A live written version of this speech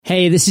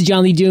Hey, this is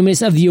John Lee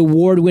Dumas of the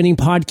award-winning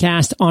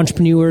podcast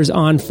Entrepreneurs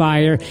on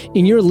Fire,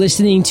 and you're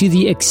listening to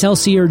the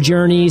Excelsior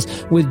Journeys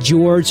with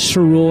George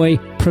Sirois.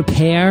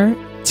 Prepare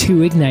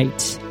to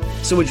ignite.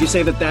 So would you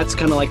say that that's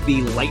kind of like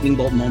the lightning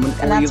bolt moment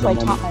for you? And that's why I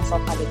taught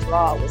myself how to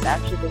draw, was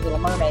actually The Little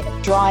Mermaid,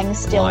 drawing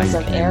stills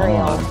of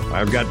Ariel.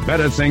 I've got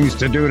better things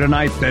to do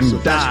tonight than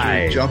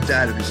die. Fesco jumped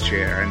out of his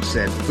chair and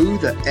said, "Who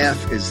the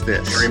F is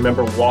this?" I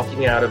remember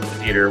walking out of the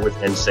theater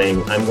and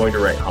saying, "I'm going to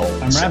write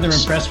Halloween." I'm rather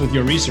impressed with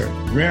your research.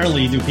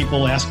 Rarely do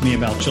people ask me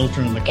about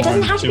Children of the Corn. It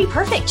doesn't have to be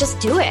perfect. Just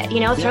do it.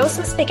 Throw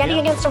some spaghetti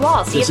against a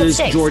wall. See if it This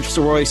sticks. is George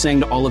Sirois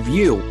saying to all of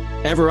you,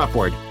 ever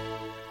upward.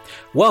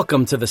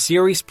 Welcome to the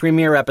series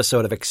premiere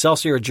episode of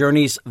Excelsior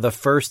Journeys, The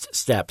First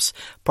Steps,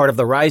 part of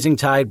the Rising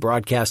Tide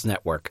Broadcast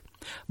Network.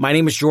 My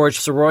name is George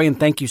Sirois, and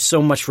thank you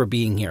so much for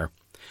being here.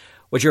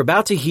 What you're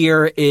about to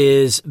hear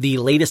is the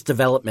latest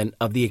development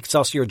of the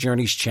Excelsior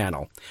Journeys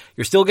channel.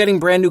 You're still getting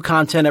brand new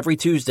content every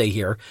Tuesday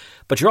here,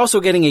 but you're also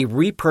getting a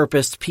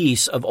repurposed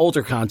piece of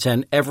older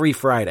content every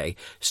Friday,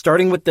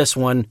 starting with this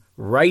one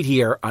right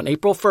here on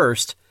April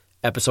 1st,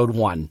 Episode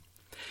 1.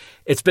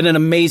 It's been an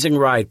amazing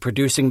ride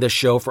producing this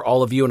show for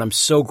all of you, and I'm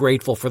so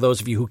grateful for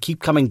those of you who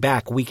keep coming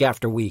back week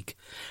after week.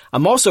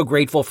 I'm also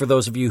grateful for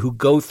those of you who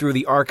go through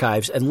the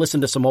archives and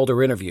listen to some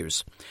older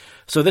interviews.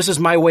 So this is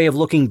my way of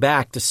looking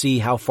back to see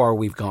how far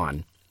we've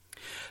gone.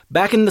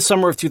 Back in the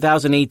summer of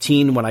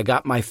 2018, when I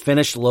got my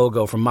finished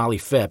logo from Molly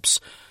Phipps,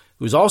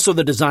 who's also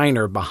the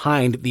designer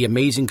behind the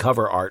amazing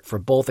cover art for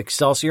both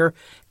Excelsior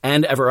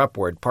and Ever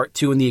Upward, Part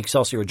 2 in the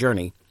Excelsior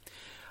Journey,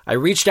 I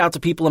reached out to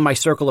people in my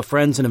circle of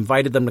friends and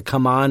invited them to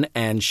come on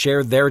and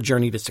share their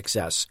journey to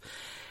success.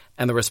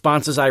 And the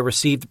responses I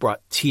received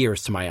brought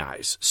tears to my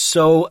eyes.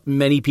 So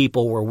many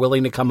people were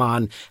willing to come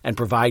on and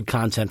provide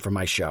content for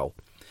my show.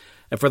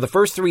 And for the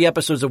first 3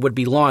 episodes that would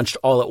be launched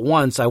all at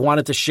once, I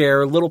wanted to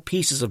share little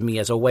pieces of me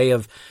as a way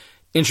of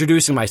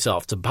introducing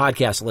myself to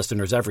podcast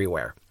listeners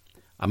everywhere.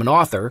 I'm an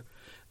author,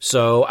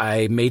 so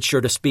I made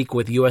sure to speak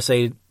with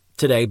USA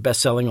Today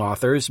bestselling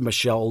authors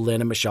Michelle Lynn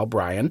and Michelle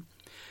Bryan.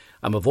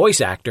 I'm a voice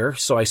actor,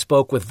 so I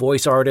spoke with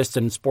voice artist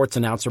and sports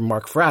announcer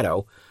Mark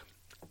Fratto.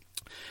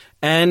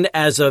 And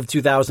as of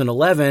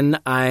 2011,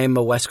 I'm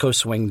a West Coast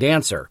swing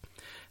dancer.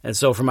 And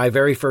so for my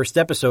very first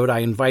episode, I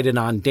invited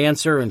on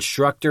dancer,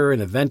 instructor,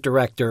 and event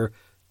director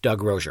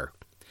Doug Rozier.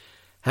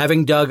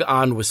 Having Doug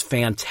on was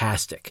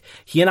fantastic.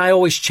 He and I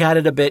always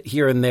chatted a bit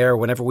here and there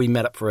whenever we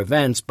met up for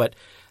events, but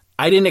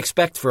I didn't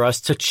expect for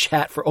us to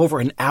chat for over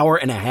an hour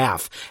and a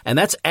half, and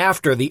that's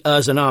after the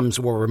uhs and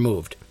ums were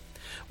removed.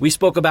 We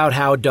spoke about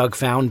how Doug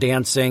found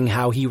dancing,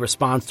 how he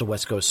responds to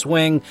West Coast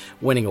Swing,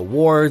 winning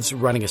awards,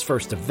 running his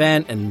first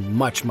event, and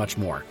much, much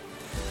more.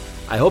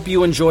 I hope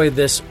you enjoy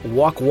this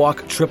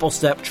walk, triple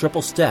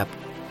step,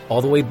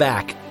 all the way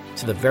back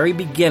to the very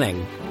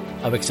beginning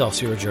of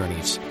Excelsior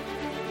Journeys.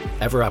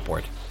 Ever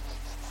Upward.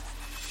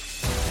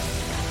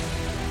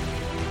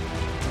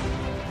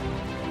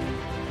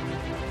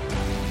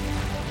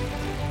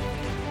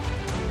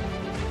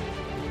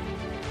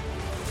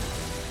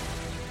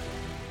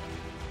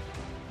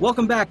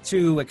 Welcome back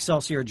to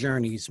Excelsior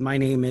Journeys. My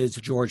name is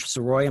George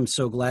Sirois. I'm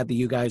so glad that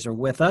you guys are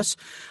with us.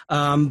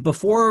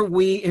 Before I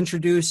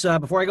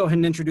go ahead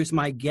and introduce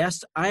my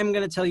guest, I'm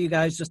going to tell you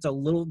guys just a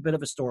little bit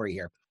of a story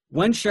here.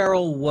 When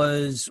Cheryl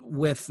was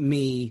with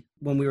me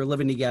when we were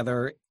living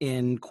together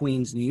in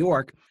Queens, New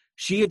York,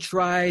 she had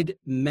tried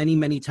many,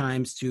 many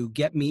times to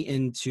get me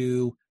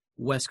into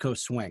West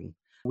Coast Swing.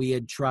 We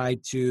had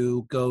tried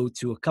to go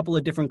to a couple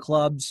of different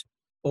clubs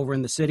over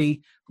in the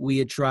city. We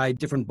had tried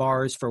different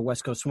bars for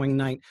West Coast Swing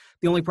night.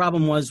 The only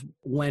problem was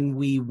when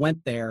we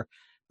went there,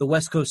 the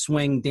West Coast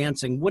Swing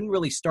dancing wouldn't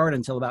really start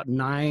until about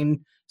 9,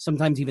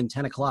 sometimes even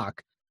 10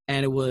 o'clock.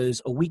 And it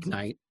was a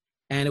weeknight,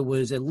 and it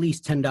was at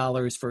least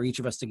 $10 for each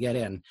of us to get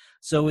in.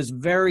 So it was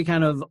very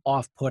kind of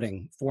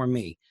off-putting for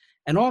me.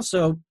 And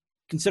also,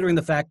 considering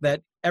the fact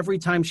that every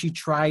time she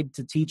tried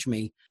to teach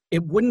me,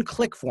 it wouldn't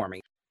click for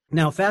me.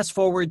 Now, fast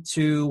forward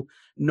to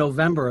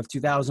November of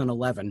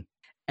 2011,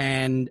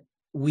 and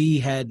we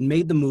had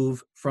made the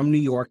move from New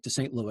York to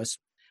St. Louis.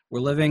 We're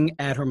living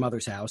at her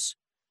mother's house.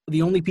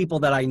 The only people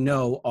that I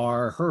know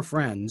are her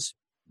friends.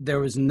 There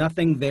was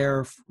nothing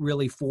there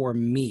really for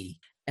me.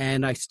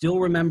 And I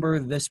still remember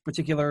this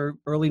particular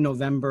early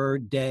November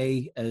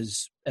day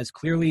as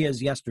clearly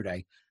as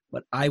yesterday.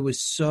 But I was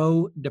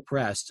so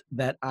depressed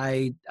that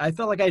I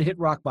felt like I'd hit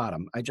rock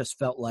bottom. I just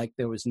felt like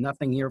there was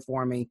nothing here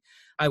for me.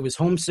 I was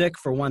homesick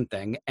for one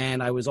thing,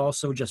 and I was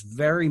also just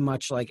very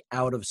much like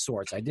out of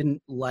sorts. I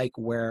didn't like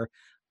where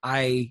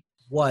I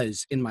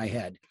was in my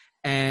head.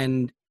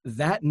 And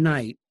that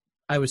night,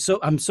 I'm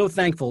so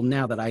thankful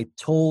now that I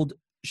told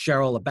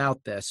Cheryl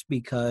about this,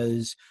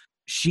 because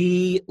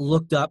she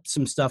looked up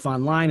some stuff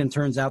online, and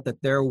turns out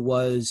that there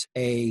was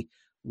a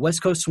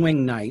West Coast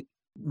Swing night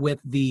with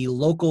the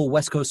local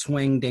West Coast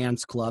Swing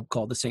dance club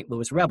called the St.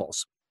 Louis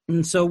Rebels.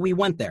 And so we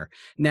went there.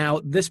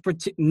 Now,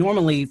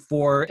 normally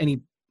for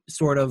any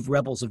sort of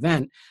Rebels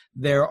event,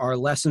 there are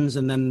lessons,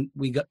 and then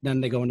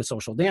they go into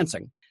social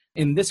dancing.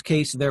 In this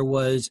case, there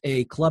was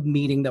a club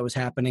meeting that was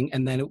happening,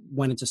 and then it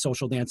went into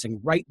social dancing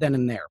right then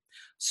and there.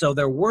 So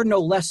there were no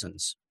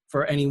lessons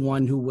for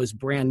anyone who was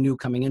brand new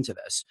coming into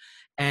this.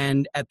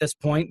 And at this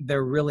point,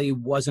 there really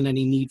wasn't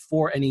any need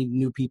for any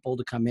new people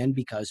to come in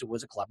because it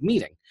was a club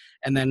meeting.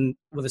 And then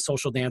with a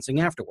social dancing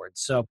afterwards.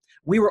 So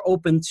we were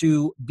open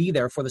to be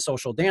there for the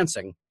social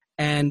dancing.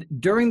 And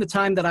during the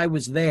time that I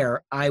was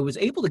there, I was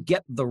able to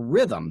get the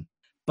rhythm,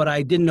 but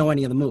I didn't know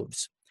any of the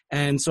moves.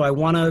 And so I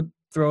want to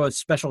throw a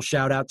special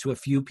shout out to a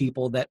few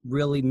people that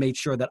really made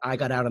sure that I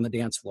got out on the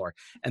dance floor.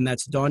 And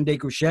that's Dawn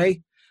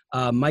DeGrouchet,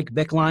 Mike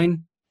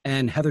Bickline,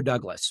 and Heather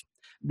Douglas.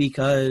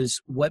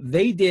 Because what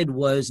they did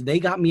was they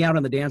got me out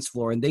on the dance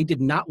floor and they did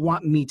not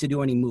want me to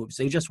do any moves.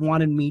 They just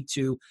wanted me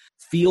to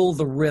feel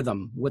the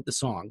rhythm with the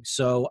song.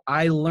 So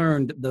I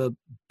learned the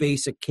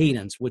basic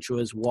cadence, which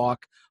was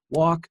walk,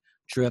 walk,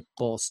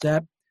 triple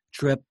step,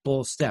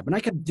 triple step. And I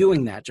kept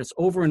doing that just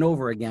over and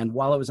over again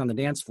while I was on the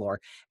dance floor.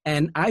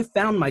 And I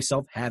found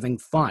myself having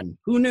fun.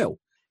 Who knew?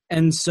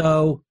 And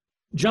so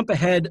jump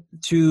ahead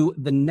to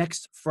the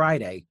next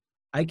Friday.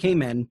 I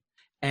came in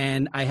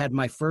and I had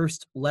my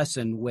first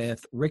lesson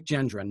with Rick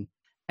Gendron.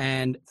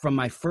 And from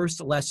my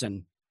first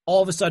lesson,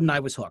 all of a sudden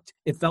I was hooked.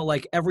 It felt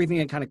like everything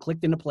had kind of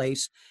clicked into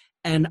place.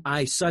 And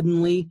I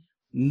suddenly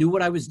knew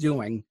what I was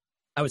doing.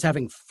 I was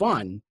having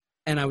fun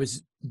and I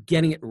was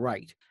getting it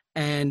right.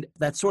 And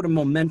that sort of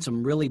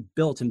momentum really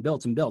built and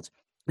built and built.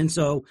 And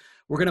so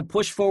we're going to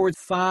push forward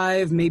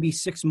 5, maybe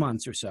 6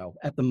 months or so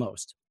at the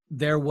most.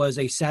 There was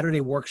a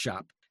Saturday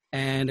workshop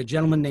and a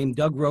gentleman named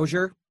Doug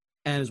Rozier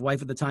and his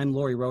wife at the time,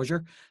 Lori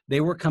Rozier,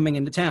 they were coming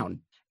into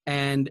town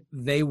and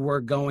they were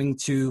going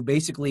to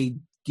basically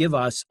give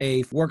us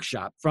a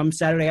workshop from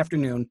Saturday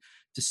afternoon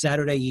to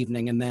Saturday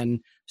evening and then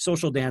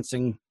social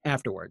dancing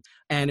afterwards.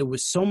 And it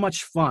was so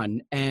much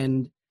fun.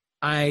 And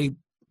I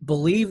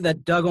believe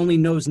that Doug only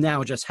knows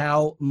now just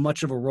how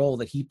much of a role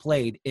that he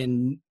played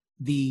in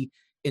the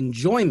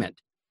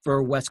enjoyment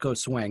for West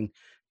Coast Swing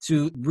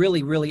to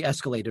really, really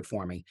escalate it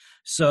for me.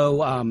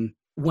 So,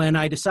 when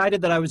I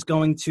decided that I was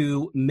going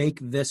to make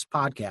this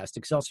podcast,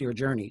 Excelsior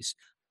Journeys,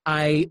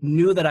 I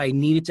knew that I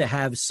needed to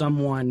have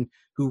someone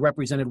who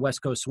represented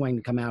West Coast Swing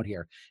to come out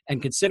here.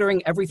 And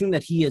considering everything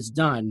that he has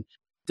done,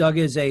 Doug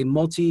is a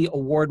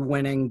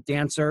multi-award-winning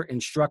dancer,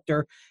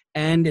 instructor,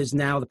 and is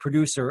now the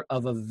producer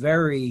of a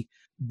very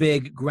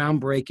big,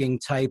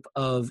 groundbreaking type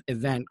of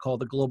event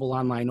called the Global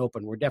Online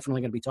Open. We're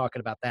definitely going to be talking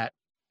about that.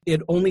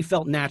 It only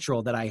felt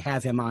natural that I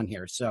have him on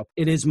here. So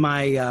it is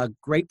my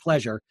great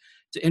pleasure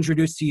to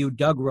introduce to you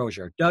Doug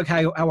Rozier. Doug,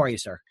 how are you,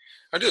 sir?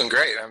 I'm doing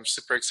great. I'm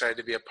super excited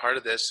to be a part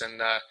of this, and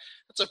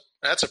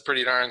that's a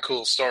pretty darn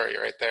cool story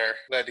right there.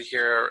 Glad to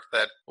hear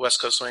that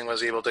West Coast Swing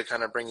was able to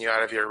kind of bring you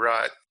out of your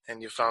rut,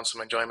 and you found some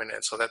enjoyment in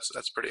it, so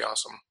that's pretty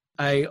awesome.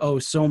 I owe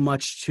so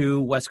much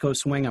to West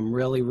Coast Swing. I'm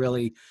really,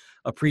 really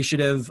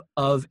appreciative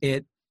of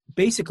it,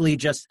 basically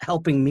just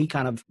helping me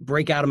kind of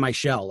break out of my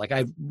shell. Like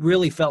I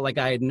really felt like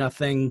I had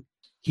nothing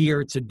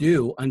here to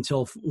do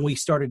until we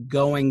started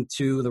going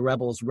to the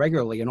Rebels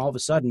regularly. And all of a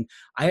sudden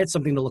I had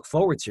something to look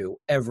forward to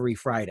every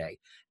Friday.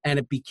 And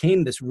it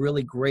became this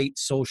really great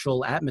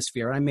social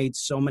atmosphere. I made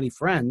so many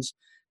friends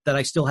that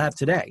I still have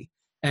today.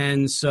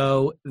 And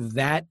so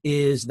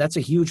that's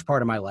a huge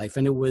part of my life.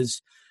 And it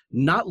was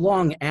not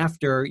long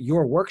after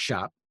your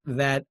workshop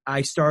that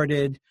I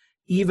started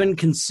even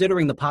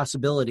considering the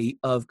possibility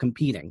of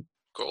competing.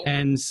 Cool.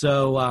 And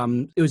so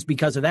it was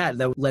because of that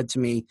led to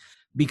me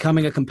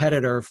becoming a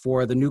competitor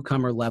for the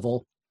newcomer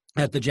level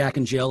at the Jack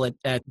and Jill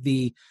at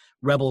the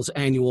Rebels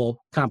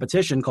annual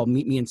competition called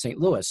Meet Me in St.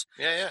 Louis.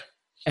 Yeah.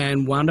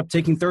 And wound up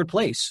taking third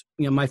place,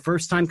 my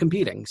first time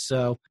competing.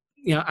 So,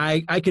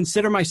 I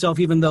consider myself,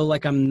 even though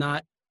like I'm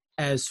not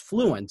as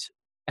fluent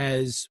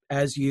as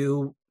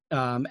you,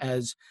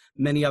 as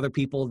many other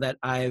people that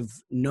I've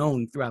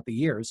known throughout the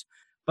years,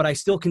 but I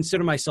still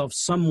consider myself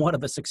somewhat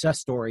of a success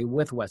story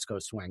with West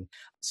Coast Swing.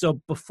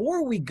 So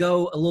before we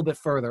go a little bit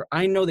further,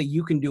 I know that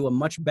you can do a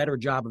much better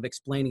job of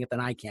explaining it than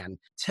I can.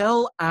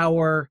 Tell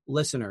our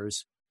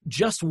listeners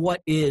just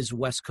what is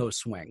West Coast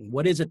Swing?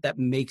 What is it that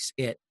makes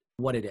it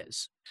what it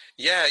is?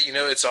 Yeah,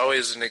 it's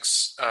always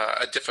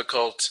a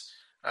difficult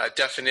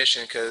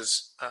definition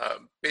because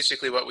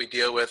basically what we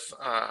deal with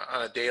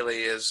on a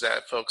daily is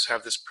that folks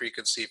have this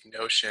preconceived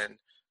notion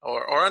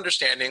or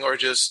understanding or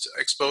just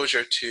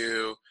exposure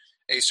to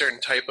a certain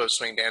type of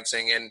swing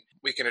dancing, and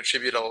we can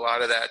attribute a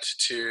lot of that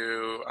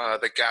to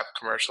the Gap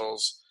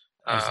commercials.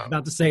 I was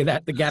about to say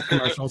that, the Gap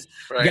commercials.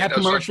 Right. Gap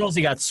commercials,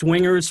 you got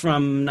Swingers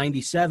from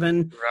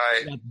 97.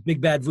 Right. You got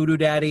Big Bad Voodoo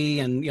Daddy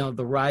and,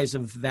 the rise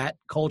of that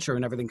culture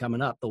and everything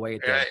coming up the way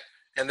it did. Right.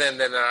 And then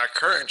our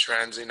current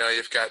trends,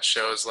 you've got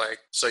shows like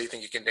So You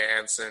Think You Can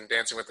Dance and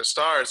Dancing with the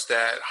Stars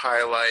that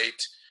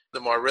highlight the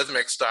more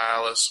rhythmic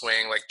style of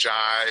swing, like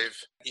jive,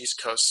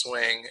 East Coast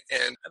swing.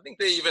 And I think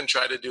they even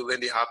tried to do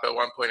Lindy Hop at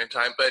one point in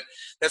time, but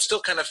that still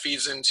kind of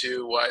feeds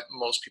into what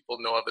most people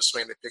know of as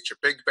swing. They picture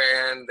big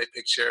band, they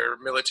picture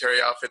military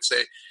outfits.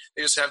 They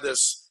just have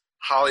this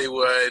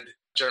Hollywood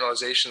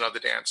generalization of the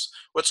dance.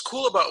 What's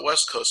cool about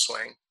West Coast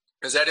Swing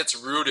is that it's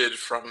rooted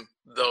from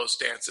those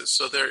dances.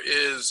 So there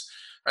is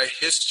a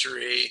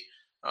history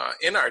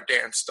in our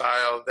dance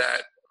style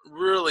that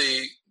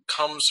really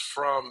comes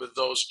from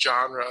those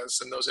genres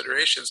and those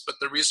iterations. But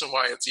the reason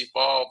why it's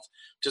evolved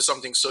to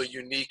something so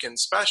unique and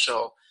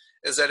special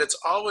is that it's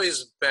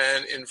always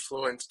been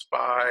influenced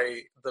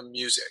by the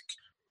music.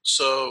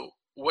 So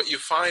what you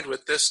find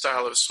with this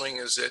style of swing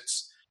is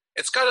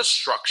it's got a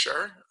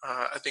structure.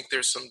 I think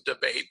there's some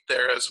debate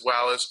there as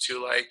well as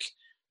to like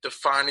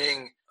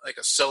defining like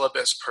a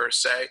syllabus per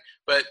se,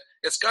 but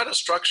it's got a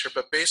structure,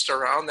 but based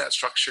around that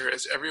structure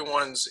is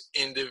everyone's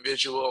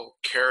individual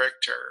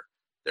character,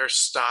 their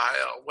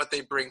style, what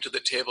they bring to the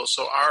table.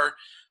 So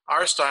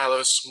our style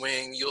of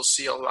swing, you'll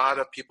see a lot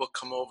of people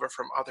come over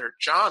from other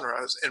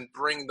genres and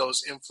bring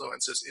those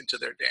influences into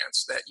their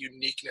dance, that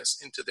uniqueness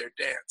into their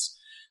dance.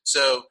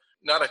 So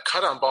not a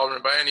cut on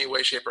ballroom by any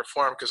way, shape, or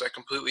form, because I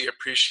completely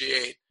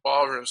appreciate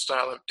ballroom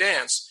style of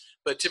dance.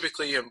 But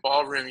typically in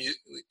ballroom,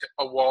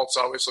 a waltz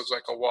always looks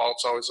like a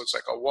waltz, always looks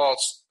like a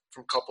waltz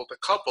from couple to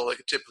couple.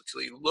 It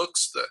typically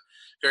looks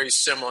very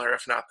similar,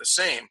 if not the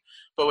same.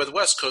 But with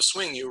West Coast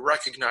swing, you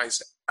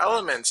recognize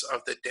elements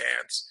of the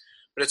dance,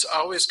 but it's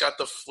always got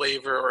the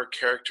flavor or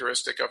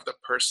characteristic of the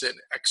person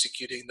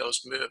executing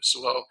those moves.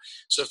 Well,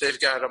 so if they've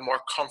got a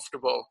more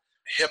comfortable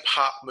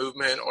hip-hop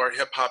movement or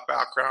hip-hop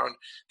background,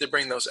 they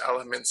bring those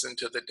elements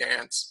into the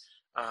dance.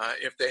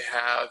 If they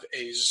have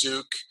a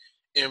zouk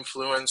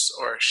influence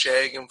or a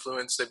shag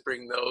influence, they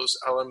bring those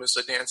elements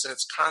to dance, and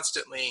it's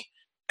constantly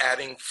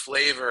adding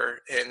flavor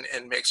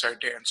and makes our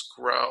dance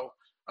grow.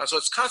 So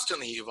it's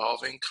constantly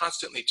evolving,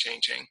 constantly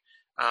changing.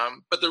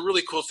 But the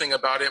really cool thing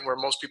about it, where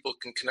most people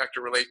can connect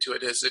or relate to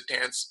it, is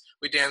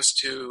we dance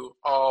to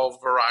all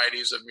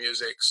varieties of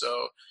music.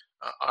 So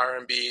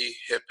R&B,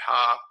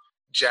 hip-hop,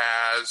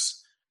 jazz,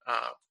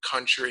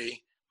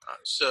 country.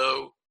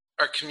 So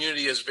our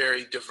community is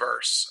very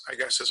diverse, I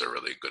guess is a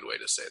really good way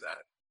to say that.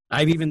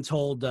 I've even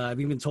told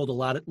a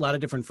lot of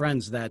different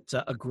friends that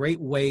a great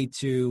way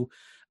to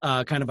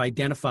kind of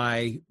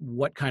identify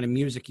what kind of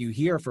music you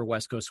hear for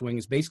West Coast swing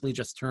is basically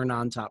just turn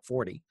on Top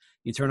 40.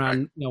 You turn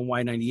on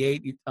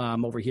Y98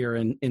 over here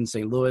in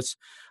St. Louis,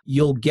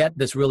 you'll get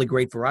this really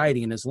great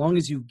variety. And as long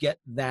as you get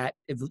that,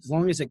 as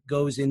long as it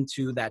goes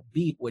into that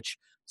beat, which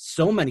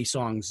so many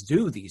songs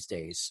do these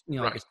days,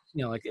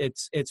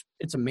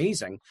 it's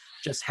amazing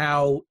just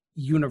how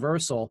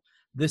universal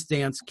this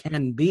dance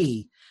can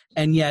be.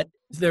 And yet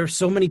there's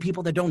so many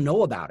people that don't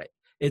know about it.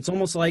 It's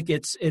almost like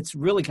it's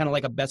really kind of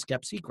like a best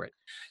kept secret.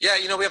 Yeah,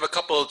 we have a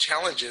couple of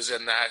challenges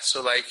in that.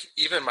 So like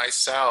even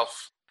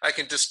myself, I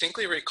can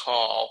distinctly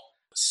recall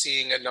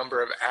seeing a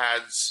number of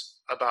ads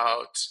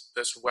about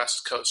this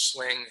West Coast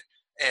swing,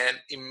 and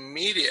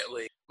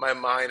immediately my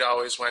mind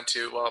always went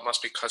to, well, it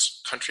must be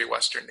country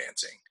western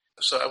dancing.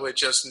 So I would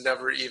just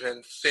never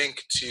even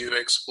think to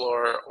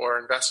explore or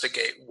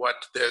investigate what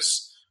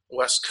this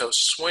West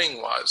Coast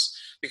swing was,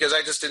 because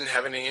I just didn't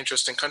have any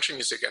interest in country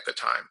music at the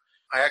time.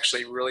 I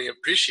actually really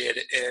appreciate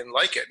it and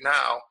like it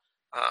now,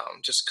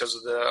 just because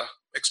of the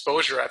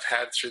exposure I've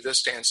had through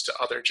this dance to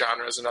other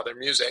genres and other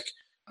music.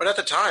 But at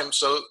the time,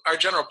 so our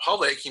general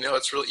public,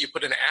 it's really, you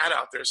put an ad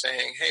out there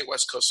saying, hey,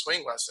 West Coast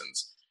swing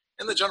lessons.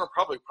 And the general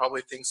public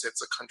probably thinks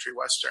it's a country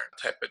western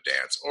type of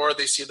dance. Or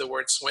they see the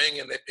word swing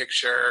and they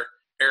picture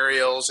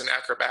aerials and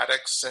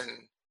acrobatics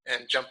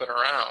and jumping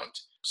around.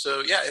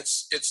 So yeah,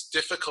 it's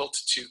difficult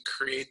to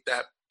create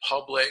that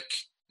public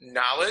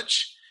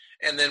knowledge.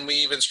 And then we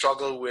even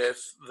struggle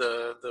with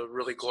the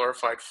really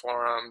glorified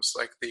forums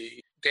like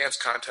the dance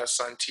contests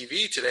on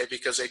TV today,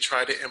 because they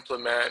try to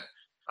implement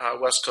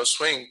West Coast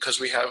swing,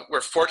 because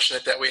we're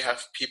fortunate that we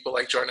have people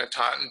like Jordan and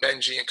Tot and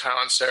Benji and Kyle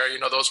and Sarah,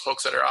 those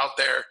folks that are out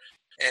there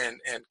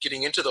and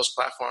getting into those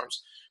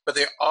platforms. But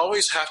they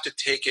always have to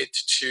take it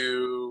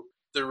to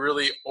the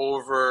really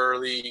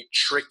overly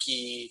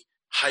tricky,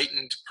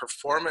 heightened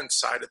performance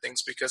side of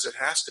things, because it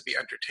has to be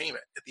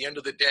entertainment. At the end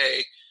of the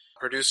day,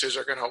 producers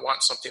are going to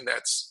want something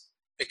that's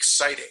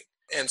exciting.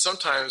 And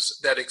sometimes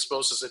that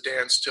exposes the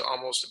dance to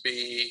almost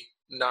be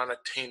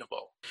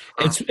non-attainable.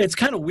 It's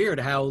kind of weird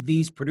how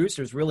these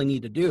producers really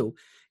need to do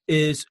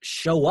is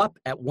show up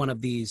at one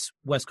of these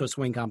West Coast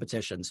swing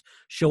competitions,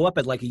 show up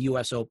at like a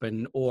US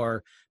Open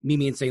or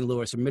Mimi in St.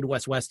 Louis or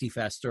Midwest Westie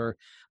Fest or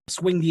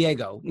Swing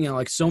Diego,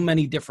 like so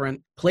many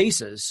different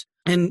places.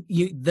 And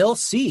they'll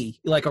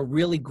see like a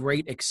really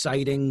great,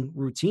 exciting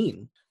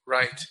routine.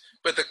 Right.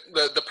 But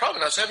the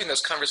problem, I was having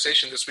this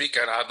conversation this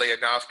weekend, oddly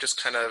enough,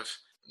 just kind of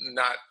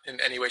not in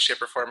any way,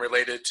 shape, or form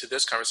related to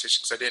this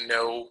conversation, because I didn't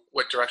know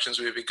what directions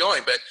we would be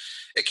going. But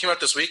it came out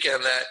this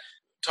weekend that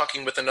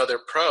talking with another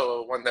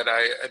pro, one that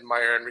I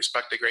admire and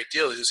respect a great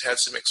deal, who's had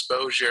some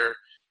exposure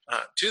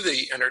to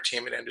the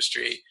entertainment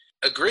industry,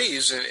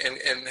 agrees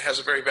and has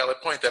a very valid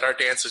point that our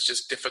dance is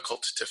just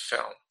difficult to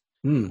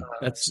film.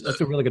 That's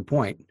a really good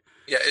point.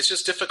 Yeah, it's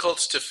just difficult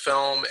to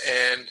film,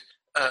 and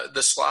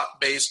the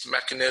slot-based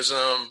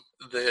mechanism,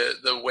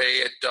 the way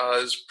it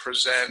does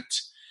present,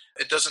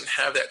 it doesn't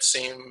have that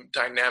same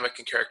dynamic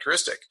and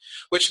characteristic,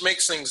 which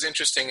makes things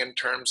interesting in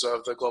terms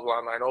of the Global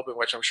Online Open,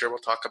 which I'm sure we'll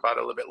talk about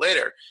a little bit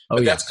later.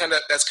 But that's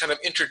kind of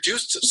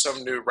introduced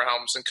some new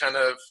realms and kind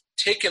of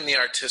taken the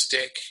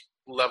artistic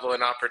level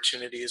and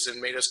opportunities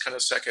and made us kind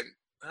of second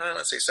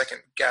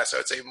guess. I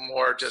would say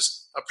more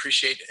just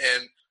appreciate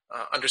and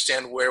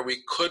understand where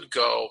we could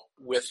go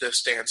with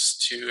this dance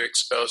to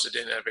expose it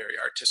in a very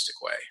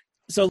artistic way.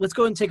 So let's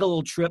go and take a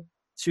little trip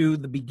to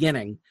the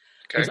beginning.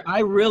 Because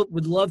I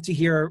would love to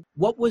hear,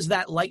 what was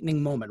that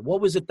lightning moment? What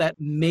was it that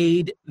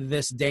made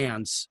this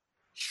dance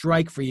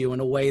strike for you in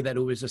a way that it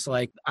was just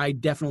like, I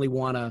definitely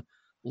want to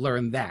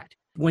learn that?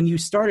 When you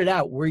started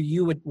out, were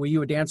you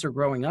a dancer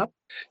growing up?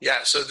 Yeah,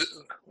 so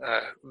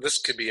this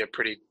could be a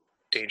pretty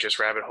dangerous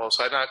rabbit hole,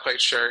 so I'm not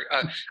quite sure.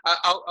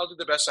 I'll do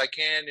the best I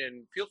can,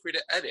 and feel free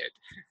to edit.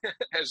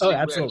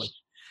 Absolutely.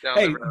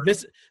 Hey,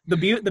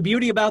 the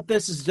beauty about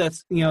this is that,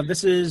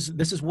 this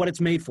is what it's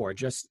made for.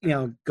 Just,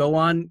 go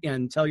on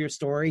and tell your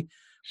story.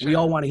 Sure. We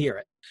all want to hear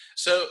it.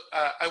 So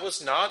I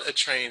was not a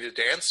trained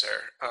dancer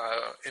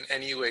in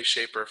any way,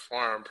 shape, or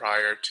form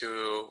prior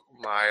to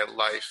my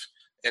life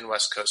in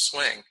West Coast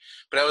Swing,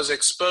 but I was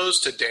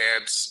exposed to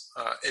dance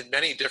in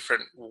many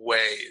different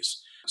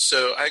ways.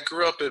 So I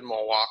grew up in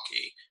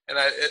Milwaukee, and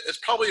it's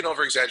probably an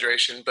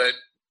over-exaggeration, but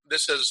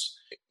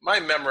my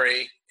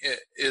memory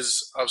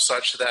is of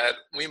such that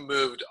we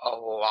moved a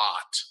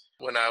lot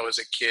when I was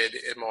a kid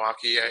in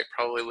Milwaukee. I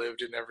probably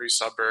lived in every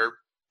suburb.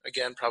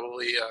 Again,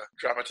 probably a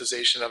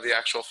dramatization of the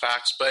actual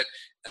facts, but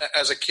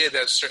as a kid,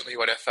 that's certainly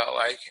what it felt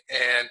like.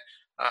 And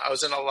I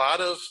was in a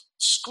lot of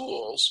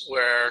schools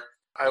where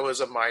I was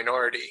a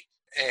minority,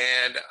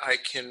 and I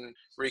can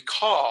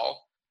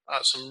recall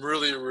some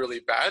really, really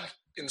bad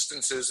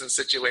instances and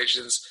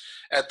situations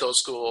at those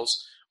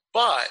schools.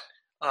 But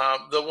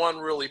the one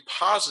really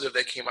positive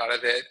that came out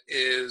of it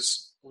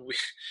is,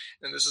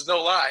 and this is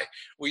no lie,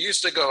 we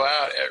used to go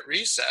out at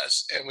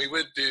recess and we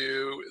would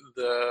do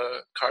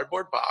the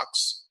cardboard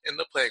box in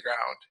the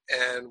playground,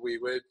 and we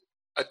would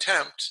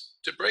attempt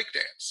to break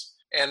dance.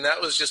 And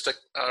that was just a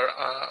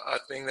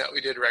thing that we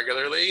did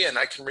regularly. And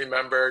I can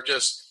remember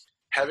just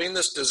having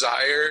this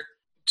desire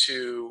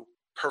to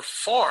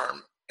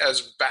perform,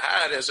 as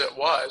bad as it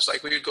was.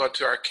 Like, we would go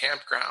to our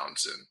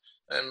campgrounds,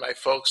 and my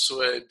folks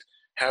would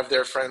have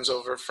their friends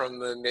over from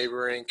the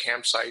neighboring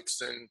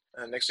campsites, and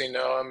next thing you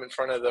know, I'm in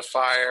front of the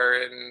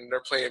fire and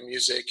they're playing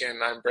music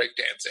and I'm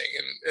breakdancing,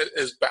 and it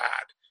is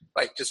bad,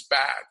 like just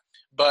bad.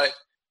 But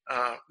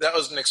that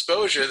was an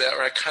exposure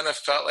where I kind of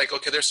felt like,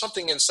 okay, there's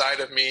something inside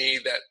of me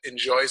that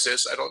enjoys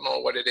this. I don't know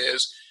what it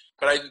is,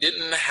 but I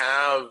didn't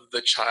have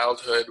the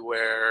childhood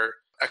where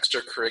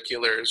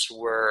extracurriculars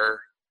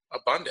were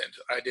abundant.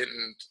 I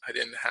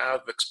didn't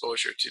have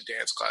exposure to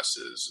dance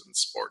classes and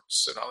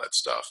sports and all that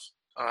stuff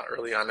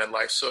early on in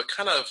life. So it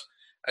kind of,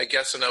 I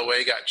guess in a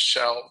way, got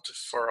shelved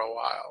for a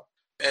while.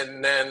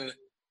 And then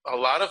a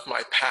lot of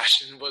my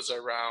passion was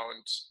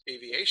around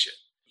aviation.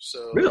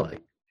 So really?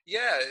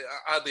 Yeah,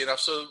 oddly enough.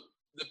 So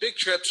the big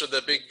trips or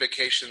the big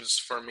vacations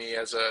for me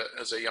as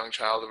a young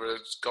child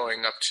was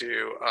going up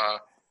to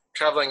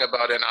traveling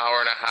about an hour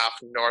and a half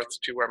north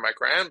to where my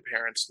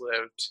grandparents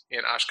lived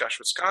in Oshkosh,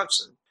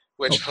 Wisconsin,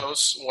 which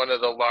hosts one of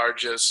the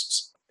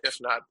largest, if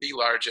not the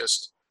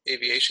largest,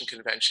 aviation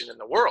convention in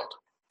the world.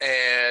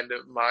 And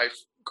my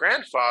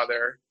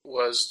grandfather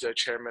was the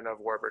chairman of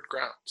Warbird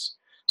Grounds.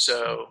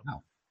 So,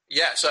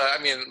 yeah, so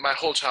I mean, my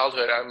whole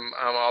childhood, I'm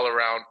all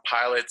around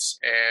pilots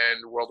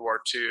and World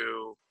War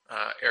II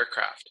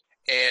aircraft.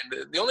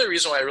 And the only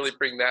reason why I really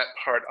bring that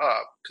part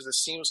up, because it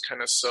seems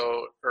kind of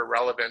so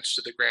irrelevant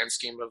to the grand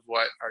scheme of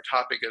what our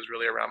topic is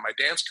really around my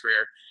dance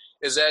career,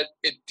 is that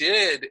it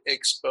did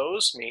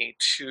expose me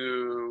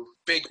to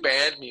big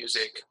band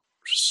music,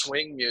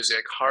 swing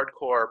music,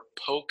 hardcore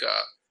polka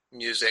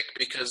music,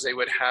 because they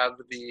would have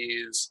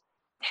these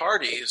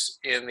parties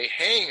in the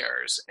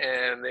hangars,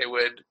 and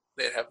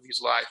they'd have these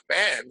live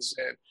bands.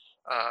 And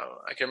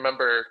I can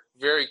remember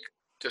very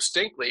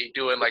distinctly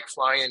doing like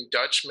Flying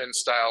Dutchman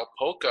style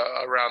polka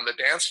around the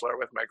dance floor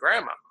with my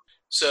grandma.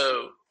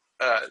 So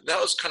that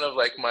was kind of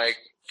like my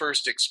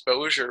first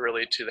exposure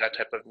really to that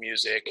type of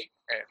music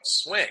and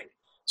swing.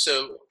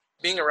 So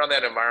being around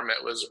that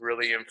environment was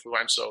really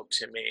influential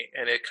to me,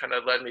 and it kind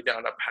of led me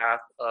down a path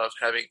of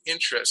having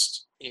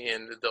interest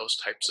in those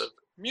types of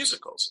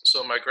musicals.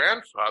 So my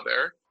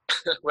grandfather,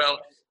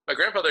 my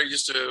grandfather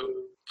used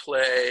to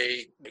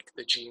play like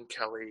the Gene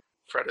Kelly,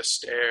 Fred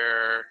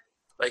Astaire,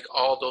 like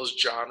all those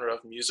genre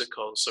of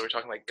musicals. So we're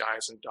talking like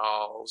Guys and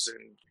Dolls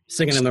and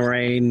Singing in the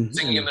Rain.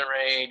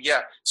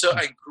 Yeah. So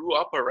I grew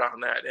up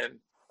around that, and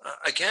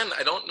again,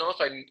 I don't know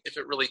if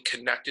it really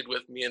connected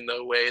with me in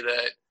the way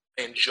that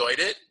I enjoyed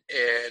it,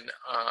 and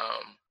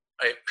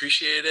I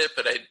appreciated it,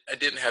 but I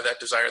didn't have that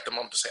desire at the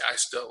moment to say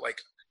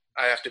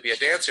I have to be a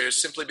dancer,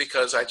 simply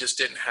because I just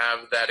didn't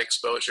have that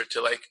exposure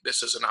to like,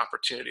 this is an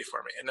opportunity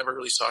for me. I never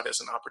really saw it as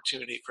an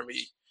opportunity for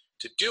me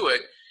to do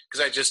it,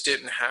 because I just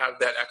didn't have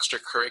that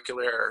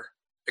extracurricular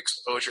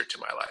exposure to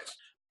my life.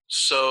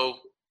 So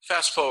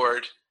fast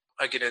forward,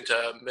 I get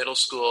into middle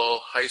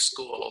school, high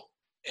school,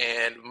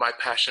 and my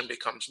passion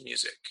becomes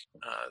music.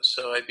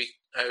 So I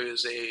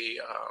was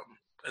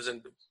as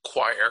in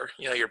choir,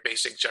 your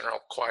basic general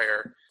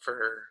choir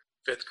for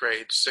 5th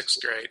grade,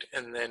 6th grade,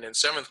 and then in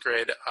 7th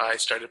grade I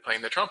started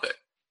playing the trumpet.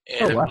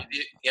 And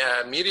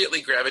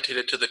immediately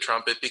gravitated to the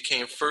trumpet,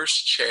 became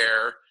first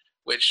chair,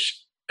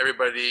 which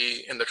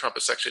everybody in the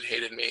trumpet section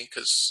hated me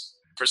because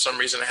for some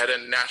reason I had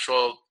a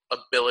natural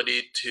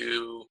ability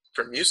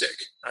for music.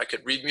 I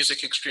could read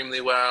music extremely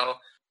well,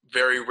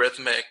 very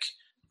rhythmic,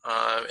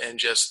 and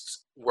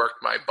just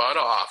worked my butt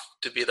off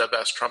to be the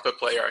best trumpet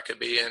player I could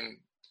be. And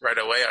right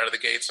away out of the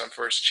gates, I'm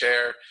first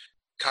chair,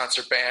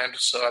 concert band.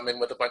 So I'm in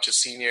with a bunch of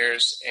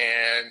seniors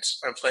and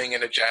I'm playing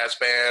in a jazz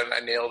band. I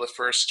nailed the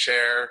first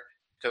chair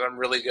because I'm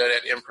really good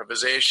at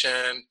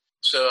improvisation.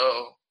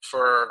 So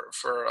for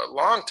a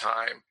long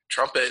time,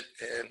 trumpet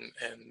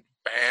and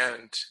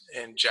band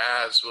and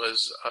jazz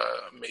was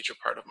a major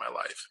part of my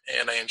life.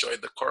 And I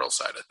enjoyed the choral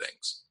side of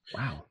things.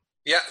 Wow.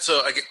 Yeah.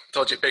 So I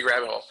told you, big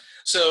rabbit hole.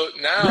 So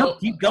now... No,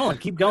 keep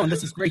going.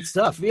 This is great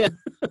stuff. Yeah.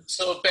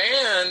 So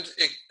band,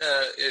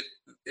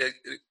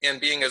 and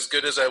being as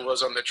good as I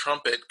was on the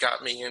trumpet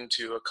got me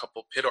into a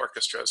couple pit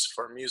orchestras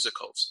for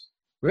musicals.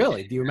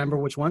 Really? Do you remember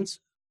which ones?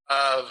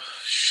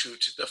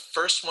 The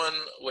first one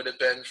would have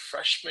been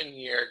freshman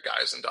year,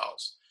 Guys and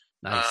Dolls.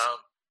 Nice.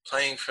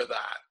 Playing for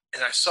that.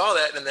 And I saw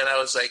that, and then I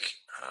was like,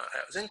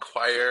 I was in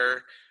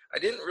choir. I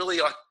didn't really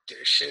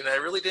audition. I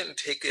really didn't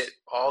take it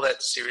all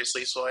that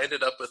seriously. So I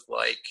ended up with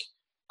like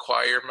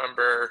choir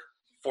member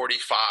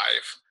 45,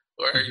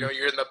 where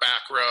you're in the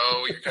back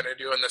row, you're kind of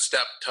doing the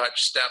step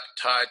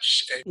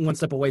touch. And one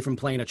step away from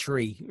playing a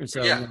tree or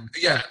so.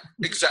 Yeah,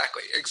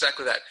 exactly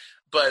that.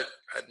 But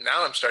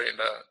now I'm starting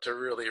to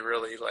really,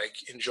 really like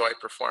enjoy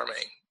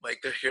performing.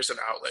 Like here's an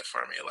outlet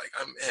for me. Like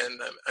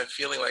I'm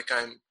feeling like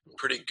I'm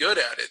pretty good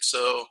at it.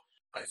 So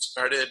I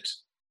started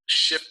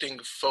shifting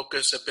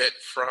focus a bit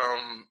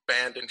from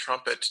band and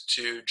trumpet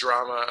to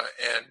drama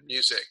and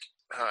music.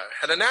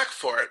 Had a knack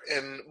for it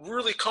and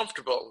really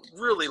comfortable,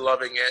 really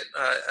loving it.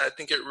 I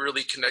think it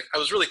really I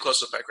was really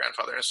close with my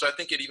grandfather. And so I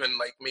think it even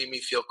like made me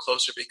feel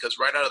closer because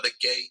right out of the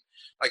gate,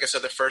 like I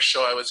said, the first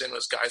show I was in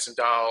was Guys and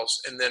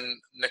Dolls. And then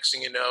next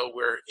thing you know,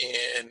 we're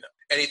in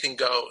Anything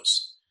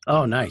Goes.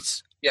 Oh,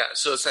 nice. Yeah.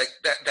 So it's like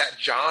that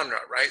genre,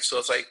 right? So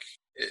it's like,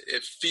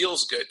 it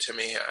feels good to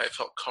me. I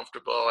felt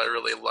comfortable. I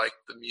really liked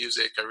the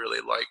music. I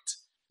really liked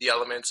the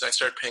elements. And I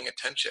started paying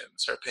attention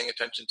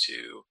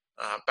to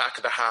back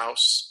of the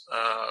house,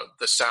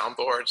 the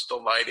soundboards, the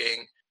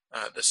lighting,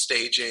 the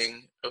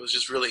staging. I was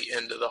just really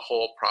into the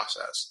whole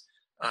process.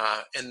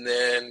 And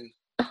then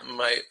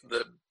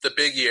the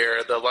big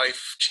year, the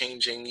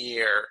life-changing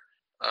year,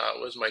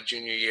 was my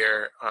junior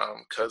year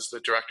because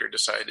the director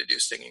decided to do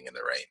Singing in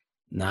the Rain.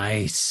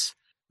 Nice.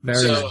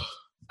 Very nice.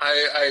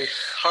 I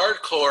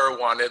hardcore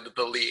wanted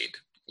the lead,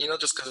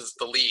 just because it's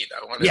the lead.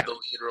 I wanted the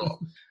lead role.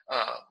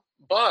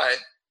 But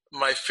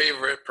my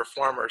favorite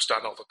performer is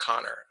Donald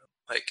O'Connor.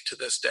 Like to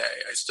this day,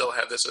 I still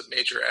have this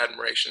major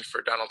admiration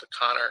for Donald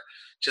O'Connor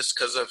just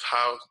because of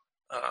how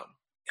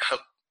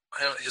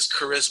his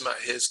charisma,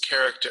 his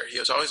character. He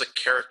was always a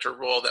character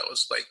role that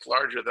was like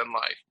larger than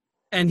life.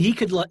 And he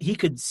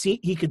could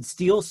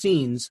steal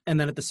scenes and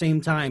then at the same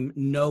time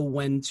know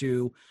when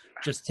to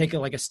just take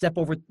a step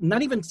over,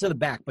 not even to the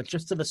back, but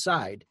just to the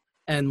side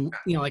and,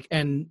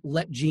 and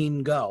let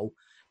Gene go.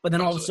 But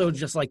then also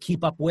just like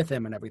keep up with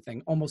him and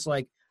everything, almost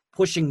like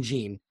pushing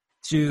Gene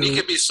to. He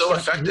could be so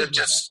effective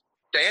just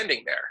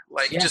standing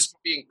there, just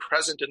being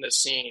present in the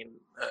scene.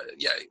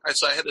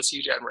 So I had this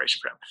huge admiration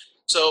for him.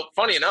 So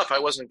funny enough, I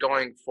wasn't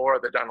going for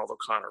the Donald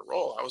O'Connor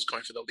role. I was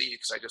going for the lead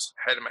because I just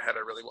had in my head I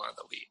really wanted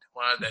the lead.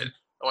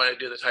 I wanted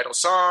to do the title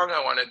song.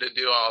 I wanted to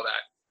do all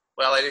that.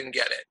 Well, I didn't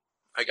get it.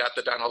 I got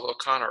the Donald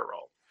O'Connor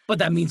role. But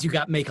that means you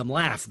got Make 'Em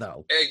Laugh,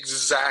 though.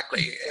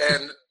 Exactly.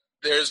 And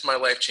there's my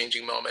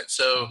life-changing moment.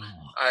 So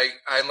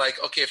I'm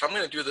like, okay, if I'm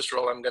going to do this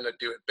role, I'm going to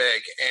do it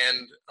big.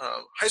 And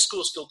high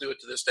schools still do it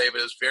to this day,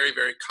 but it's very,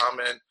 very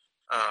common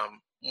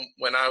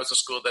when I was in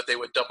school that they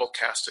would double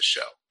cast a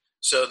show.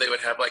 So they would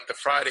have like the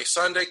Friday,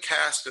 Sunday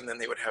cast, and then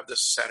they would have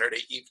this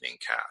Saturday evening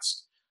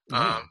cast.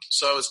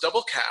 So I was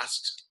double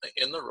cast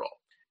in the role.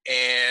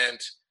 And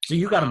so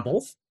you got them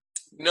both?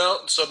 No.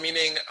 So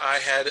meaning I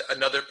had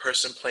another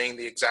person playing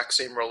the exact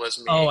same role as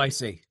me. Oh, I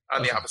see.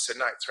 On the opposite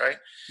nights, right?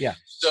 Yeah.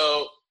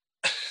 So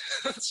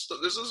this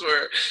is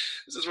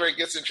where it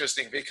gets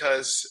interesting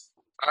because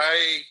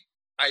I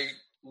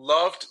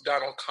loved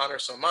Donald Connor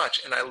so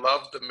much, and I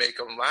loved the Make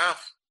 'Em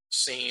Laugh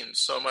scene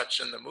so much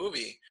in the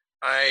movie.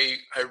 I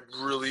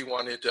really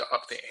wanted to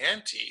up the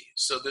ante.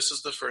 So this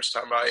is the first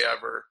time I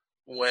ever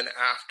went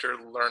after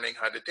learning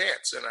how to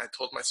dance, and I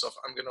told myself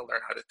I'm going to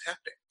learn how to tap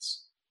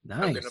dance. Nice.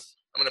 I'm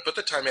going to put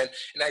the time in.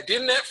 And I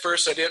didn't at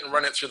first. I didn't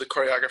run it through the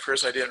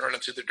choreographers. I didn't run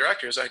it through the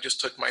directors. I just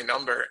took my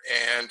number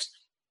and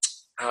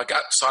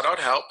sought out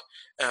help,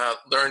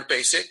 learned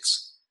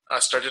basics,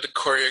 started to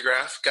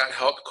choreograph, got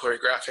help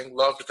choreographing,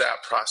 loved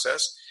that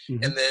process.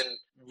 Mm-hmm. And then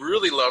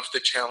really loved the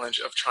challenge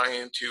of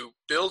trying to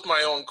build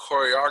my own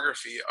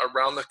choreography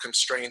around the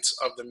constraints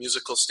of the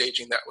musical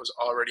staging that was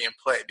already in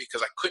play,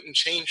 because I couldn't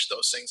change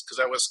those things because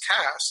I was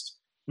cast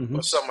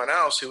with someone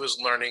else who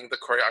was learning the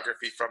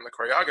choreography from the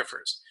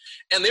choreographers.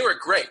 And they were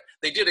great.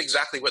 They did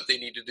exactly what they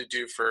needed to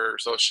do for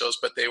those shows,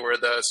 but they were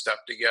the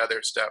step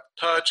together, step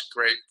touch,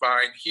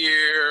 grapevine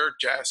here,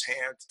 jazz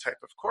hand type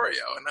of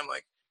choreo. And I'm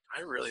like,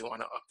 I really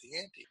want to up the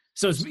ante.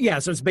 So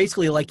it's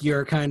basically like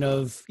you're kind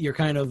of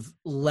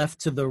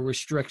left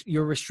to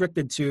you're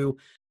restricted to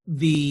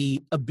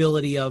the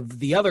ability of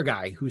the other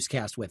guy who's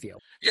cast with you.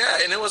 Yeah,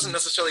 and it wasn't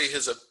necessarily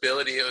his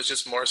ability. It was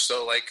just more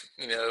so like,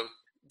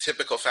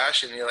 typical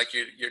fashion.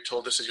 You're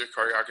told this is your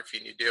choreography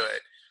and you do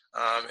it.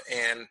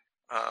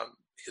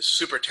 He's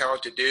super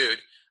talented dude.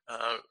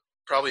 I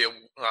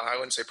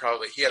wouldn't say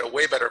probably. He had a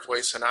way better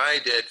voice than I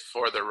did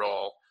for the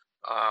role.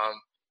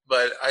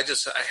 But I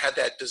had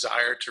that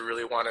desire to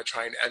really want to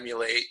try and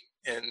emulate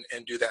and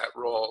do that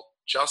role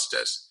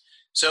justice.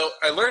 So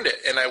I learned it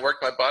and I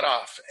worked my butt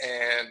off,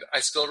 and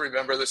I still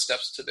remember the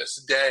steps to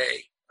this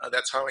day.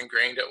 That's how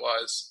ingrained it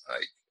was.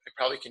 I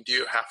probably can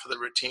do half of the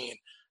routine.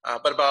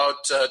 But about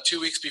 2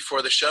 weeks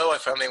before the show, I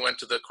finally went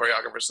to the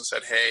choreographers and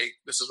said, hey,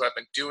 this is what I've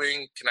been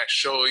doing. Can I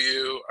show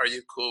you? Are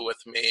you cool with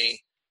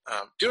me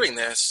doing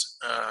this?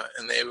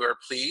 And they were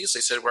pleased.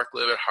 They said, work a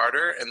little bit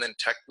harder. And then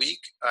tech week,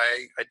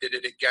 I did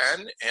it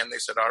again. And they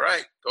said, all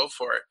right, go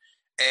for it.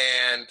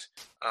 And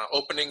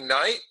opening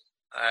night,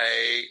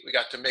 we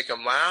got to make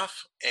them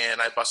laugh.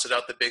 And I busted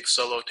out the big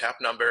solo tap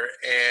number.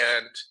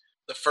 And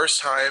the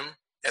first time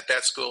at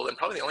that school, and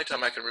probably the only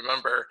time I can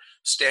remember,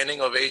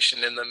 standing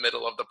ovation in the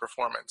middle of the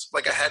performance.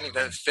 Like I hadn't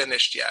even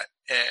finished yet,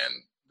 and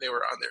they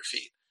were on their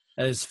feet.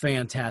 That is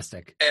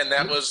fantastic. And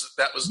that was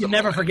you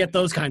never moment. Forget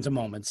those kinds of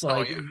moments.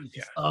 Like,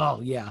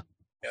 yeah,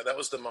 that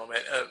was the moment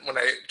when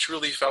I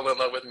truly fell in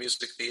love with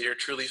music theater,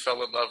 truly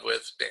fell in love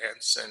with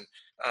dance, and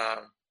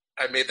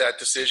I made that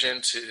decision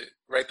to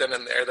right then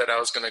and there that I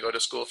was going to go to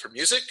school for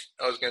music.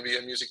 I was going to be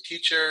a music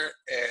teacher,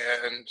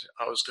 and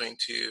I was going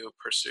to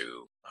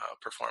pursue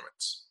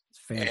performance.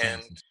 Fantastic.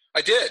 And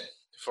I did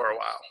for a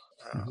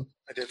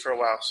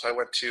while. So I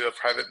went to a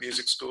private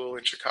music school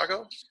in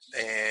Chicago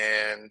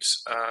and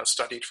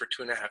studied for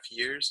 2.5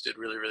 years, did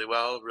really, really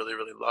well, really,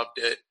 really loved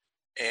it.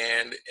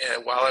 And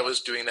while I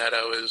was doing that,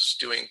 I was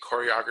doing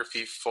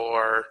choreography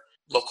for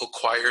local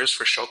choirs,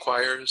 for show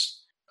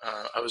choirs.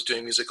 I was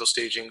doing musical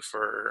staging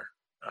for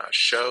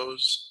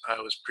shows.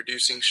 I was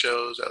producing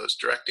shows. I was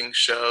directing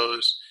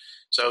shows.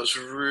 So I was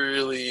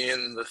really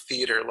in the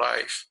theater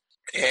life.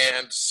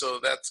 And so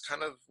that's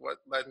kind of what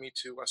led me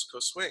to West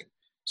Coast Swing.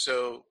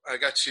 So I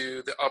got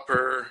to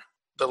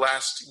the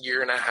last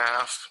year and a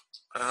half,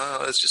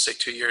 let's just say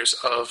 2 years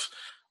of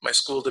my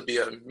school to be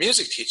a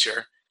music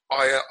teacher.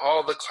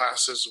 All the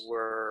classes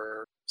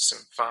were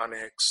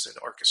symphonics and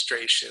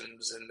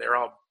orchestrations, and they're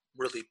all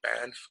really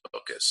band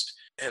focused.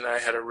 And I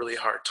had a really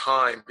hard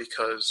time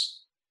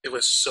because it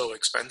was so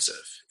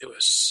expensive. It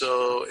was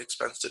so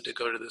expensive to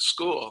go to this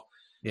school.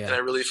 Yeah. And I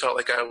really felt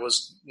like I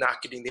was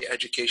not getting the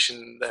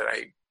education that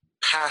I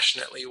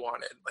passionately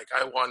wanted. Like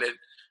I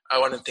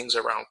wanted things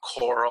around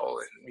choral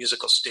and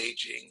musical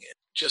staging and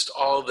just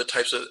all the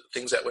types of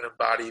things that would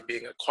embody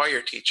being a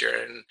choir teacher.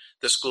 And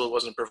the school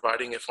wasn't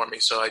providing it for me.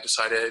 So I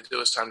decided it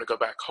was time to go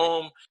back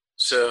home.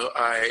 So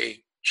I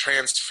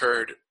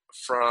transferred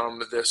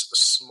from this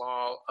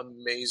small,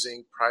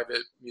 amazing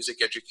private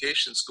music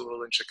education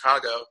school in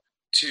Chicago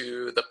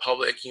to the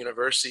public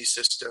university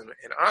system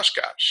in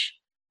Oshkosh.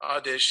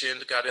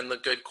 Auditioned, got in the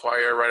good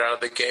choir right out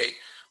of the gate,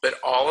 but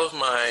all of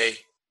my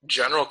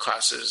general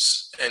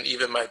classes and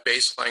even my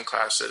baseline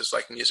classes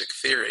like music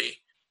theory,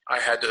 I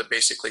had to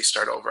basically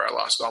start over. I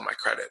lost all my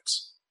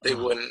credits. They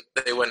wouldn't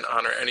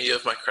honor any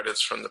of my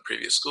credits from the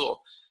previous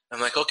school. I'm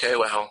like, okay,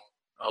 well,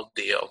 I'll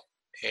deal.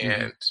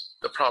 And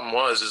the problem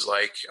is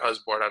like I was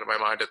bored out of my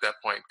mind at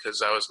that point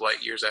because I was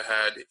light years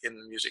ahead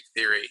in music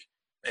theory.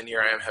 And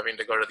here I am having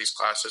to go to these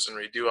classes and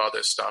redo all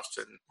this stuff.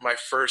 And my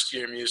first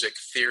year music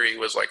theory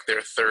was like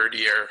their third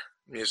year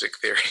music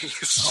theory.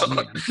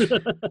 So,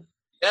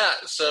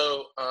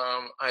 so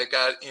I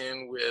got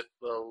in with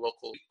the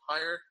local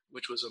choir,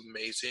 which was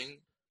amazing.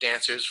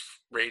 Dancers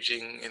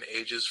ranging in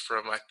ages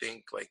from, I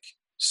think, like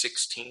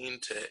 16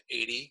 to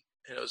 80.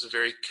 And it was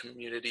very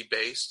community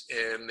based.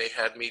 And they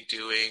had me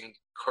doing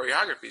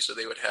choreography. So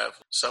they would have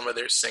some of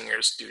their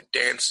singers do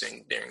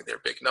dancing during their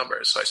big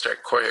numbers. So I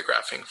started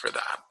choreographing for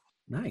that.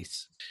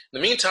 Nice. In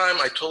the meantime,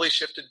 I totally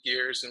shifted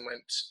gears and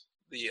went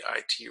the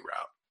IT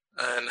route.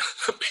 And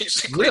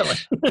basically, really?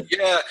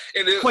 Yeah.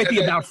 Quite the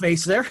about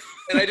face there.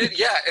 And I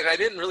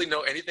didn't really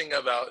know anything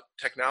about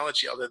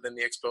technology other than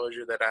the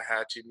exposure that I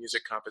had to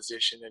music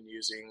composition and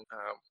using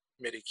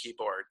MIDI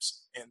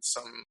keyboards and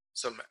some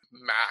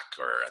Mac,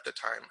 or at the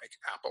time, like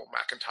Apple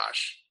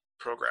Macintosh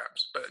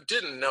programs, but I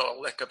didn't know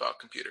a lick about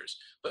computers.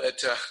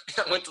 But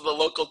I went to the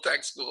local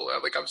tech school.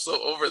 I'm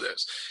so over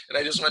this. And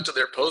I just went to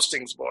their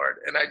postings board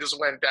and I just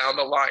went down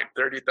the line,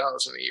 30,000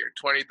 a year,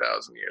 20,000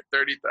 a year,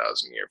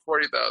 30,000 a year,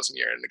 40,000 a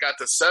year. And it got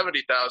to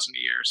 70,000 a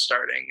year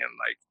starting. And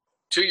like,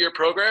 2-year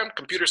program,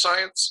 computer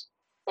science.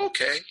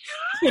 Okay.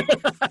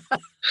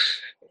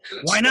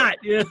 Why not?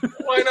 Yeah.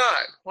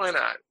 Why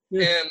not?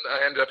 Yeah. And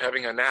I ended up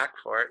having a knack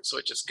for it, so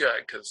which is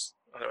good because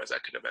otherwise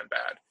that could have been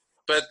bad.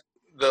 But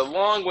the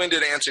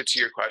long-winded answer to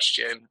your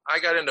question, I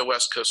got into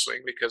West Coast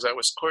Swing because I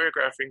was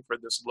choreographing for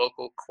this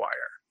local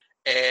choir.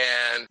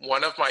 And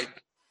one of my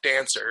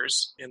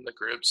dancers in the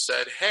group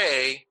said,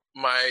 hey,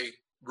 my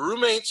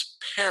roommate's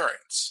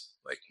parents,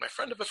 like my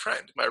friend of a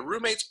friend, my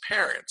roommate's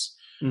parents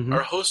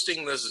are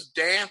hosting this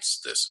dance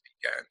this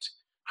weekend.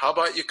 How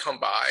about you come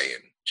by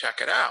and check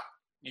it out?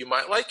 You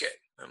might like it.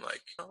 I'm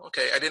like, oh,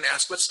 okay. I didn't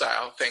ask what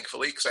style,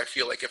 thankfully, because I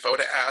feel like if I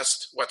would have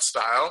asked what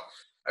style,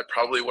 I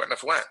probably wouldn't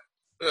have went.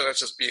 That's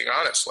just being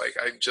honest. Like,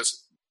 I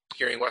just,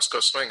 hearing West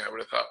Coast Swing, I would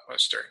have thought,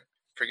 Western,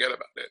 forget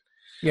about it.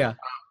 Yeah.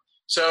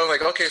 So I'm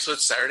like, okay, so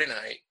it's Saturday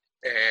night.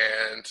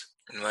 And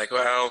I'm like,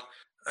 well,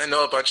 I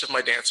know a bunch of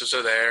my dancers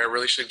are there. I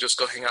really should just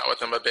go hang out with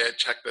them a bit,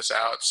 check this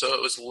out. So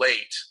it was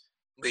late,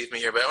 leave me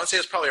here. But I want to say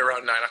it's probably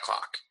around 9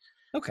 o'clock.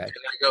 Okay. And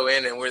I go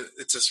in, and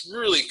it's this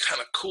really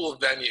kind of cool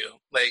venue,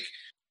 like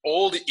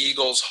old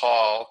Eagles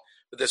Hall,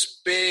 with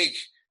this big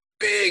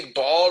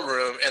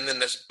ballroom, and then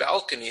this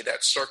balcony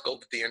that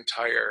circled the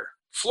entire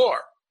floor.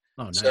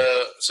 Oh, nice.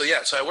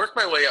 So I worked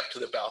my way up to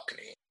the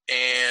balcony,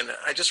 and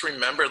I just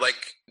remember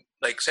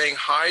like saying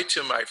hi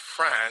to my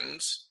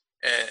friends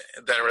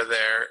that were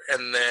there,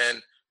 and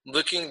then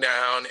looking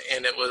down,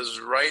 and it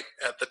was right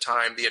at the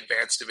time the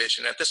advanced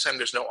division. At this time,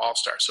 there's no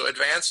all-star. So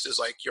advanced is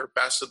like your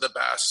best of the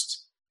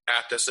best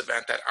at this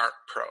event that aren't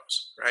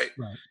pros, right?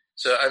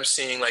 So I'm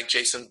seeing like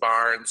Jason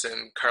Barnes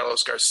and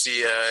Carlos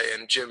Garcia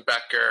and Jim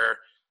Becker,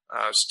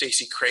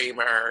 Stacy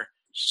Kramer,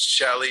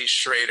 Shelly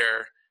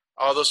Schrader,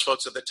 all those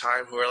folks at the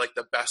time who are like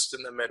the best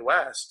in the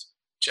Midwest,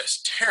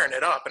 just tearing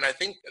it up. And I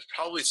think it's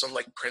probably some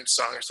like Prince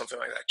song or something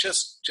like that,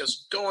 just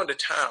going to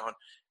town.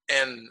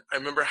 And I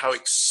remember how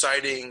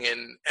exciting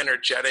and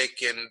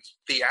energetic and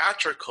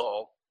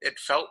theatrical it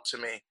felt to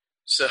me.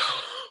 So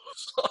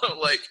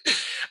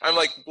I'm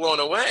like blown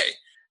away.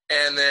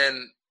 And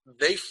then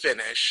they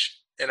finish,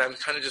 and I'm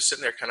kind of just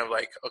sitting there kind of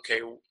like, okay,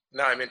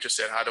 now I'm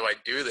interested. How do I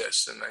do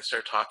this? And I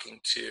started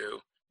talking to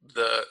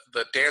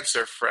the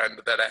dancer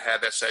friend that I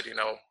had that said,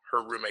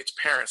 her roommate's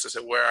parents. I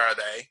said, where are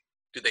they?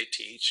 Do they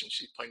teach? And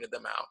she pointed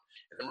them out.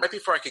 And then right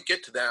before I could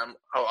get to them,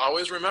 I'll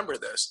always remember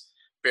this.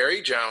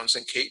 Barry Jones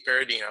and Kate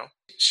Berardino.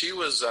 She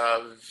was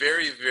a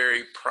very,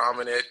 very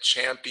prominent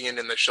champion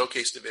in the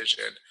showcase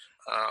division.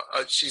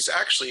 She's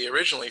actually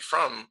originally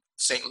from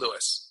St.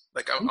 Louis.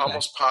 Like, I'm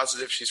almost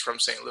positive she's from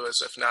St.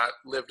 Louis, if not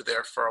lived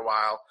there for a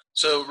while.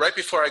 So right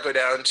before I go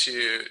down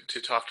to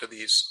talk to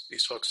these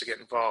folks to get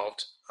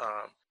involved,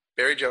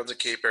 Barry Jones and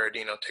Kate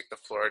Berardino take the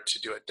floor to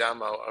do a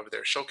demo of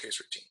their showcase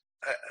routine.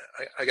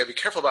 I got to be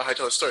careful about how I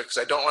tell the story because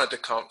I don't want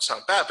it to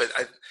sound bad, but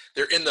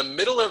they're in the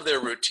middle of their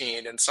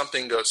routine and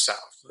something goes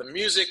south. The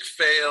music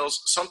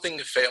fails, something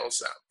fails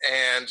them,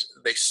 and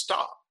they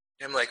stop.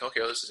 I'm like,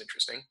 okay, well, this is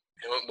interesting.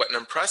 And what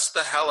impressed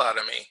the hell out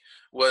of me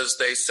was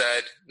they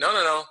said,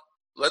 no,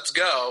 let's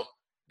go.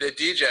 They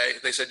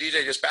said,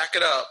 DJ, just back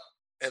it up.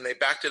 And they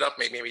backed it up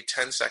maybe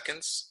 10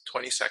 seconds,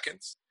 20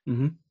 seconds.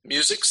 Mm-hmm.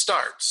 Music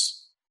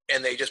starts,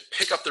 and they just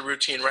pick up the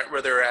routine right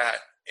where they're at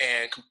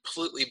and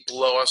completely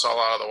blow us all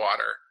out of the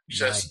water.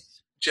 Just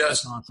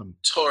awesome.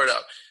 Tore it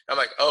up. I'm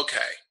like, okay,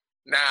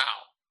 now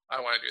I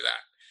want to do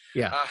that.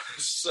 Yeah.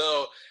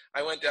 So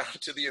I went down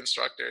to the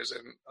instructors,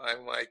 and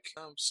I'm like,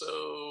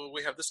 so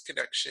we have this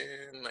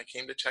connection. I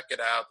came to check it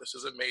out. This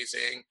is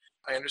amazing.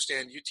 I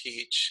understand you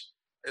teach.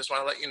 I just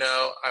want to let you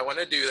know I want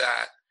to do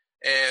that,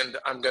 and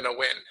I'm going to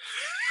win.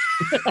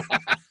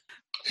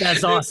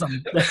 That's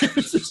awesome.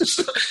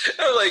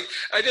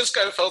 I just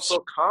kind of felt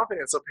so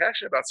confident, so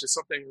passionate about it. So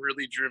something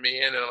really drew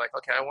me in, and I'm like,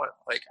 okay, I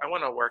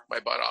want to work my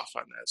butt off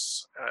on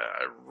this.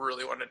 I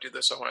really want to do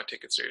this. I want to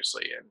take it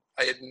seriously. And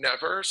I had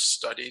never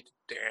studied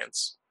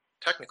dance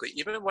technically.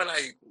 Even when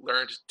I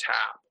learned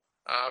tap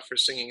for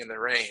Singing in the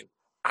Rain,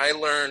 I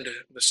learned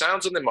the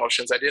sounds and the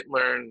motions. I didn't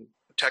learn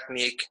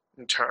technique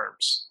and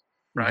terms,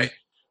 right?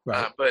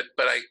 Right. But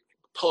I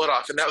pull it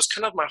off. And that was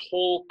kind of my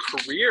whole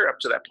career up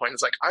to that point.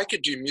 It's like I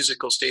could do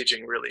musical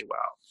staging really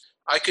well.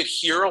 I could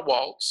hear a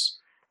waltz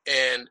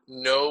and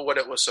know what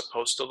it was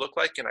supposed to look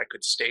like, and I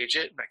could stage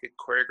it, and I could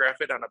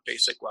choreograph it on a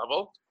basic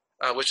level,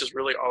 which is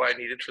really all I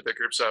needed for the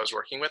groups I was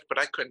working with. But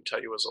I couldn't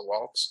tell you it was a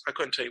waltz. I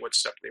couldn't tell you what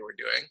step they were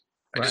doing.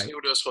 I just knew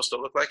what it was supposed to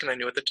look like, and I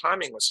knew what the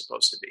timing was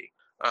supposed to be.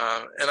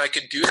 And I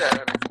could do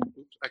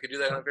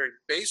that on a very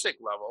basic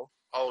level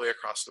all the way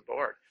across the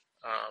board.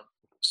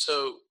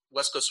 So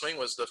West Coast Swing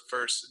was the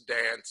first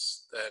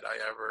dance that I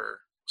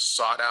ever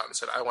sought out and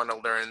said, I want to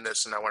learn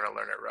this and I want to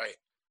learn it right.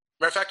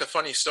 Matter of fact, a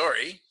funny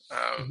story,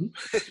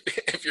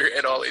 if you're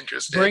at all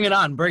interested. Bring it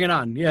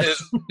on. Yeah.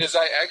 is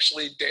I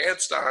actually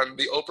danced on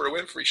the Oprah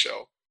Winfrey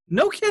Show.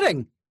 No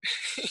kidding.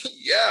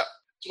 Yeah.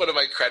 It's one of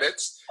my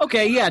credits.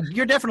 Okay, yeah,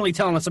 you're definitely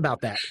telling us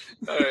about that.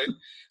 All right.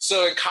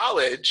 So in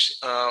college,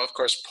 of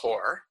course,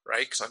 poor,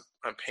 right? Because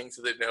I'm paying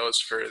through the nose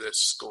for this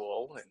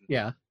school,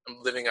 and I'm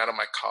living out of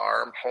my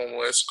car. I'm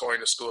homeless,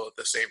 going to school at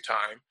the same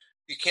time.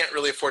 you can't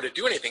really afford to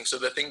do anything. So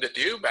the thing to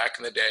do back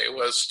in the day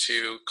was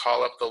to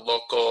call up the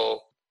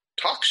local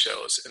talk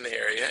shows in the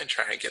area and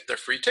try and get their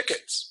free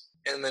tickets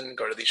and then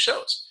go to these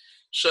shows.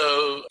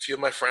 So a few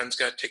of my friends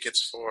got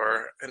tickets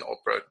for an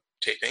Oprah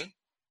taping,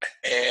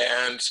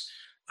 and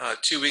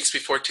 2 weeks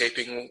before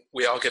taping,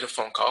 we all get a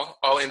phone call,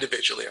 all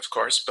individually, of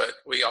course, but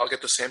we all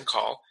get the same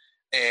call.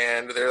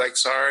 And they're like,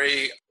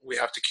 sorry, we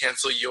have to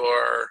cancel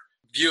your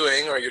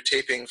viewing or your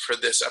taping for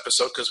this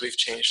episode because we've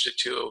changed it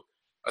to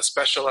a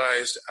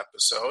specialized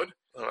episode.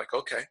 I'm like,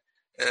 okay.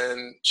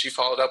 And she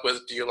followed up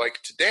with, do you like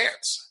to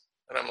dance?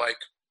 And I'm like,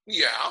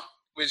 yeah.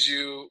 Would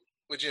you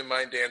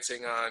mind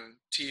dancing on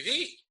TV?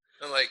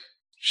 And I'm like,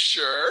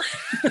 sure.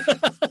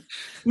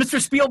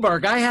 Mr.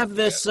 Spielberg, I have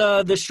this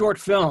this short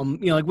film.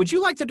 Would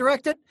you like to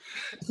direct it?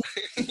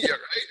 Yeah,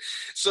 right.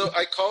 So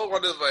I call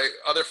one of my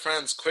other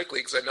friends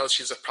quickly because I know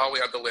she's probably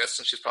on the list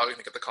and she's probably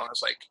going to get the call. I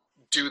was like,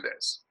 do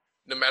this.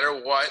 No matter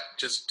what,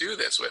 just do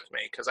this with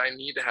me because I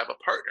need to have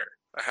a partner.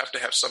 I have to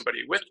have somebody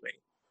with me.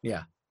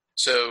 Yeah.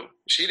 So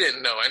she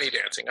didn't know any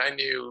dancing. I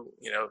knew,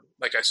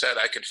 like I said,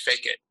 I could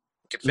fake it.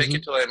 I could fake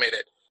it till I made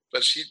it.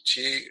 But she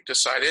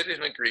decided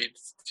and agreed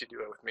to do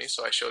it with me,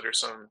 so I showed her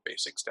some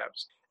basic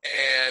steps.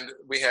 And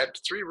we had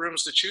 3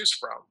 rooms to choose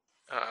from.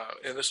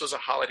 And this was a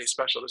holiday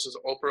special. This is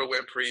Oprah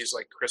Winfrey's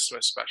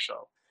Christmas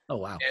special. Oh,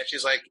 wow. And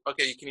she's like,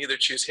 okay, you can either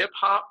choose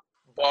hip-hop,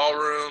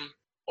 ballroom,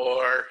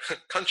 or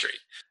country.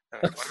 I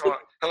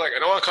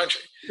don't want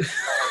country.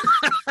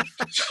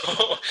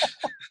 So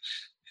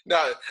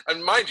now,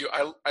 and mind you,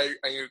 I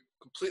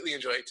completely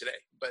enjoy it today.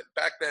 But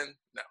back then,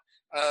 no.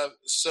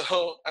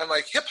 So I'm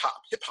like,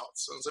 hip-hop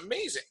sounds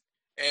amazing.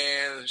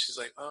 And she's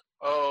like,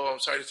 oh, I'm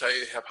sorry to tell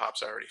you,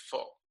 hip-hop's already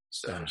full.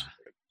 So she's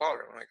like,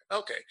 ballroom. I'm like,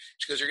 okay.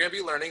 She goes, you're going to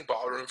be learning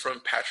ballroom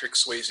from Patrick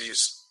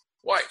Swayze's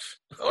wife.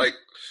 I'm like,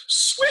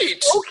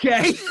 sweet.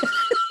 Okay.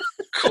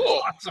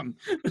 Cool. Awesome.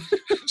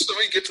 So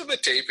we get to the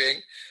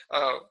taping.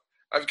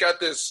 I've got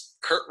this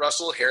Kurt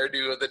Russell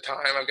hairdo at the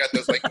time. I've got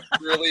this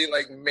really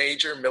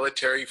major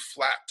military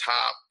flat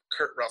top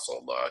Kurt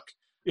Russell look.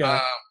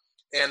 Yeah.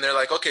 And they're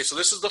like, okay, so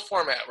this is the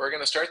format. We're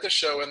going to start the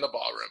show in the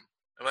ballroom.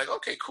 I'm like,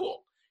 okay,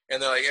 cool.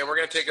 And they're like, and we're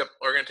going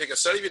to take a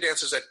set of you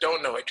dancers that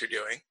don't know what you're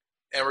doing,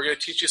 and we're going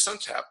to teach you some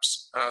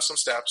steps.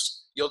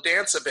 You'll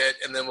dance a bit,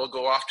 and then we'll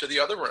go off to the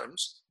other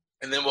rooms,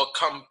 and then we'll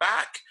come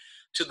back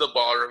to the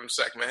ballroom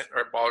segment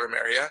or ballroom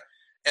area,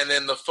 and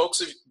then the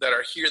folks that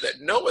are here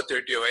that know what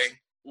they're doing,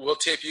 we'll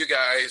tape you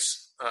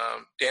guys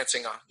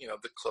dancing on,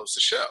 to close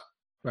the show.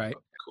 Right.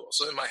 Okay, cool.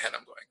 So in my head,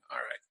 I'm going, all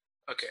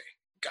right, okay.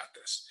 Got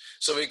this.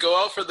 So we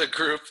go out for the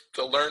group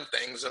to learn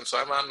things, and so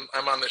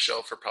I'm on the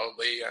show for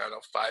probably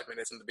 5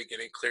 minutes in the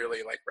beginning, clearly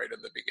right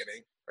in the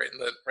beginning, right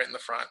in the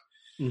front.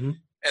 Mm-hmm.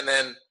 And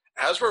then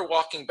as we're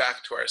walking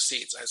back to our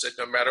seats, I said,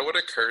 no matter what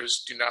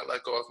occurs, do not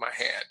let go of my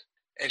hand.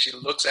 And she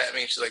looks at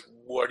me and she's like,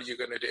 what are you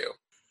going to do?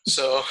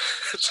 So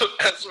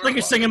as we're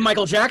you're singing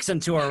Michael Jackson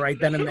to her right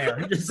then and there.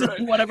 Just,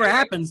 right. Whatever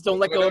happens, don't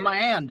let go of my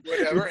hand.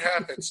 Whatever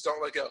happens,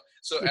 don't let go.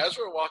 So as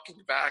we're walking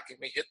back and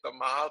we hit the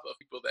mob of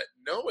people that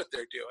know what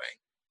they're doing,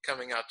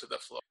 coming out to the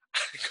floor,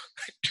 I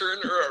turn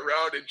her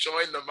around and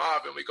join the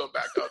mob, and we go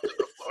back out to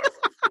the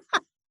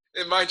floor.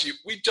 And mind you,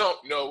 we don't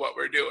know what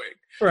we're doing.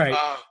 Right.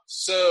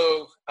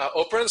 So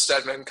Oprah and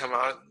Stedman come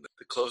out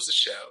to close the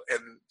show,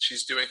 and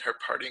she's doing her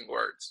parting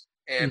words.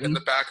 And in the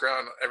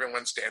background,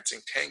 everyone's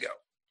dancing tango.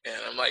 And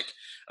I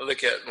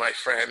look at my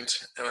friend,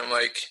 and I'm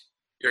like,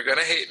 you're going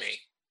to hate me,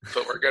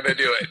 but we're going to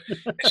do it.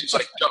 And she's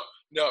like,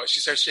 no.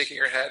 She starts shaking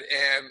her head,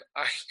 and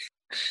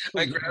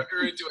I grabbed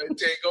her into a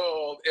tango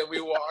hold, and we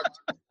walked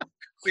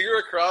clear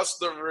across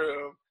the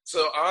room.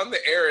 So on the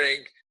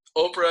airing,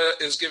 Oprah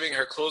is giving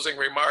her closing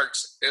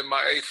remarks in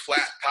my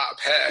flat top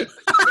head.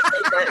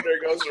 My partner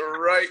goes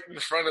right in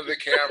front of the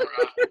camera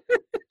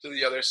to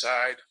the other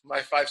side.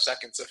 My 5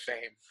 seconds of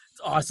fame.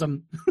 It's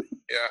awesome.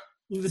 Yeah.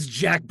 This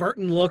Jack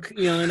Burton look,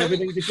 and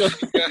everything.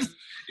 Yeah.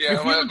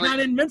 You're not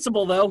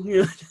invincible, though.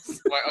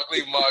 My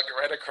ugly mug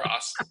right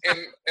across.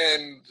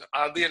 And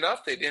oddly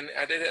enough, they didn't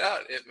edit it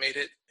out. It made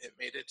it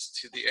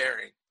to the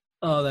airing.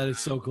 Oh, that is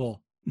so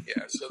cool.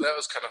 Yeah, so that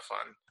was kind of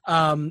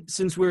fun.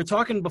 Since we were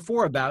talking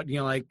before about,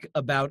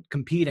 about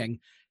competing.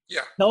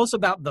 Yeah. Tell us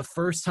about the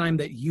first time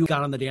that you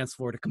got on the dance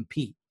floor to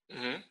compete.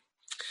 Mm-hmm.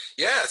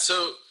 Yeah,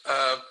 so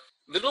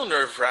little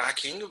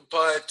nerve-wracking,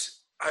 but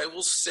I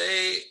will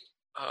say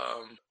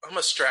I'm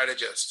a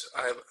strategist.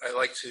 I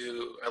like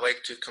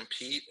to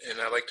compete, and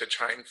I like to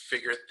try and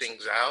figure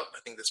things out. I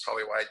think that's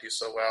probably why I do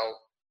so well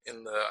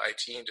in the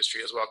IT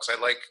industry as well, because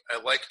I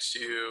like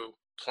to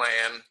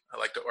plan, I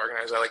like to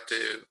organize, I like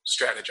to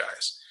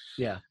strategize.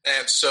 Yeah.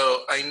 And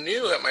so I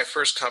knew at my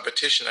first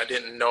competition I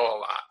didn't know a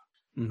lot.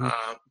 Mm-hmm.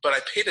 But I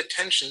paid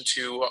attention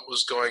to what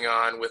was going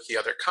on with the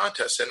other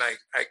contests, and I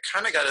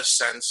kind of got a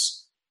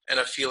sense and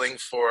a feeling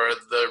for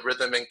the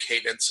rhythm and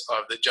cadence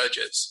of the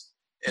judges.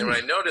 And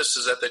what I noticed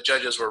is that the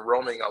judges were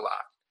roaming a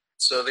lot.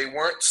 So they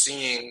weren't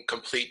seeing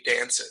complete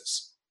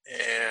dances.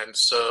 And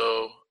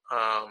so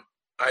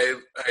I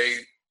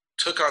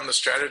took on the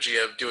strategy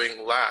of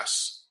doing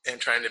less and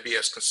trying to be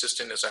as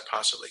consistent as I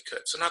possibly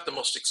could. So not the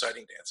most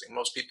exciting dancing.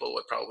 Most people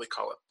would probably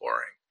call it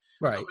boring.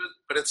 Right.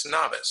 But it's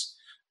novice.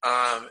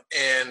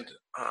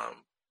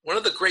 One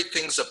of the great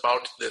things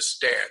about this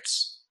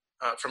dance,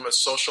 from a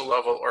social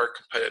level or a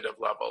competitive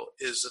level,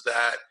 is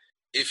that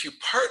if you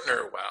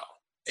partner well,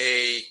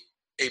 a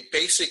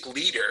basic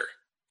leader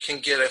can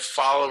get a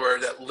follower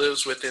that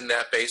lives within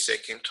that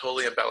basic and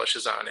totally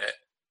embellishes on it,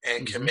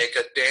 and can make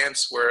a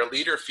dance where a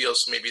leader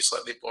feels maybe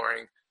slightly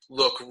boring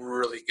look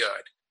really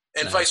good,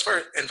 and vice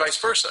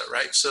versa,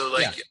 right? So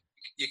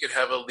you could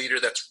have a leader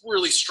that's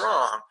really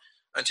strong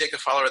and take a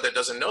follower that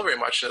doesn't know very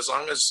much, and as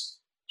long as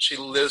she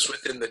lives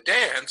within the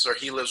dance, or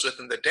he lives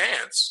within the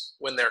dance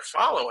when they're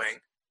following,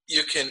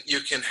 you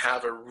can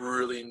have a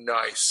really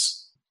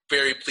nice,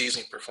 very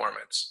pleasing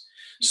performance.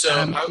 So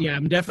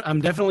I'm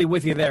definitely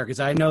with you there,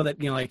 because I know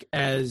that, like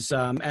as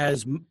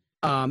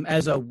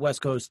a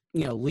West Coast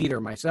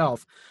leader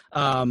myself,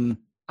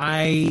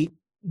 I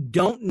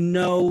don't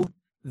know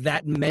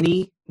that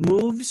many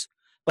moves,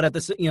 but at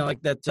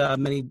the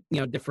many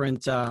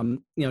different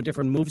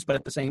different moves, but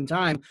at the same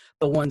time,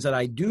 the ones that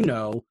I do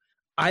know,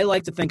 I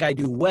like to think I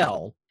do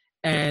well.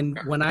 And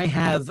when I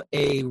have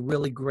a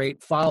really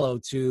great follow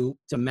to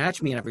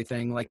match me and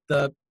everything, like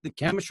the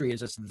chemistry is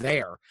just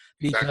there,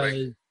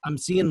 because I'm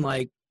seeing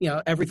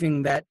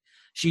everything that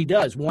she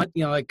does.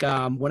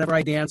 Whenever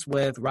I dance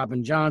with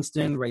Robin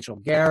Johnston, Rachel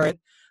Garrett,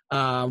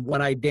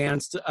 when I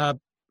danced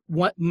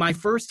my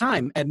first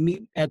time at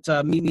Meet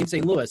Me in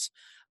St. Louis,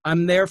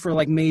 I'm there for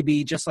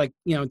maybe just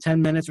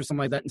 10 minutes or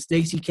something like that, and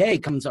Stacey K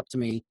comes up to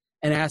me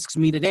and asks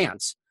me to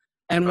dance.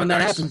 And when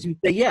that happens, you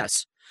say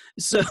yes.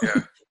 So,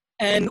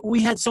 and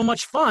we had so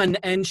much fun,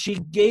 and she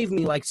gave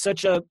me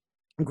such a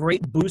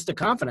great boost of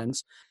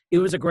confidence. It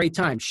was a great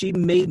time. She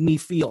made me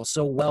feel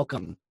so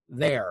welcome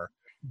there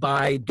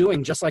by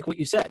doing just like what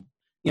you said.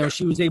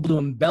 She was able to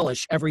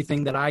embellish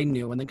everything that I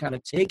knew and then kind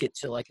of take it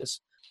to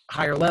this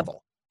higher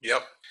level.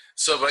 Yep.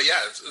 So, but yeah,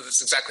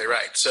 that's exactly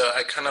right. So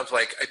I kind of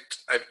I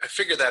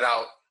figured that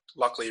out,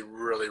 luckily,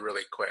 really,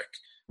 really quick.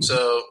 Mm-hmm.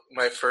 So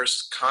my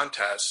first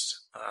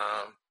contest,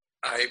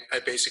 I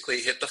basically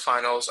hit the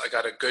finals. I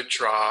got a good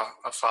draw,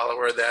 a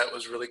follower that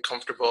was really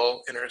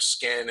comfortable in her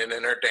skin and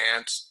in her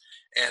dance.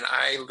 And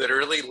I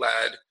literally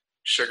led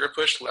sugar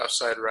push, left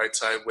side, right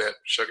side, whip,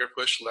 sugar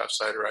push, left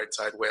side, right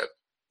side, whip.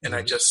 And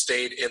I just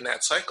stayed in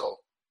that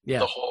cycle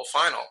the whole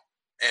final.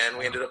 And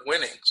we ended up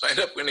winning. So I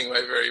ended up winning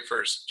my very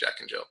first Jack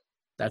and Jill.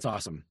 That's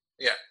awesome.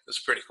 Yeah, it's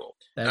pretty cool.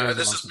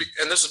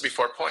 This is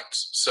before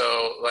points.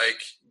 So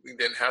we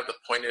didn't have the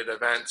pointed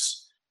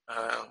events.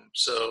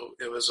 So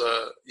it was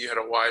you had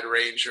a wide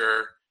range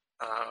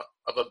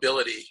of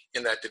ability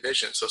in that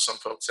division. So some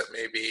folks that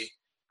maybe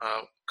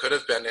could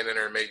have been in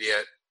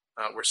intermediate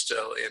were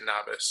still in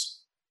novice.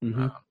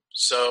 Mm-hmm.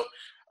 So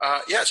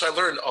I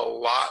learned a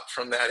lot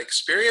from that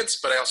experience,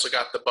 but I also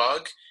got the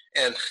bug,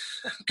 and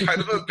I'm kind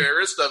of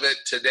embarrassed of it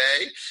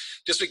today,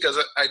 just because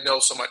I know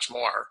so much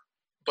more.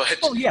 But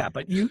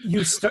but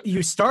you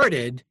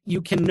started.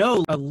 You can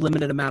know a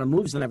limited amount of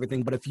moves and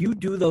everything, but if you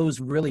do those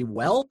really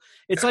well,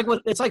 it's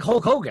like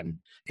Hulk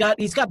Hogan.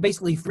 He's got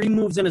basically 3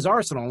 moves in his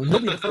arsenal, and he'll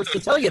be the first to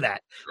tell you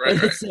that. Right.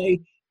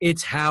 Say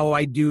it's how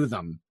I do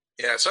them.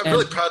 Yeah, so I'm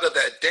really proud of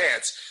that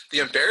dance. The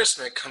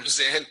embarrassment comes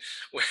in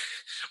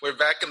where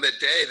back in the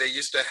day they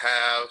used to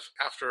have,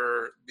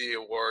 after the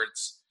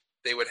awards,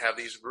 they would have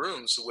these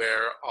rooms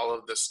where all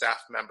of the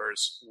staff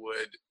members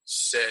would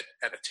sit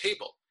at a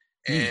table.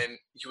 And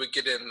you would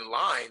get in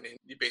line, and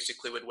you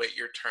basically would wait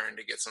your turn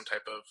to get some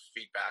type of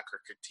feedback or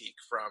critique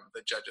from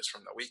the judges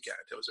from the weekend.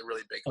 It was a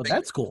really big thing. Oh,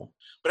 that's cool.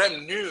 But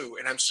I'm new,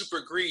 and I'm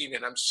super green,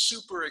 and I'm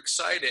super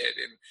excited,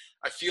 and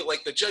I feel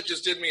like the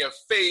judges did me a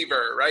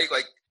favor, right?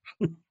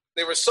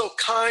 They were so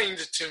kind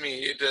to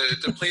me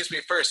to place me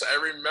first. I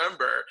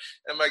remember,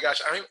 and my gosh,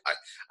 I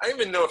don't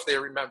even know if they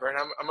remember, and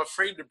I'm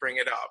afraid to bring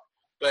it up.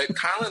 But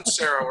Kyle and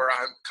Sarah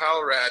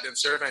Kyle Redd and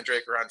Sarah Van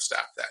Drake were on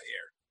staff that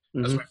year.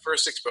 That was my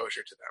first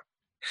exposure to them.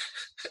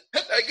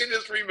 I can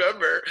just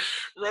remember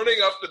running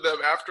up to them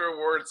after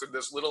awards in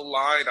this little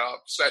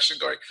line-up session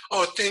going,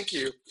 "Oh, thank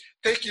you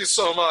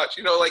so much."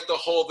 The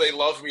whole "they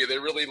love me, they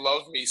really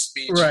love me"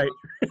 speech. Right.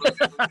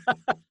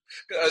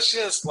 I was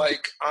just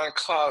on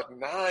cloud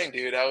 9,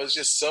 dude. I was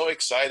just so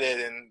excited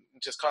and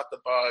just caught the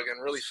bug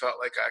and really felt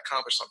like I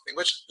accomplished something,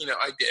 which,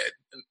 I did.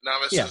 And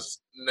novice is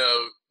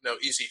no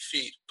easy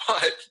feat,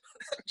 but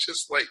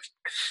just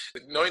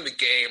knowing the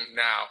game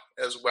now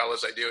as well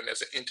as I do and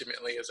as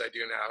intimately as I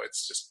do now,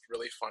 it's just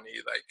really funny,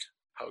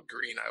 how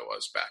green I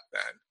was back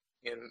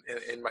then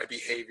in my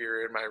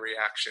behavior and my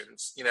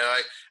reactions.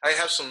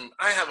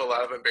 I have a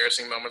lot of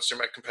embarrassing moments through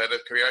my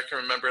competitive career. I can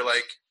remember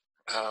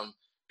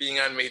being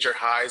on major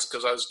highs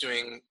because I was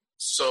doing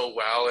so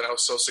well and I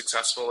was so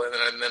successful,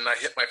 and then I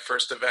hit my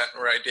first event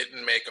where I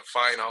didn't make a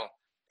final.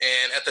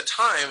 And at the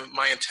time,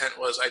 my intent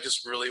was I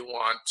just really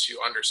want to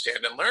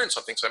understand and learn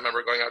something. So I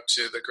remember going up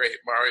to the great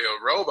Mario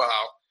Robow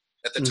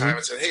at the time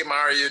and said, "Hey,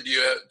 Mario, do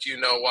you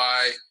know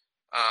why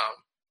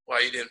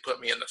you didn't put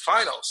me in the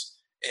finals?"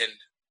 And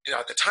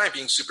at the time,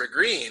 being super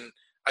green,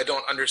 I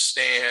don't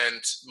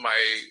understand my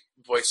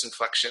voice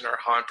inflection or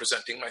how I'm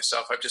presenting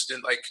myself.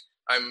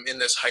 I'm in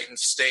this heightened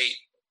state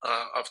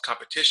of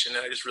competition,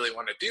 and I just really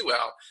want to do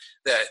well,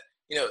 that,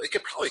 it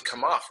could probably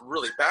come off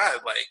really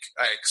bad, like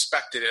I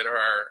expected it,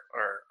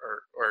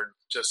 or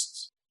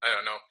just, I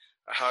don't know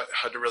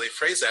how to really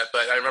phrase that.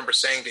 But I remember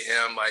saying to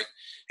him, like,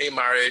 hey,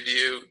 Mario, do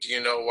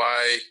you know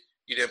why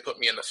you didn't put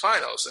me in the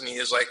finals? And he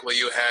was like, well,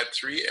 you had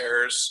 3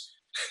 errors,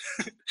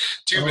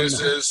 2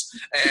 misses,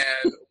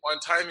 and 1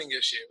 timing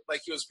issue.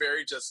 Like, he was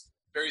very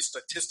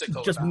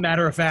statistical. Just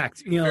matter of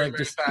fact. Matter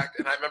of fact.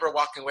 And I remember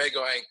walking away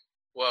going,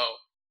 well,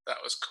 that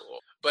was cool.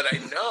 But I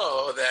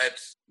know that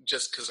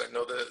just because I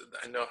know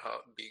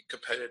how the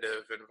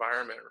competitive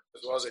environment,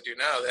 as well as I do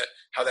now, that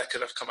how that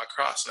could have come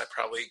across. And I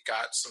probably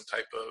got some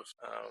type of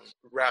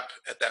rep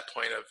at that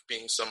point of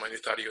being someone who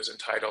thought he was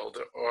entitled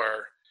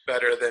or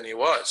better than he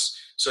was.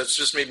 So it's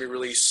just made me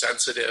really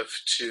sensitive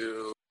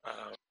to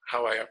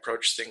how I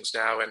approach things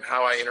now and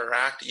how I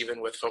interact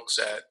even with folks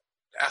that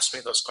ask me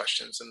those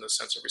questions, and the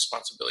sense of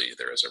responsibility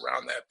there is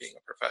around that, being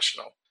a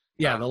professional.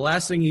 Yeah, the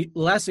last thing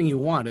you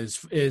want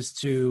is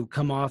to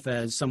come off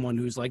as someone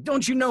who's like,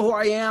 don't you know who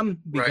I am?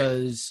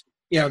 Because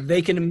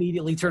they can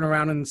immediately turn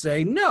around and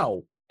say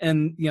no,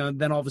 and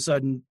then all of a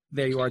sudden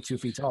there you are 2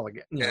 feet tall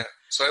again. Yeah,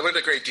 so I learned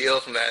a great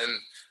deal from that,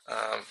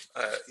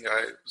 and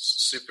I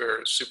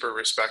super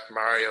respect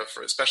Mario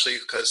for, especially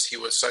because he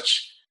was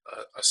such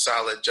a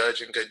solid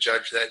judge and good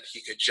judge that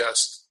he could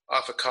just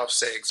off a cuff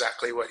say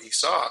exactly what he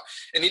saw,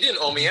 and he didn't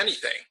owe me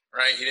anything,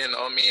 right? He didn't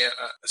owe me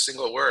a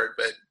single word,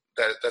 but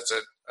that's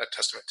a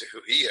testament to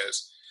who he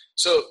is.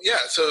 So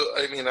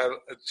I mean, a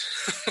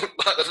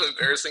lot of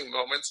embarrassing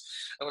moments.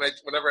 And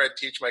whenever I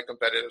teach my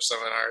competitive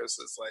seminars,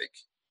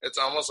 it's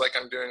almost like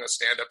I'm doing a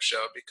stand-up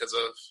show because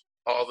of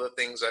all the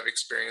things I've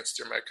experienced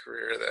through my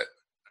career that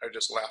are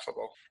just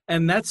laughable.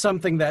 And that's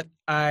something that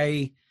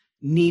I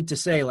need to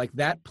say, like,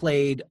 that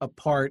played a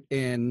part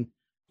in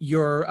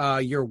your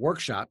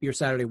workshop, your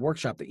Saturday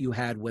workshop that you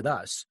had with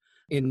us,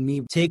 in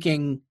me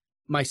taking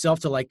myself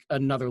to like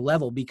another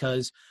level,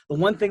 because the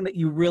one thing that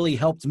you really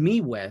helped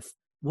me with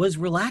was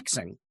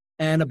relaxing.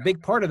 And a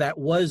big part of that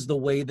was the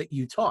way that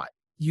you taught.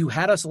 You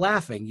had us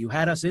laughing, you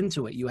had us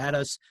into it, you had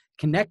us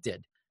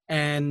connected,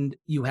 and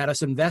you had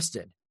us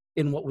invested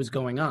in what was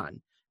going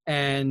on.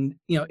 And,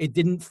 it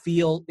didn't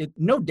feel,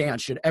 no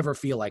dance should ever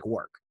feel like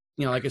work.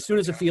 Like, as soon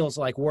as it feels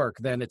like work,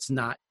 then it's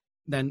not,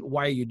 then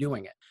why are you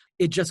doing it?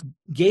 It just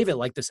gave it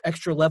like this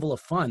extra level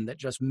of fun that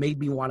just made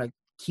me want to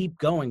keep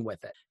going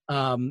with it.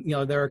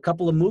 There are a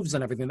couple of moves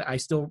and everything that I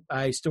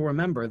still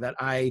remember that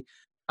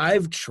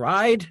I've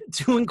tried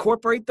to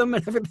incorporate them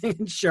and everything,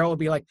 and Cheryl will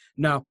be like,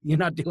 no, you're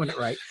not doing it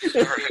right.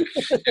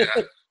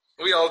 Yeah.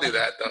 We all do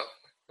that though.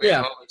 We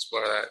all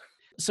explore that.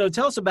 So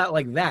tell us about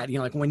like that,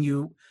 like when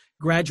you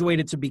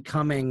graduated to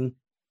becoming,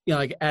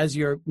 like as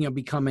you're,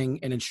 becoming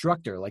an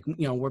instructor, like,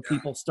 were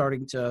people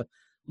starting to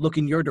look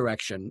in your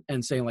direction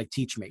and saying like,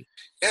 teach me?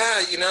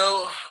 Yeah.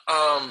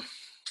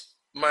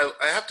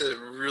 I have to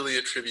really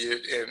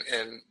attribute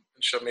and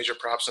show major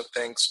props and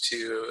thanks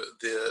to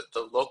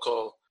the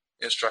local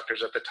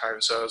instructors at the time.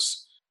 So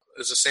it's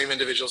the same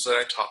individuals that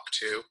I talked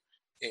to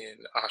in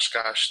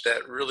Oshkosh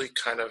that really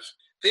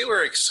they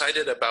were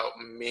excited about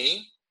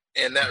me,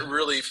 and that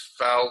really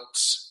felt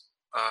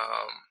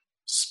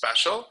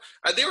special.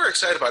 They were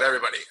excited about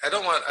everybody. I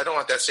don't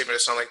want that statement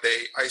to sound like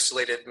they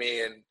isolated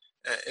me in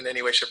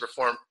any way, shape, or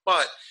form,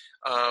 but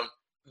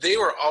they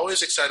were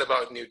always excited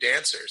about new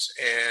dancers.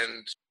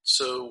 And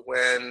so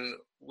when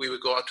we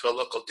would go out to a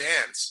local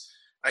dance,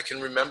 I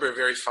can remember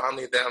very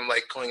fondly them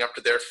like going up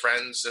to their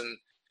friends and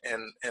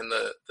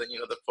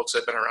the folks that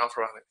had been around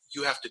for a while, like,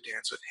 you have to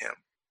dance with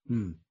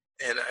him.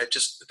 And that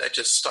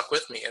just stuck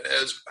with me. And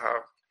as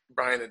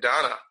Brian and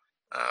Donna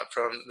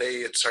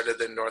they had started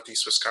the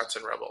Northeast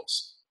Wisconsin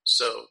Rebels.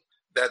 So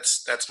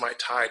that's my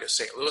tie to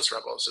St. Louis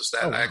Rebels, is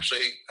that I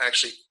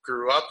actually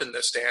grew up in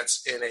this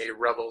dance in a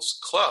Rebels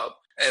club.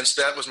 And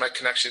so that was my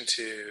connection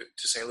to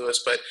St.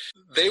 Louis. But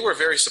they were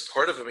very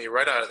supportive of me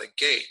right out of the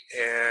gate.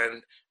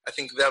 And I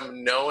think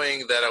them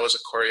knowing that I was a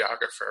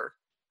choreographer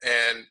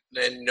and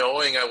then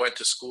knowing I went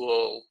to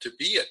school to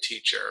be a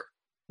teacher,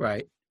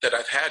 right, that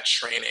I've had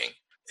training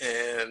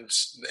and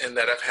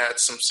that I've had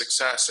some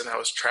success, and I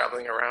was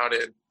traveling around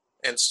it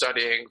and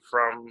studying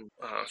from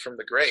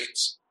the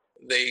greats.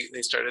 They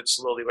started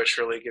slowly but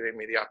surely giving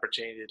me the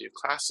opportunity to do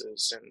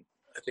classes. And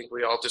I think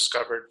we all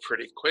discovered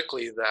pretty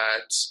quickly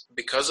that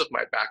because of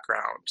my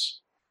background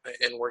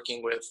in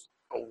working with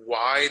a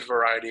wide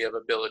variety of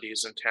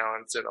abilities and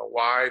talents and a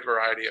wide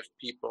variety of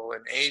people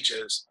and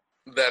ages,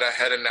 that I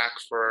had a knack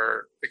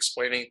for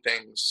explaining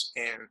things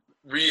and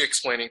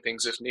re-explaining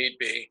things if need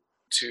be,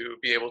 to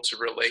be able to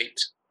relate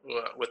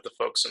with the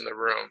folks in the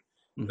room.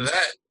 Mm-hmm.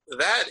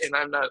 That, and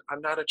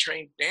I'm not a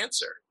trained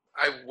dancer.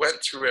 I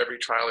went through every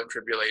trial and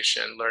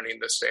tribulation learning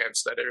this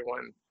dance that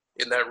everyone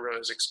in that room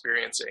is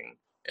experiencing.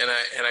 And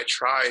I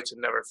try to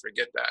never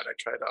forget that. I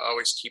try to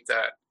always keep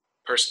that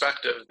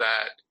perspective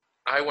that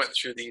I went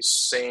through these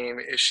same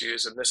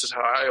issues and this is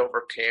how I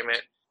overcame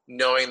it,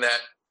 knowing that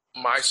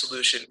my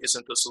solution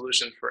isn't the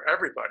solution for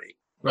everybody,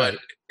 Right.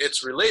 but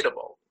it's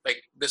relatable.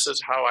 Like, this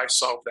is how I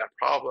solve that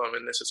problem,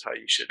 and this is how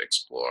you should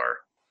explore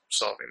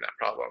solving that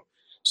problem.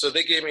 So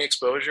they gave me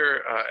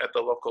exposure at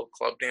the local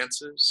club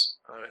dances,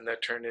 and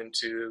that turned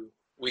into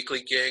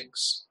weekly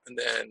gigs, and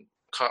then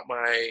caught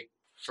my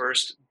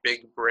first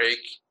big break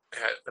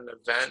at an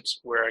event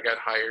where I got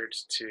hired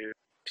to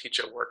teach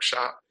a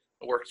workshop.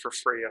 I worked for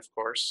free, of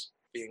course,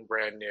 being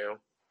brand new,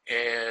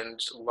 and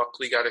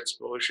luckily got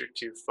exposure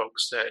to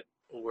folks that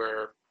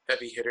were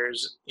heavy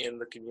hitters in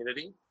the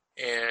community,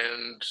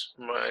 and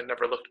I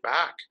never looked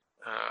back.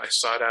 I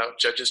sought out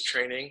judges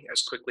training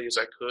as quickly as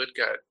I could,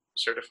 got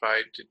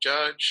certified to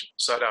judge,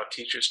 sought out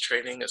teachers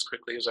training as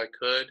quickly as I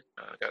could,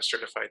 got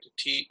certified to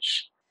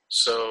teach.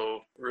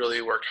 So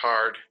really worked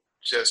hard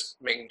just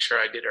making sure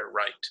I did it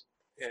right,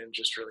 and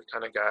just really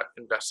kind of got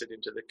invested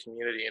into the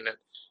community, and it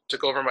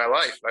took over my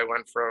life. I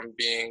went from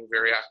being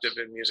very active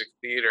in music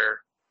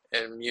theater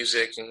and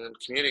music and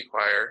community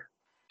choir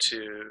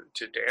to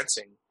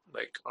dancing,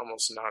 like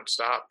almost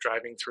nonstop,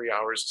 driving 3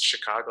 hours to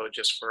Chicago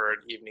just for an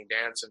evening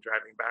dance and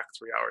driving back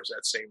 3 hours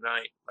that same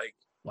night. Like,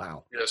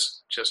 wow.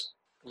 Just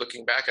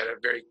looking back at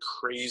it, very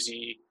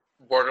crazy,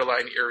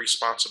 borderline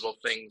irresponsible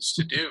things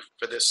to do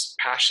for this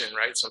passion,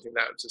 right? Something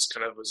that just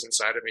kind of was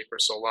inside of me for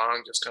so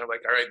long, just kind of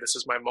like, all right, this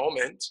is my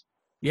moment.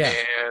 Yeah.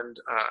 And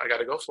I got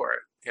to go for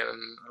it. And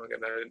I'm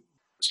going to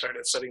start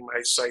setting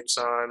my sights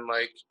on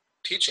like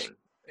teaching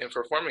and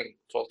performing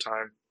full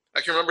time. I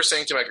can remember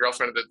saying to my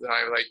girlfriend at the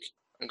time, like,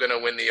 I'm going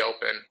to win the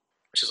Open.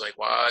 She's like,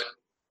 what?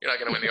 You're not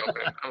going to win the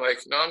Open. I'm like,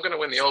 no, I'm going to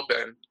win the Open.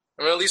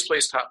 I'm going to at least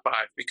place top 5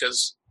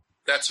 because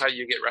that's how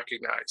you get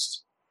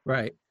recognized.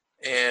 Right.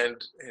 And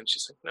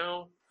she's like,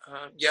 no,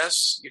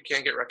 yes, you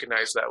can get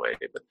recognized that way,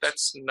 but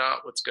that's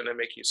not what's going to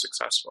make you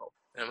successful.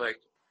 And I'm like,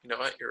 you know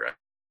what? You're right.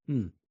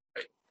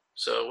 Right.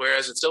 So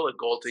whereas it's still a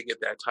goal to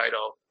get that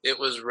title, it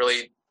was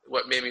really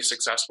what made me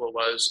successful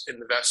was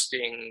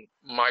investing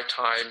my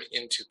time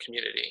into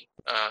community.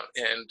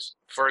 And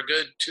for a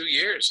good 2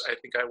 years, I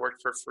think I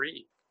worked for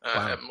free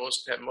at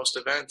most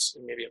events,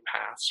 and maybe a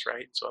pass,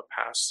 right? So a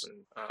pass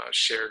and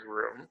shared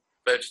room.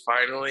 But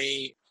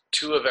finally,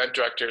 2 event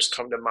directors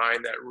come to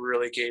mind that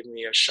really gave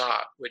me a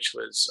shot, which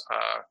was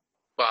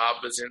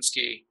Bob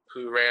Basinski,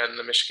 who ran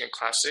the Michigan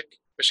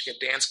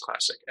Dance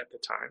Classic at the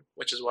time,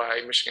 which is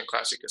why Michigan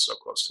Classic is so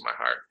close to my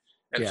heart.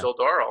 And Phil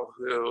Dorrell,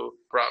 who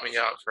brought me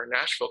out for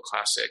Nashville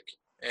Classic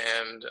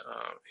and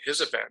his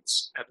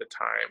events at the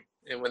time.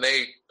 And when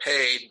they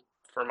paid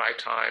for my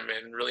time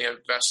and really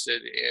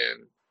invested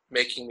in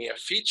making me a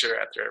feature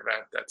at their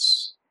event,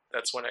 that's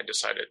when I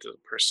decided to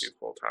pursue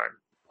full time.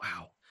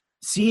 Wow.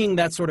 Seeing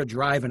that sort of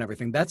drive and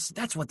everything,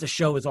 that's what the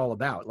show is all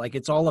about. Like,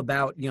 it's all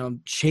about,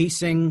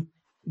 chasing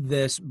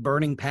this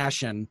burning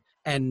passion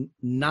and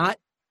not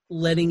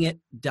letting it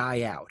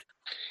die out.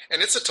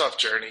 And it's a tough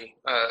journey.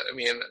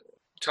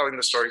 Telling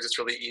the stories, it's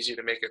really easy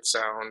to make it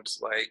sound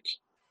like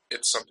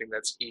it's something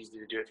that's easy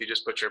to do if you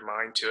just put your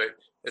mind to it.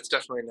 It's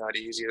definitely not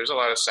easy. There's a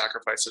lot of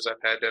sacrifices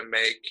I've had to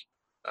make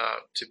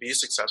to be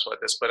successful at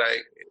this, but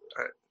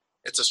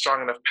it's a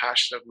strong enough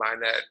passion of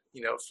mine that,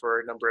 for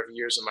a number of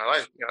years in my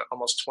life,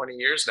 almost 20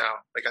 years now,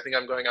 like I think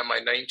I'm going on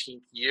my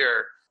 19th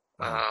year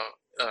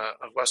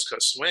of West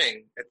Coast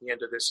Swing. At the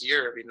end of this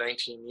year, it'll be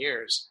 19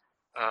 years.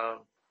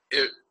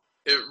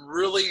 It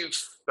really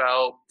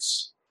felt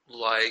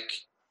like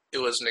it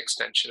was an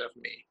extension of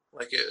me.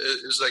 Like it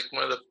was like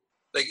one of the,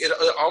 like it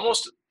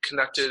almost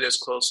connected as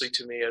closely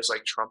to me as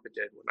like trumpet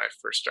did when I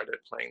first started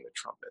playing the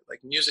trumpet.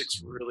 Like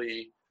music's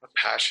really a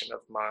passion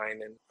of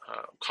mine, and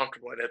I'm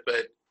comfortable in it.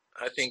 But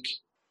I think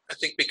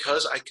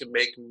because I can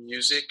make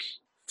music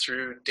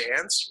through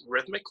dance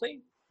rhythmically,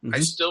 I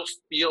still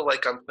feel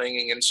like I'm playing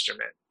an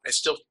instrument. I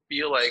still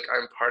feel like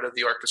I'm part of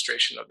the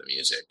orchestration of the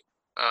music.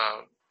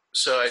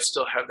 So I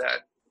still have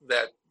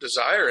that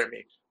desire in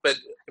me. But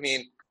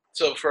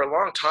so for a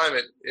long time,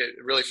 it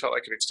really felt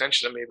like an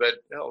extension of me,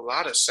 but a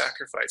lot of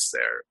sacrifice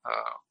there.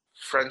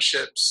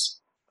 Friendships,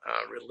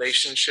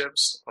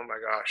 relationships, oh my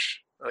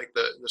gosh, like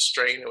the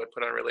strain it would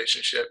put on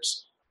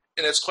relationships.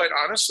 And it's quite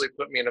honestly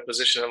put me in a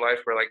position in life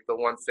where like the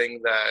one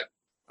thing that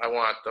I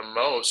want the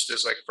most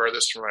is like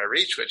furthest from my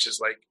reach, which is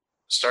like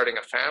starting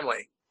a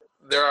family.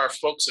 There are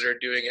folks that are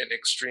doing it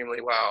extremely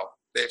well.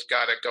 They've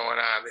got it going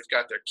on. They've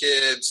got their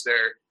kids.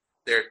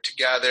 They're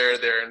together.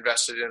 They're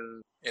invested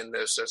in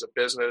this as a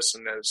business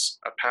and as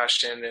a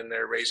passion, and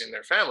they're raising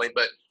their family.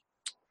 But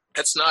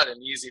it's not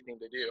an easy thing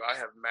to do. I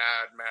have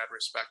mad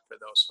respect for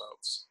those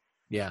folks.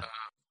 Yeah.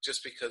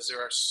 Just because there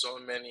are so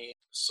many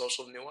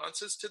social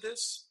nuances to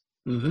this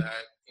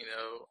that,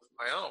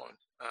 my own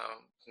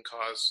can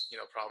cause,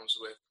 problems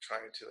with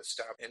trying to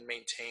establish and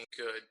maintain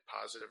good,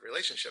 positive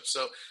relationships.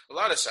 So a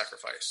lot of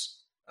sacrifice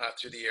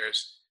through the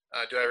years.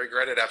 Do I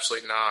regret it?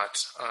 Absolutely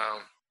not.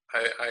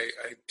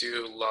 I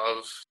do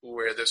love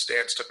where this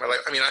dance took my life.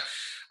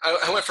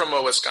 I went from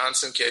a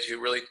Wisconsin kid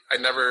who really, I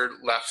never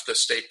left the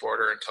state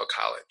border until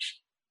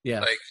college. Yeah.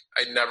 Like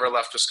I never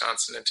left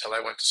Wisconsin until I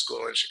went to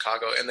school in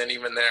Chicago. And then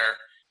even there,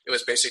 it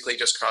was basically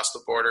just cross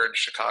the border in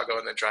Chicago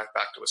and then drive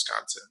back to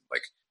Wisconsin.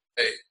 Like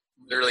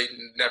literally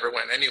never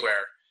went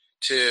anywhere,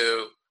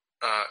 to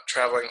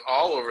traveling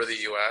all over the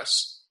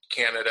U.S.,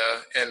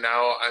 Canada, and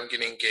now I'm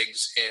getting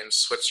gigs in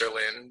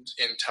Switzerland,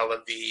 in Tel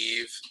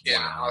Aviv, in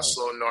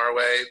Oslo,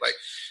 Norway. Like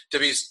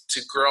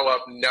to grow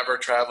up never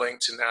traveling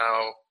to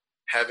now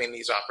having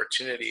these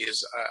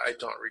opportunities, I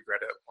don't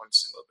regret it one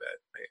single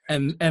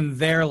bit. And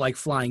they're like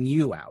flying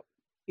you out,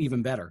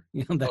 even better.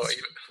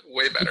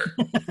 Way better,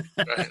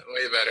 right?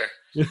 Way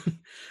better.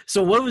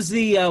 So what was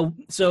the?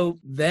 So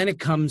then it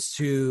comes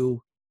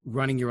to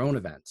running your own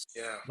events.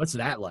 Yeah. What's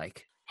that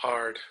like?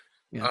 Hard.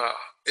 Yeah.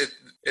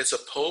 It's a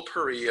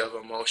potpourri of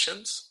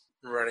emotions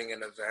running an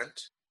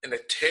event, and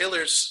it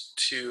tailors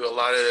to a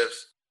lot of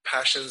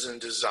passions and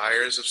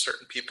desires of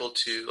certain people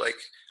to like.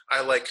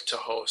 I like to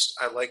host.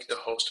 I like to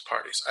host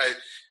parties.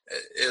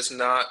 It's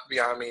not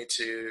beyond me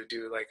to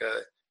do like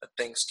a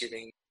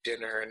Thanksgiving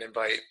dinner and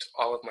invite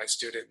all of my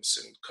students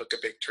and cook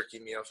a big turkey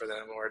meal for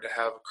them, or to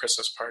have a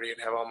Christmas party and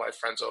have all my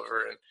friends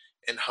over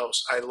and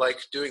host. I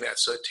like doing that.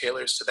 So it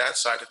tailors to that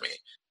side of me.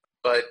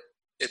 But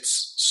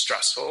it's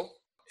stressful.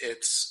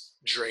 It's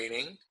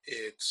draining.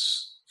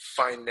 It's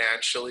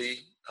financially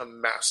a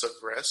massive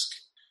risk.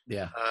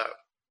 Yeah.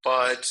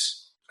 But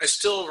I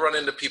still run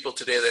into people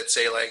today that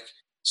say like,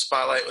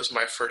 Spotlight was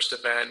my first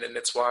event, and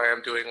it's why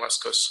I'm doing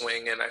West Coast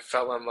Swing, and I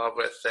fell in love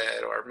with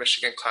it. Or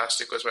Michigan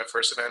Classic was my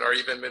first event, or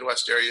even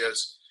Midwest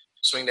Area's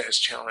Swing Dance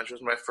Challenge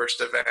was my first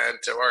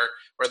event,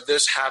 or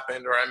this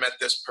happened, or I met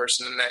this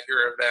person at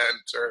your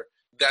event, or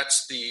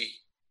that's the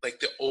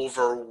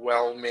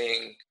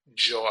overwhelming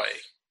joy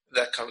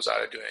that comes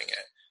out of doing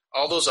it.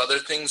 All those other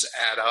things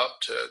add up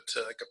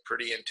to like a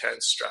pretty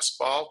intense stress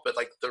ball, but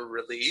like the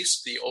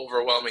release, the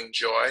overwhelming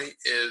joy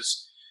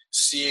is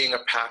seeing a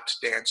packed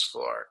dance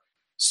floor,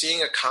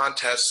 seeing a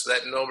contest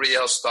that nobody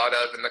else thought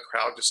of, and the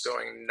crowd just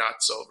going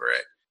nuts over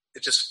it.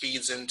 It just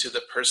feeds into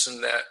the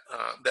person that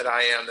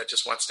I am, that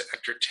just wants to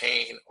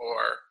entertain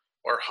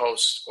or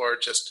host or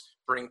just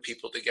bring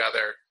people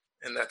together.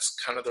 And that's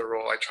kind of the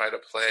role I try to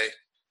play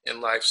in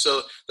life.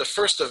 So the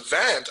first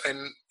event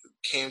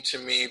came to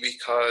me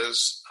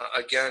because,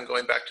 again,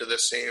 going back to the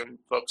same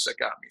folks that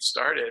got me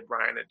started,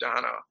 Brian and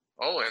Donna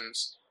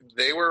Owens,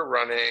 they were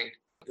running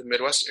the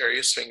Midwest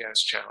Area Swing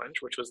Dance Challenge,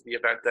 which was the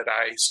event that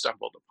I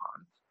stumbled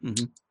upon.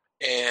 Mm-hmm.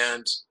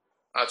 And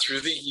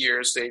through the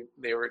years,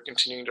 they were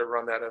continuing to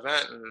run that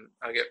event, and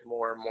I get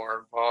more and more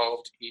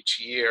involved each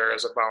year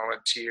as a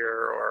volunteer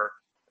or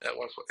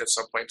at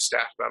some point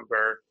staff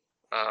member.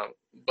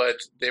 But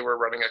they were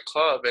running a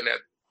club, and at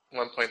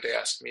one point they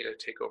asked me to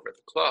take over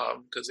the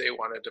club because they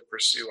wanted to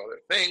pursue other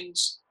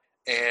things.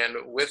 And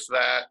with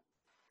that,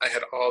 I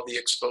had all the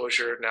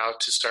exposure now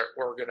to start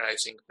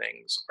organizing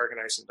things,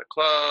 organizing the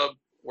club,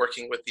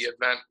 working with the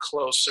event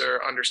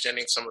closer,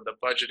 understanding some of the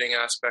budgeting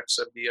aspects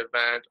of the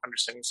event,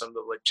 understanding some of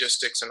the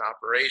logistics and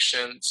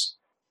operations.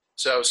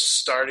 So I was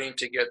starting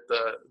to get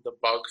the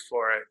bug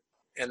for it.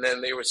 And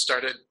then they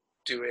started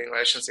doing,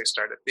 I shouldn't say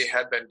started, they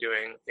had been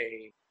doing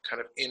a kind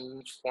of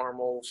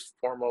informal,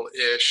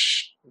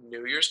 formal-ish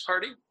New Year's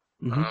party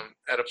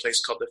at a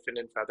place called the Fin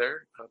and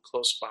Feather,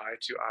 close by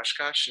to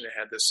Oshkosh. And it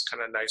had this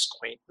kind of nice,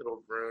 quaint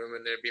little room,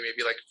 and there'd be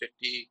maybe like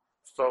 50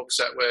 folks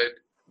that would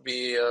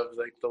be of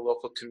like the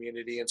local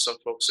community, and some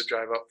folks would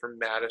drive up from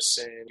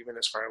Madison, even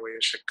as far away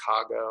as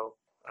Chicago.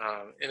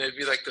 And it'd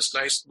be like this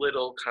nice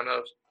little kind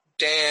of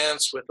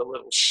dance with a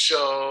little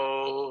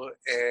show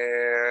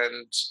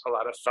and a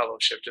lot of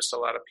fellowship, just a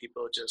lot of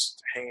people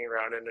just hanging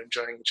around and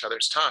enjoying each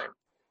other's time.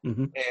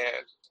 Mm-hmm.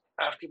 And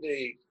after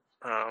they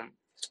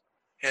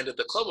handed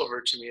the club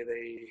over to me,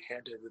 they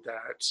handed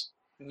that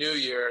New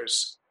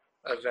Year's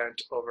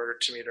event over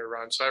to me to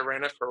run. So I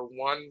ran it for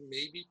 1,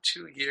 maybe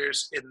 2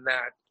 years in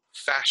that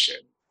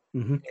fashion.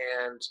 Mm-hmm.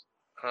 And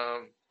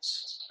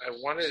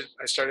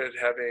I started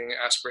having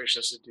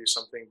aspirations to do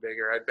something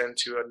bigger. I'd been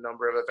to a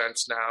number of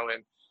events now,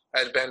 and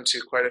I'd been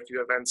to quite a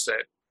few events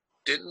that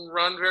didn't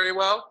run very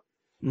well.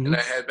 Mm-hmm. And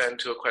I had been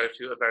to quite a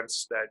few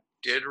events that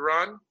did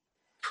run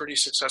pretty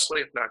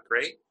successfully, if not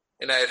great.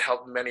 And I had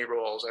held many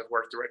roles. I've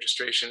worked the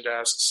registration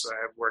desks.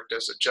 I've worked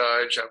as a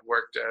judge. I've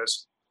worked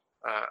as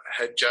a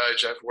head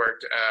judge. I've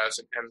worked as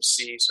an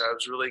MC. So I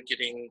was really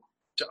getting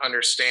to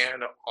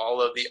understand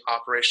all of the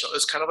operational.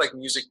 It's kind of like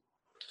music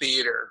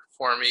theater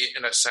for me,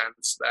 in a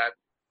sense, that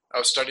I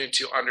was starting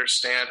to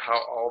understand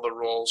how all the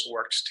roles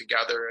worked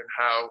together and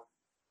how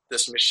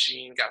this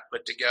machine got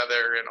put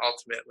together and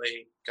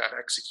ultimately got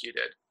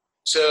executed.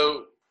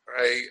 So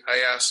I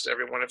asked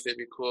everyone if they'd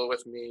be cool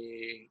with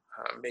me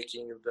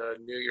making the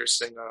New Year's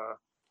thing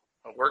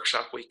a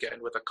workshop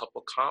weekend with a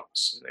couple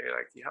comps. And they're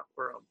like, yeah,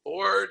 we're on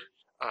board.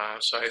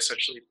 So I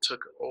essentially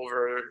took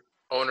over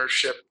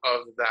ownership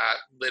of that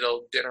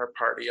little dinner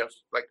party of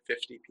like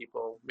 50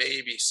 people,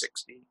 maybe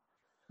 60.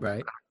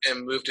 Right.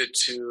 And moved it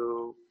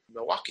to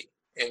Milwaukee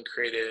and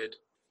created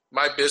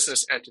my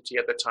business entity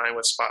at the time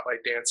was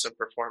Spotlight Dance and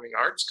Performing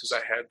Arts, because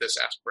I had this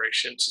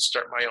aspiration to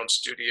start my own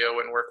studio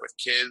and work with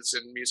kids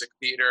and music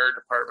theater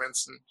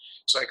departments. And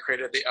so I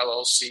created the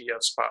LLC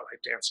of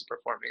Spotlight Dance and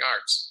Performing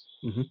Arts.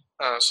 Mm-hmm.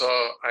 So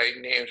I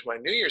named my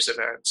New Year's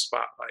event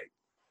Spotlight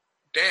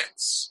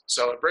dance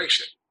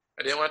celebration.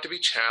 I didn't want it to be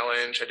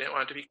challenged. I didn't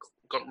want it to be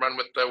run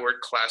with the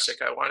word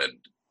classic. I wanted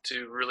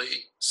to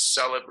really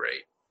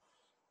celebrate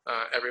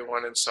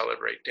everyone and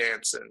celebrate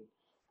dance. And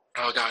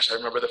oh gosh, I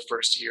remember the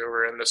first year we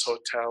were in this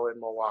hotel in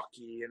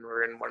Milwaukee, and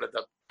we're in one of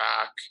the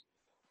back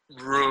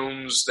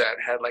rooms that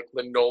had like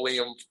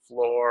linoleum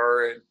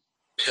floor and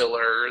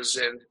pillars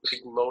and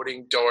big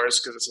loading doors,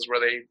 because this is where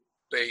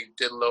they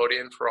did load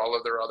in for all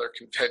of their other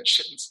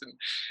conventions.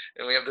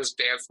 And we have this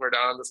dance floor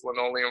down on this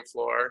linoleum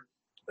floor.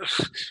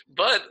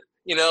 But,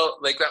 you know,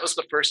 like that was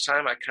the first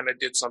time I kind of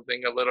did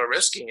something a little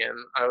risky. And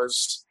I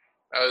was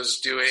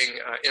doing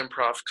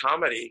improv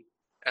comedy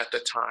at the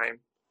time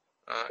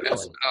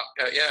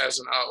as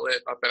an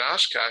outlet up in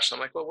Oshkosh. I'm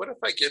like, well, what if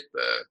I get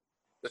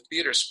the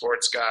theater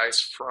sports guys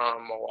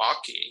from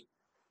Milwaukee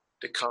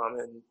to come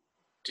and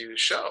do a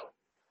show?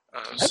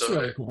 That's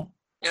really cool.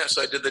 Yeah,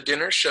 so I did the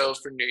dinner show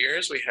for New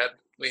Year's. We had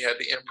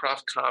the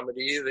improv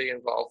comedy. They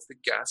involved the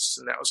guests,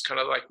 and that was kind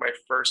of like my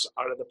first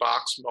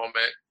out-of-the-box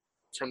moment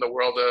from the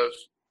world of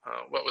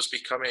what was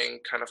becoming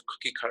kind of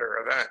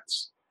cookie-cutter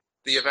events.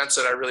 The events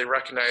that I really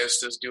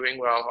recognized as doing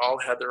well all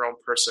had their own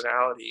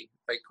personality.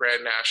 Like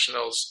Grand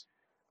Nationals,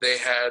 they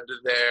had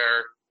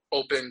their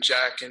open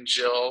Jack and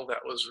Jill.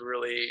 That was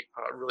really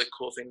a really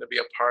cool thing to be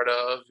a part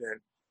of. And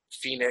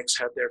Phoenix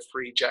had their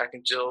free Jack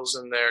and Jills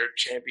in their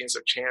Champions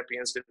of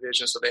Champions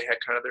division, so they had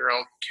kind of their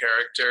own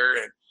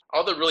character. And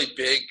all the really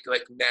big,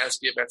 like,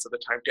 nasty events of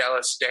the time,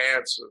 Dallas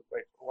Dance was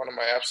like one of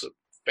my absolute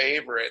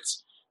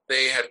favorites.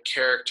 They had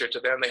character to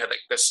them. They had like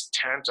this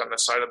tent on the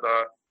side of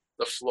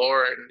the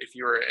floor, and if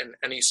you were in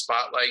any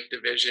spotlight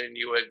division,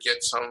 you would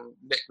get some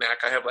knickknack.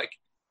 I have like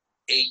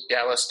 8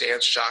 Dallas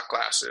Dance shot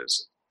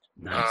glasses.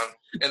 Nice.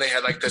 And they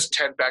had like this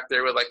tent back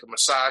there with like a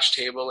massage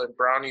table and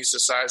brownies the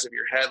size of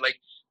your head. Like,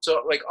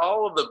 so like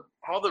all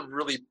the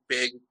really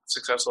big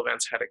successful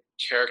events had a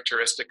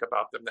characteristic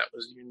about them that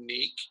was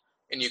unique,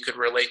 and you could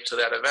relate to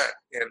that event.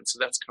 And so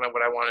that's kind of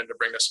what I wanted to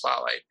bring a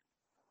spotlight.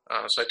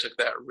 So I took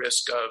that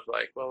risk of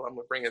like, well, I'm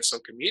going to bring in some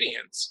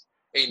comedians,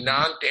 a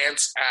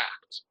non-dance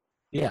act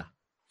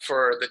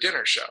for the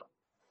dinner show.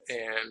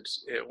 And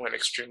it went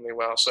extremely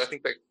well. So I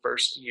think the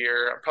first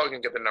year, I'm probably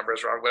going to get the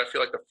numbers wrong, but I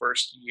feel like the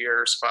first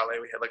year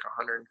Spotlight, we had like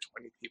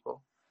 120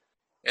 people.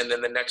 And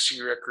then the next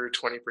year it grew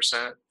 20%.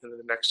 And then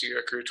the next year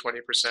it grew 20%.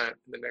 And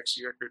the next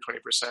year it grew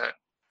 20%.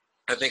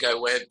 I think I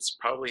went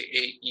probably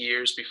 8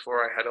 years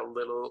before I had a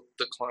little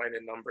decline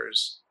in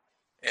numbers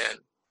and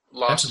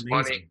lost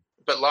money,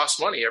 but lost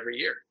money every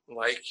year.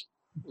 Like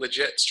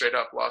legit, straight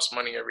up lost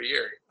money every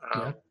year.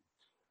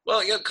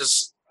 Well, yeah,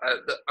 because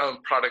I'm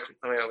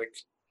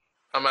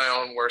I'm my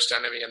own worst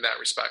enemy in that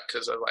respect,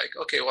 because I'm like,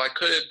 okay, well, I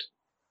could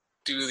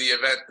do the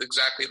event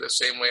exactly the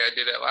same way I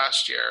did it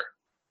last year,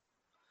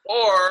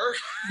 or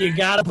you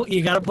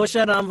gotta push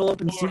that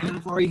envelope and see how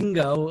far you can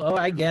go. Oh,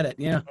 I get it.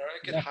 Yeah. Or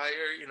I could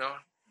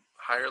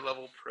higher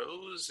level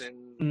pros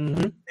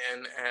and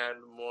add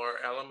more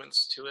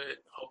elements to it,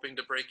 hoping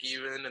to break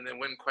even, and then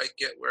wouldn't quite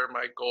get where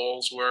my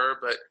goals were.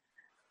 But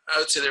I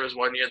would say there was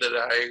one year that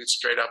I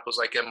straight up was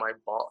like in my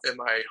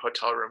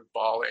hotel room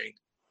bawling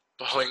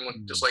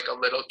just like a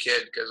little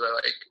kid, because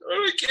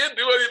I can't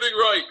do anything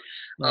right.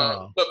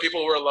 But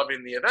people were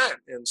loving the event,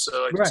 and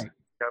so I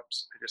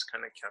just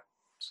kind of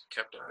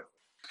kept on.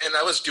 And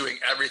I was doing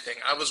everything.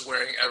 I was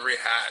wearing every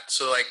hat.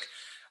 So like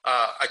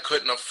I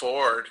couldn't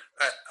afford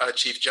a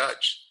chief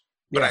judge,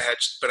 but I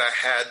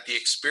had the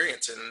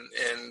experience,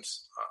 and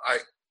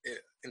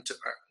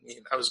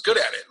I was good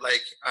at it.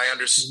 Like I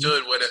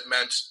understood what it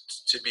meant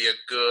to be a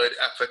good,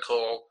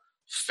 ethical,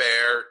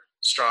 fair,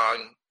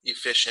 strong,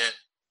 efficient,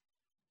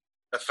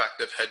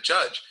 effective head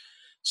judge.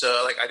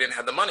 So like I didn't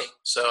have the money.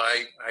 So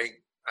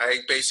I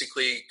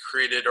basically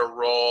created a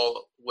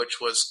role which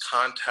was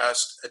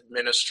contest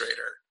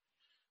administrator,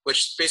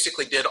 which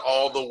basically did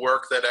all the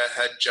work that a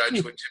head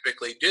judge would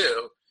typically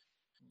do.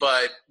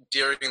 But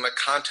during the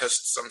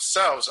contests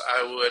themselves,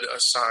 I would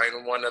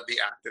assign one of the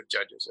active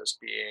judges as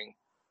being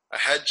a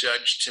head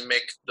judge to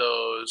make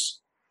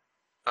those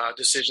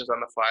decisions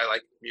on the fly,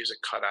 like music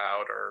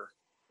cutout or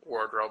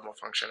wardrobe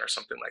malfunction or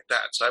something like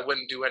that. So I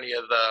wouldn't do any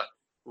of the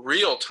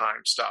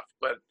real-time stuff,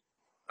 but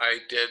I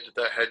did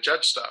the head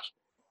judge stuff.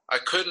 I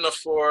couldn't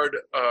afford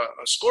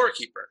a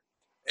scorekeeper,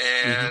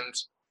 and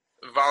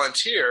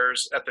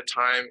volunteers at the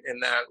time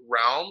in that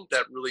realm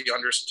that really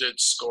understood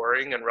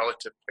scoring and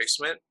relative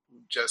placement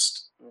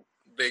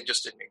they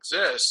just didn't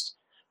exist.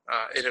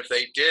 And if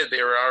they did,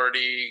 they were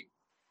already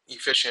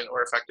efficient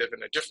or effective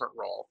in a different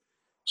role.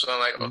 So I'm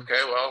like,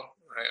 okay, well,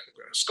 I'm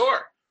going to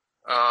score.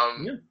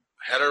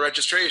 Had a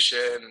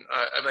registration.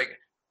 I'm like,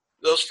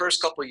 those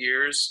first couple of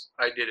years,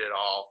 I did it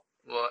all.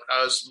 Well,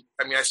 I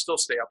still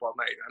stay up all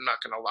night. I'm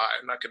not going to lie.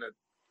 I'm not going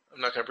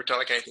to pretend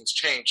like anything's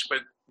changed, but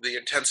the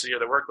intensity of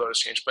the workload has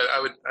changed. But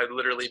I'd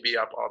literally be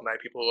up all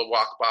night. People would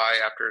walk by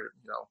after,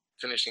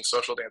 finishing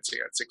social dancing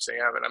at 6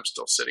 a.m. and I'm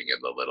still sitting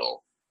in the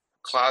little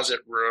closet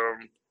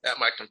room at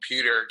my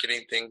computer,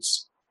 getting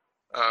things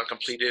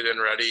completed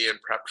and ready and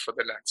prepped for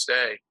the next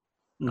day.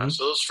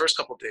 So those first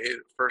couple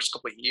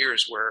of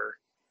years were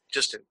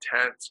just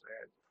intense,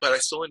 man. But I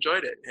still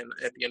enjoyed it. And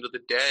at the end of the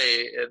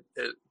day, it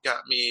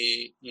got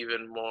me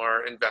even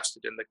more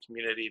invested in the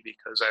community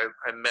because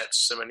I met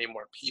so many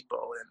more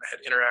people and I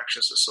had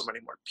interactions with so many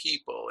more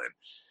people,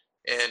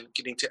 and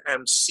getting to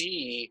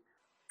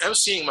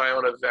emceeing my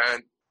own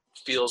event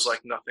feels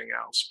like nothing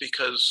else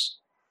because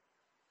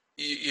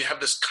you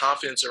have this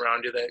confidence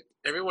around you that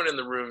everyone in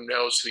the room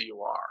knows who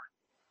you are.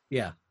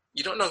 Yeah.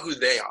 You don't know who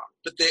they are,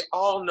 but they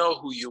all know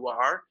who you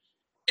are.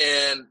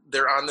 And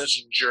they're on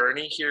this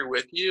journey here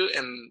with you.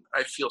 And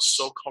I feel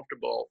so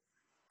comfortable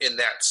in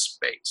that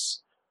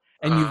space.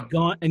 And you've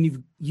gone,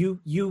 and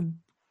you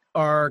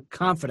are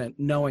confident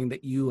knowing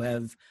that you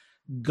have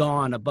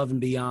gone above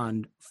and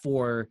beyond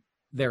for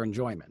their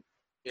enjoyment.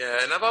 Yeah.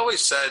 And I've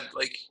always said,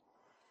 like,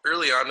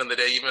 early on in the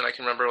day, even I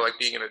can remember like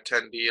being an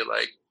attendee,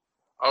 like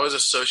I was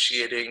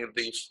associating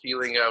the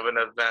feeling of an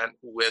event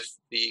with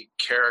the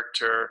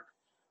character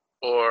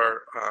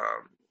or,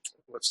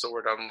 what's the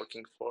word I'm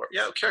looking for?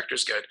 Yeah,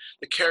 character's good.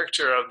 The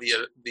character of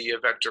the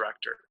event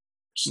director,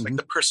 like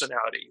the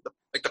personality,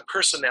 the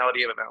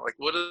personality of an event. Like,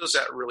 what does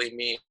that really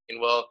mean?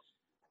 Well,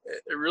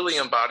 it really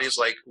embodies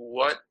like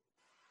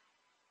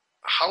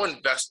how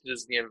invested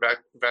is the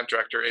event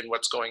director in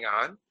what's going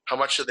on? How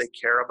much do they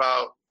care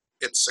about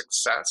its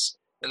success?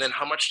 And then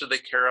how much do they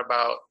care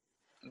about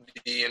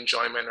the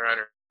enjoyment or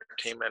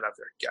entertainment of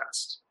their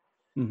guests?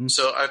 Mm-hmm.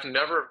 So I've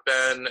never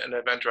been an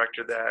event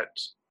director that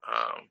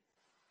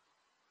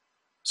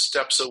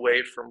steps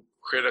away from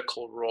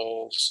critical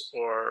roles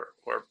or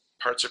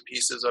parts or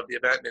pieces of the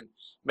event. And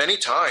many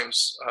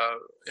times,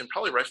 and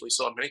probably rightfully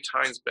so, many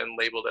times been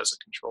labeled as a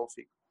control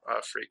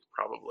freak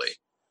probably.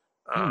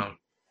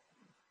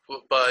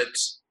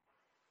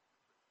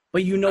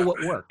 But you know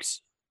what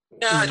works.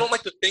 Yeah, I don't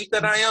like to think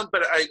that I am,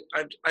 but I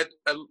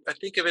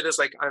think of it as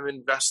like I'm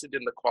invested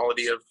in the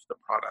quality of the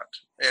product.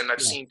 And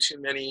I've seen too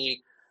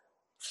many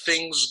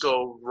things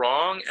go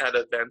wrong at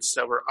events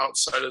that were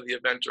outside of the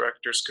event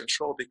director's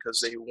control because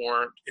they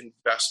weren't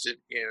invested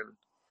in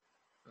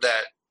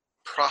that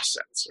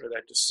process or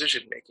that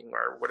decision making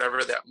or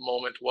whatever that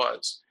moment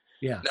was.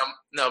 Yeah.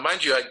 Now,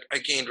 mind you, I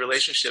gained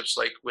relationships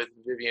like with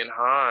Vivian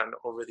Hahn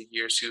over the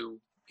years, who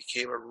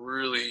became a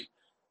really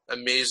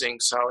amazing,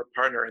 solid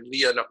partner, and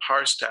Leah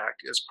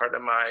Naparstak is part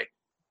of my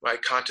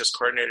contest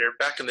coordinator.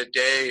 Back in the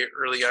day,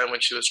 early on when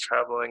she was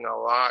traveling a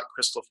lot,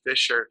 Crystal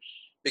Fisher,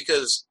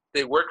 because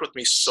they worked with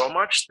me so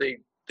much,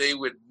 they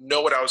would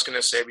know what I was going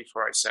to say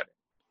before I said it.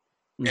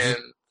 Mm-hmm.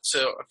 And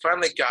so I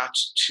finally got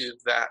to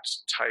that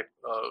type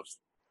of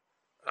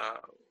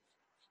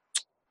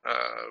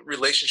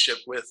relationship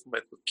with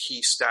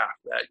key staff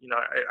that, you know,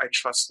 I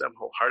trust them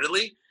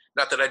wholeheartedly.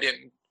 Not that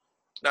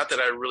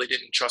I really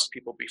didn't trust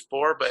people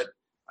before, but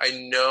I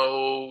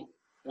know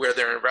where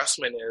their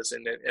investment is.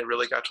 And it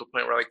really got to a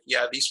point where, like,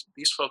 yeah, these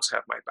folks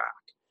have my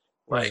back.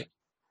 Right.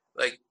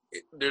 Like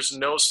there's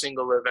no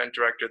single event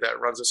director that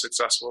runs a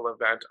successful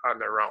event on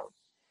their own.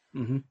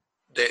 Mm-hmm.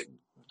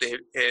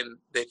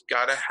 They've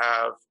got to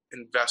have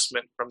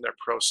investment from their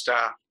pro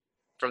staff,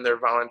 from their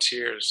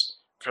volunteers,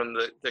 from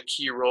the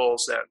key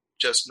roles that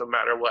just no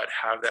matter what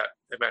have that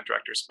event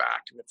director's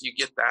back. And if you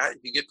get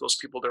those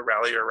people to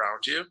rally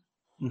around you,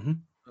 mm-hmm.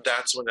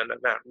 that's when an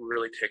event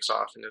really takes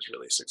off and is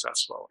really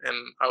successful. And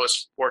I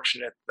was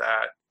fortunate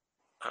that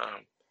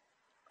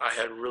I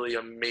had really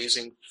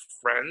amazing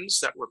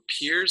friends that were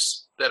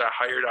peers that I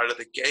hired out of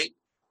the gate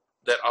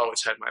that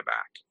always had my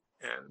back.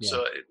 And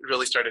so it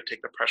really started to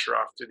take the pressure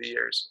off through the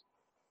years.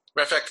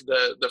 Matter of fact,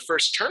 the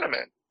first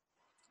tournament,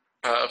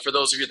 for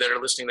those of you that are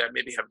listening that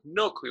maybe have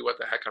no clue what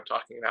the heck I'm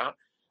talking about,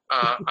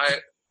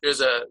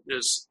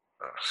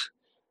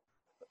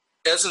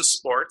 as in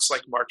sports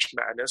like March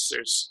Madness,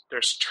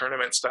 there's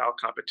tournament style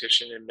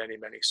competition in many,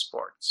 many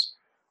sports.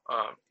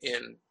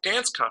 In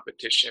dance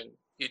competition,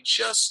 you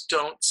just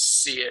don't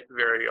see it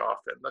very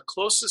often. The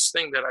closest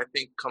thing that I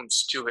think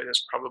comes to it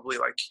is probably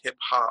like hip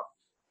hop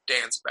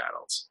dance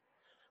battles,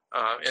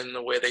 in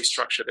the way they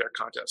structure their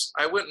contests.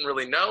 I wouldn't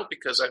really know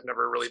because I've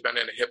never really been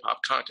in a hip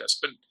hop contest,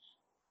 but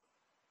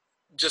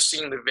just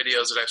seeing the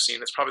videos that I've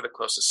seen, it's probably the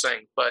closest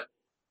thing. But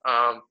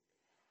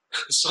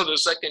so the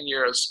second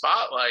year of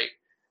Spotlight,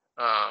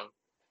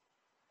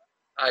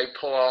 I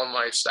pull all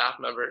my staff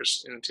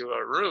members into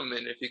a room,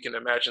 and if you can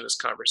imagine this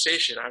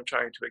conversation, I'm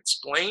trying to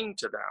explain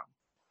to them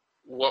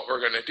what we're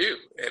going to do.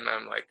 And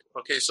I'm like,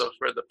 okay, so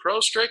for the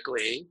Pro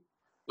Strictly,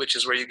 which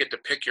is where you get to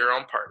pick your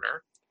own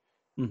partner,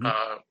 mm-hmm.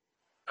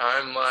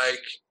 I'm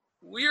like,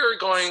 we are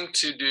going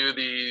to do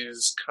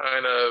these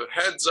kind of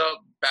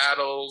heads-up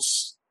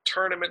battles,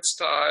 tournament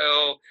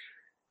style.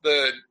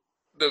 There'll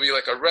be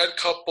like a red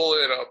couple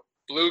and a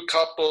blue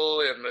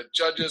couple, and the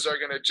judges are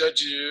going to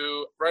judge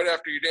you right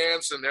after you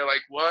dance, and they're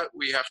like, "What?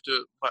 We have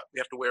to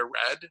wear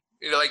red?"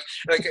 You know, like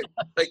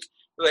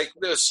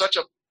there's such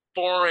a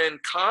foreign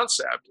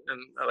concept, and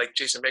like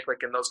Jason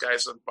Bakelick and those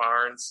guys in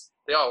Barnes,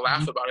 they all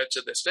laugh mm-hmm. about it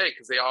to this day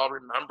because they all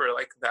remember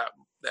like that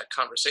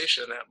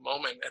conversation, that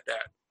moment at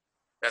that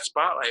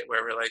Spotlight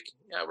where we're like,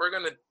 "Yeah, we're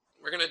gonna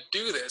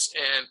do this,"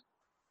 and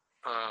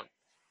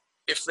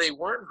if they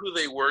weren't who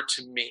they were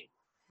to me,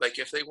 like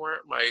if they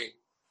weren't my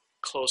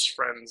close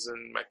friends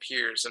and my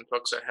peers and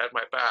folks that had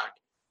my back,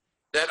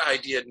 that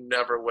idea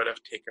never would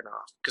have taken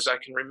off. Because I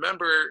can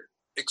remember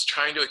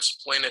trying to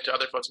explain it to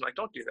other folks. I'm like,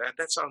 don't do that.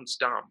 That sounds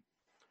dumb.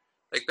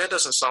 Like, that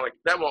doesn't sound like,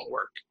 that won't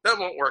work. That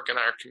won't work in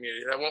our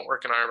community. That won't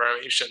work in our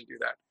environment. You shouldn't do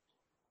that.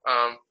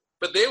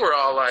 But they were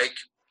all like,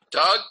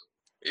 Doug,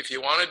 if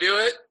you want to do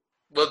it,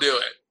 we'll do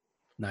it.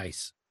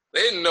 Nice.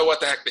 They didn't know what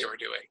the heck they were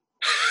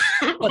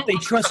doing. But they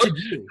trusted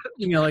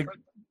you. Like,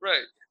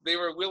 right. They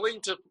were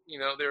willing to,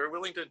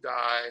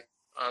 die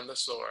on the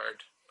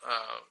sword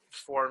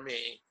for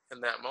me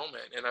in that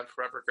moment. And I'm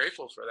forever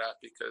grateful for that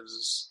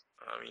because,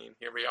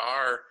 here we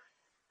are,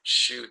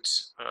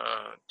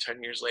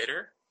 10 years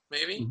later,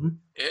 maybe,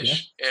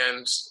 ish. Yeah.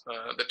 And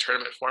the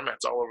tournament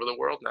format's all over the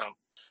world now.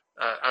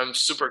 I'm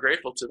super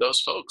grateful to those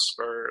folks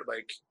for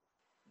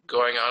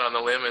going out on the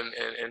limb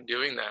and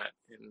doing that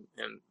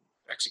and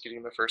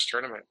executing the first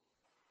tournament.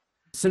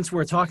 Since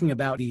we're talking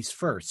about these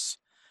firsts,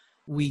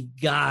 we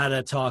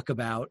gotta talk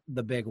about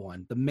the big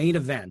one, the main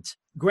event.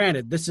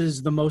 Granted, this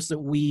is the most that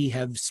we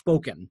have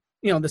spoken,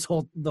 the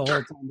whole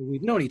time that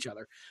we've known each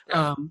other.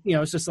 Yeah.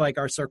 It's just like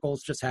our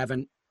circles just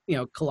haven't,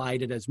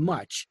 collided as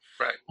much.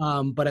 Right.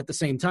 But at the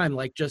same time,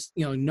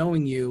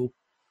 knowing you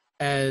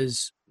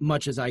as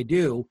much as I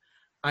do,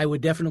 I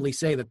would definitely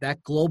say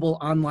that Global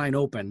Online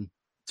Open,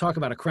 talk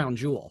about a crown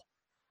jewel.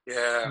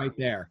 Yeah. Right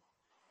there.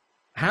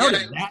 How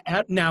did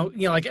that now,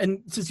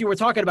 and since you were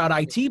talking about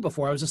IT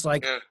before, I was just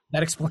like,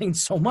 that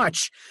explains so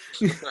much.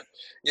 Yeah,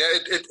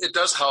 it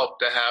does help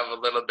to have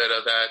a little bit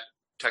of that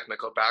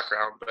technical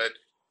background, but,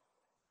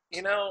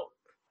 I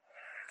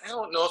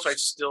don't know if I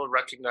still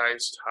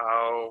recognized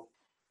how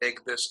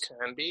big this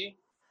can be.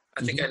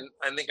 I think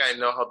I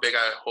know how big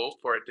I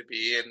hope for it to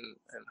be and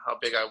how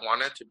big I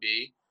want it to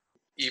be.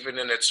 Even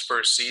in its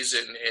first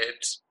season,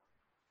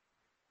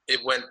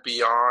 it went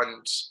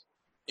beyond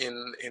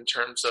in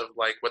terms of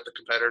what the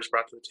competitors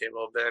brought to the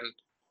table than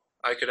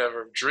I could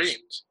ever have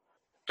dreamed.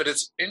 But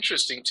it's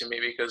interesting to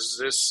me because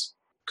this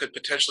could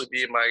potentially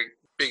be my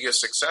biggest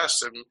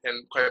success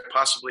and quite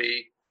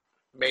possibly,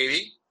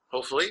 maybe,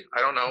 hopefully, I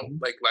don't know,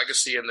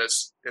 legacy in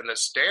this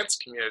dance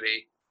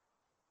community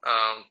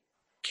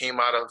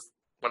came out of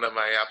one of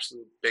my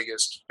absolute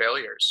biggest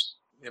failures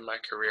in my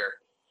career.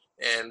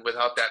 And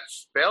without that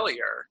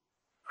failure,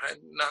 I'm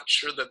not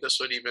sure that this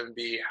would even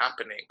be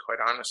happening, quite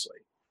honestly.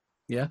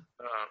 Yeah.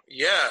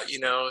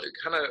 It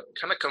kind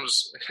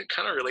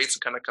of relates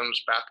and kind of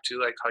comes back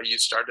to how you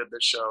started the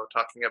show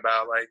talking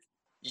about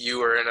you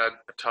were in a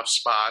tough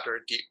spot or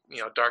a deep,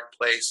 dark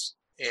place,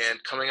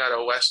 and coming out of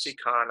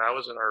WestEcon, I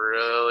was in a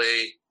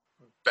really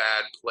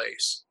bad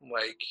place.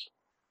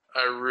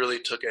 I really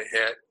took a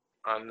hit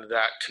on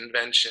that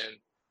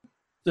convention.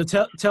 So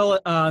tell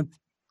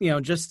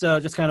just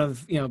kind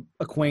of,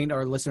 acquaint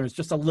our listeners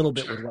just a little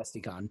bit with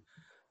WestEcon.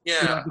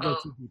 Yeah. You don't have to go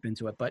too deep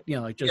into it, but,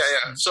 just.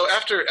 Yeah. So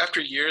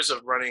after years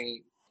of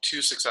running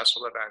 2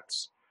 successful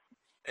events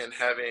and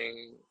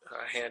having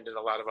a hand in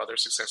a lot of other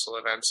successful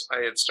events, I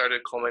had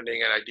started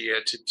culminating an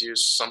idea to do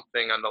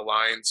something on the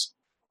lines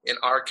in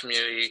our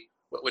community,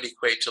 what would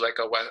equate to a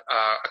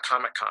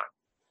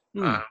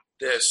Comic-Con.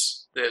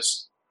 This,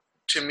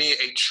 to me,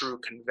 a true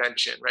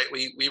convention, right?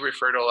 We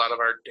refer to a lot of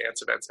our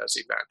dance events as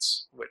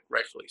events,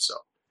 rightfully so.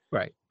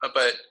 Right.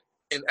 But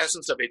in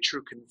essence of a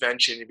true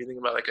convention, if you think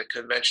about a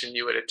convention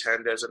you would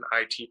attend as an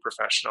IT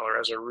professional or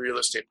as a real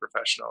estate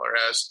professional or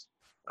as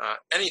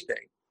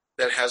anything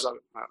that has a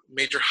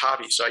major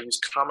hobby. So I use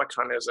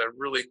Comic-Con as a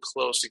really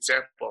close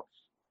example.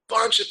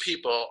 Bunch of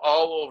people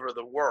all over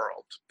the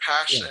world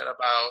passionate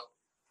about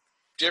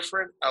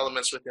different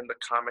elements within the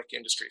comic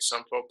industry.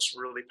 Some folks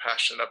really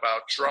passionate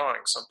about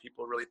drawing. Some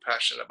people really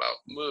passionate about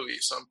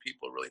movies. Some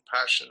people really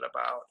passionate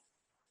about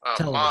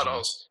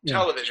models,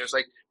 television. It's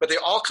but they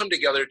all come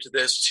together to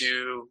this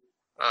to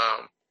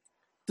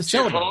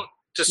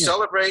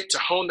celebrate, to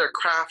hone their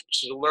craft,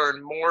 to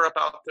learn more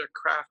about their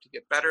craft, to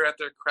get better at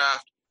their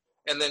craft,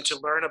 and then to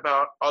learn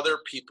about other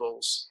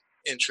people's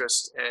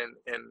interests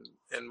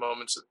and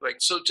moments.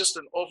 So just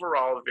an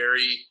overall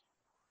very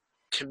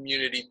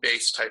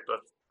community-based type of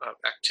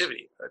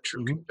activity, a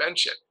true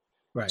convention.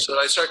 Right. So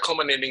I started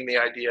culminating the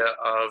idea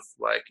of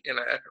and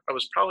I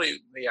was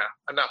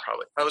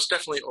I was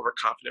definitely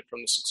overconfident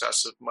from the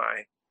success of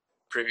my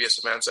previous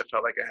events. I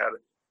felt like I had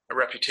a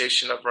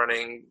reputation of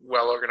running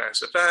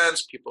well-organized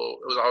events. It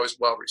was always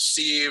well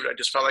received. I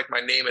just felt like my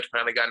name had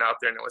finally gotten out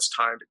there and it was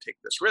time to take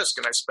this risk.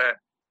 And I spent,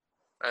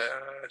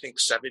 I think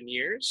 7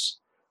 years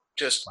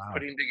just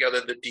putting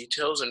together the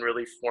details and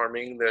really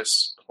forming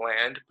this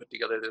plan to put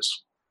together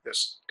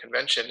this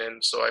convention.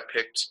 And so I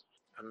picked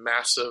a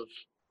massive,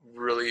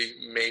 really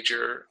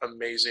major,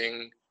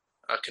 amazing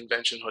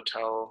convention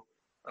hotel,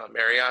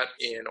 Marriott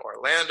in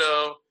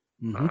Orlando.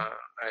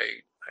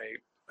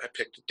 I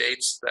picked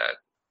dates that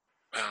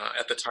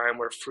at the time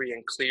were free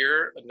and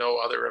clear. No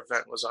other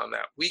event was on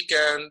that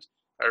weekend.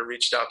 I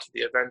reached out to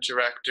the event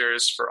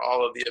directors for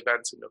all of the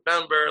events in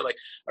November.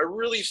 I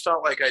really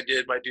felt like I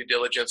did my due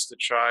diligence to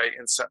try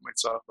and set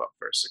myself up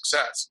for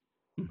success.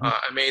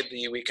 I made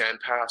the weekend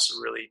pass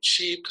really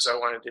cheap because I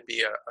wanted to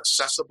be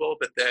accessible,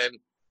 but then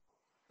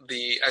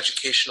the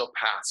educational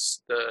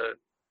pass, the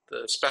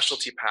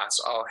specialty pass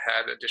all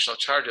had additional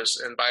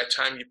charges. And by the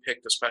time you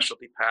picked the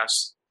specialty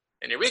pass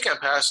and your weekend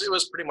pass, it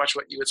was pretty much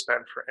what you would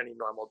spend for any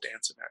normal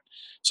dance event.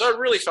 So I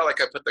really felt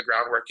like I put the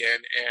groundwork in.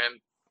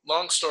 And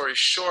long story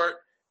short,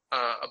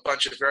 a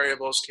bunch of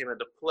variables came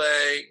into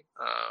play,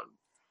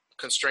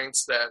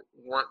 constraints that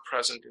weren't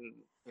present in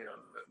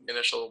the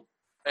initial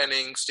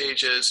planning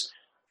stages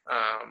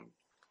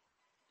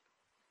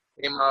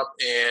came up,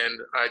 and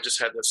I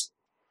just had this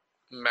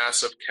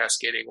massive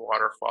cascading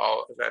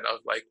waterfall event of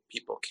like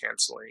people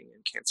canceling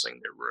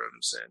their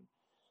rooms.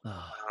 And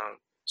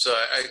so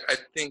I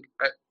think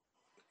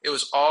it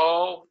was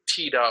all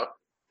teed up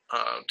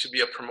to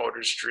be a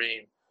promoter's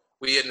dream.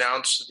 We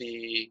announced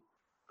the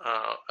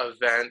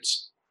event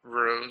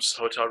rooms,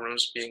 hotel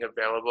rooms being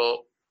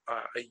available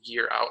a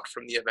year out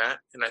from the event.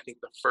 And I think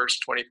the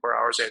first 24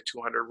 hours, I had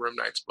 200 room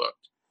nights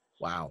booked.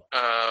 Wow.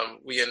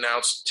 We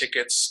announced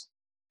tickets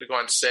to go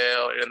on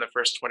sale, and in the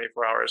first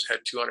 24 hours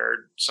had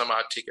 200 some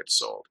odd tickets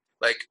sold,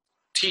 like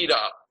teed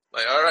up.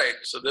 Like, all right,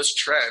 so this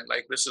trend,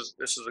 like this is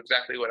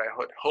exactly what I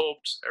had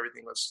hoped.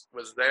 Everything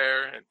was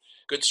there, and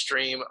good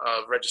stream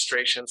of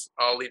registrations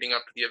all leading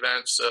up to the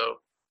event.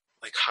 So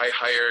like I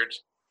hired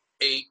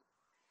 8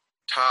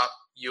 top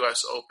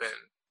US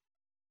Open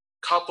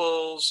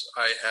couples.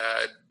 I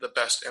had the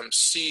best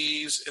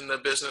MCs in the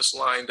business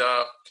lined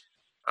up.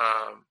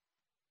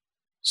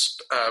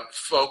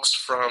 Folks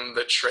from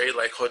the trade,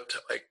 like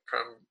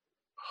from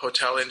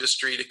hotel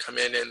industry, to come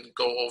in and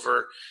go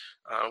over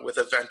with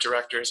event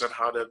directors on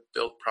how to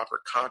build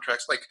proper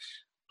contracts, like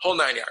whole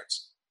 9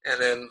 yards. And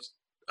then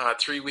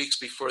 3 weeks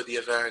before the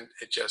event,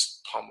 it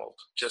just pummeled,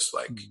 just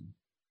like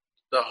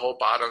the whole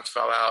bottom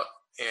fell out.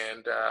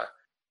 And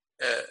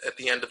at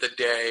the end of the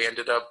day,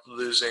 ended up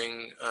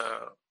losing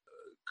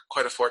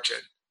quite a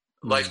fortune.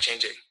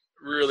 Life-changing,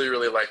 really,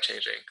 really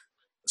life-changing.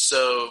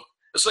 So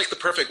it's like the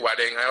perfect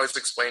wedding. I always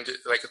explained it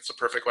like it's the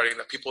perfect wedding.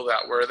 The people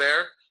that were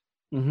there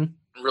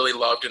really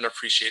loved and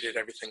appreciated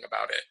everything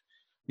about it.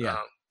 Yeah.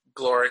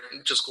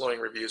 Glowing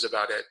reviews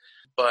about it.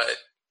 But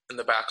in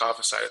the back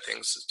office side of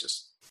things, it's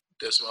just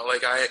dismal.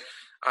 Like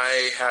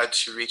I had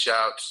to reach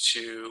out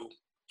to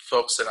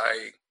folks that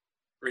I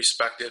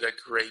respected a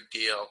great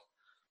deal,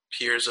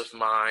 peers of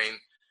mine,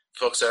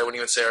 folks that I wouldn't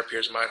even say are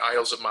peers of mine,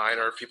 idols of mine,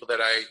 or people that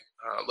I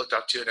looked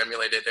up to and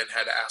emulated, and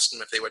had to ask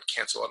them if they would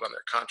cancel out on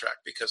their contract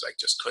because I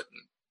just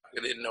couldn't. I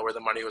didn't know where the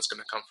money was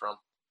going to come from.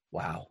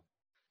 Wow.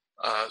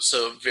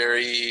 So a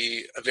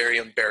very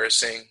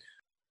embarrassing,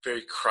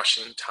 very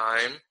crushing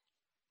time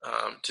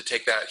to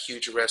take that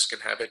huge risk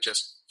and have it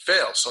just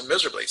fail so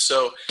miserably.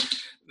 So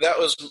that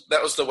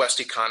was the West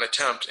Econ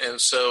attempt.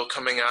 And so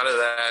coming out of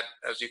that,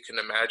 as you can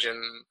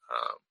imagine,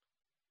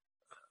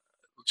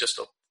 just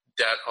a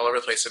debt all over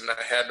the place. And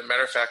I had, as a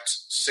matter of fact,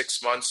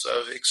 6 months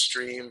of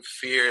extreme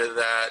fear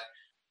that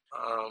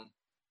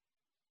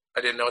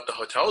I didn't know what the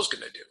hotel was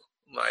going to do.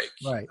 Like,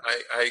 right.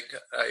 I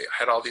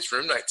had all these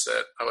room nights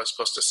that I was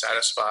supposed to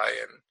satisfy,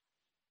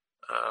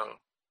 and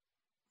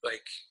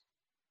like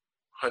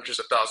hundreds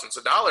of thousands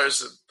of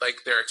dollars,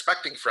 like they're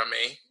expecting from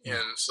me. Yeah.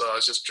 And so I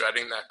was just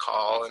dreading that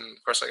call. And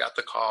of course I got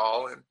the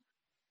call, and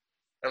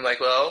I'm like,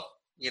 well,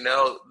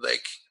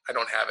 like I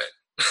don't have it.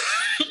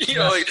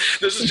 Like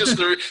this is just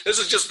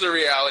the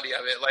reality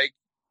of it. Like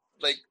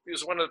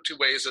there's one of two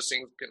ways this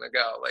thing's going to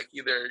go. Like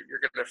either you're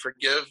going to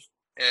forgive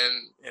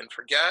and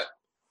forget,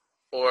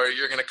 or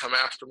you're going to come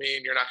after me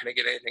and you're not going to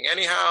get anything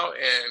anyhow,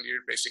 and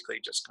you're basically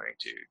just going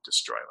to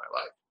destroy my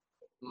life.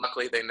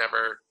 Luckily, they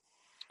never,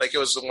 like it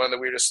was one of the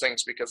weirdest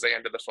things because they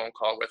ended the phone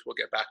call with, "We'll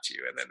get back to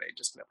you," and then they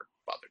just never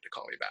bothered to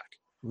call me back.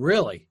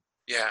 Really?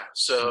 Yeah.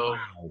 So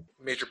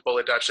major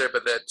bullet dodge there,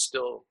 but that's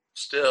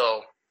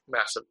still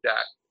massive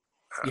debt.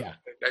 Yeah.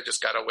 I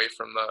just got away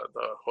from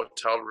the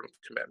hotel room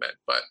commitment,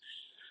 but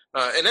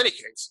in any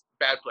case,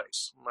 bad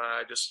place.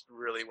 I just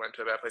really went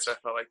to a bad place. I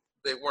felt like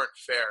they weren't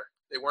fair.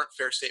 They weren't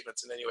fair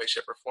statements in any way,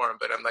 shape, or form.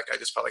 But I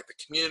just felt like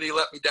the community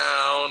let me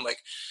down. Like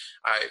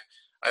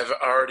I've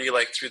already,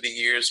 like through the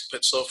years,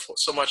 put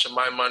so much of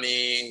my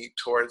money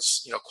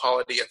towards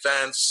quality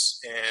events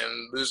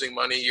and losing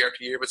money year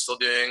after year, but still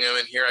doing them.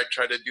 And here I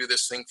try to do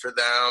this thing for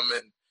them,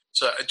 and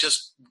so it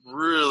just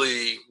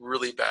really,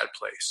 really bad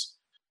place.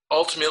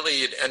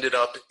 Ultimately, it ended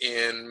up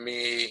in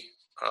me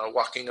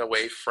walking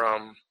away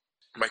from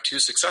my 2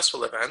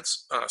 successful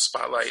events,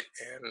 Spotlight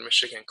and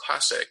Michigan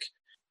Classic.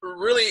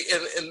 Really,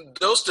 in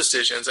those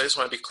decisions, I just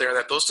want to be clear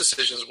that those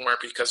decisions weren't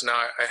because now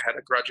I had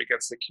a grudge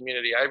against the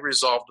community. I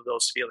resolved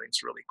those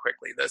feelings really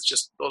quickly.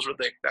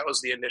 That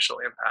was the initial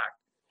impact.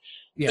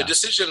 Yeah. The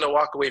decision to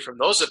walk away from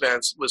those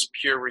events was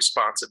pure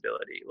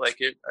responsibility.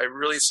 I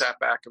really sat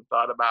back and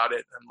thought about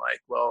it. I'm like,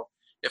 well,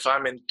 if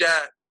I'm in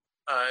debt,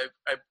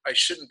 I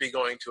shouldn't be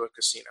going to a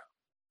casino.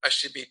 I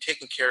should be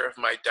taking care of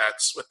my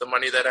debts with the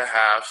money that I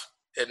have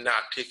and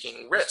not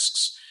taking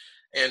risks.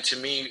 And to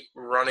me,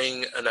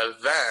 running an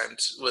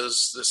event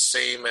was the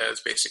same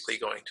as basically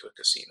going to a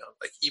casino.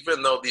 Like,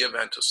 even though the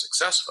event was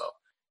successful,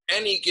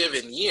 any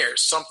given year,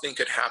 something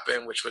could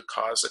happen which would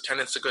cause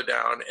attendance to go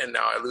down, and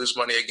now I lose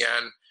money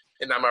again.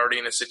 and I'm already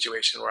in a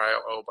situation where I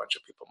owe a bunch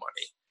of people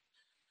money.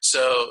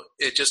 So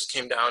it just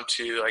came down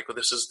to like, well,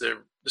 this is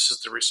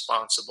the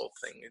responsible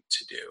thing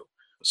to do.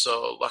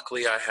 So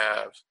luckily I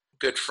have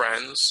good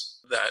friends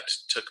that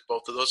took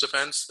both of those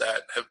events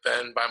that have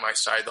been by my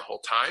side the whole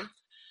time.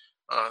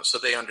 So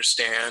they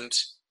understand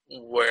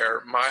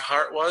where my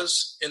heart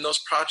was in those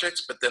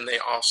projects, but then they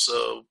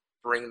also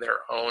bring their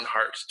own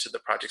heart to the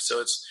project.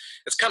 So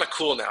it's kind of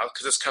cool now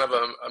because it's kind of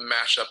a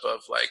mashup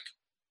of like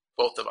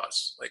both of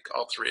us, like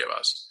all three of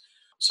us.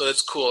 So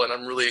it's cool, and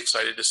I'm really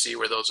excited to see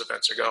where those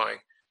events are going.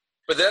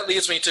 But that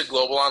leads me to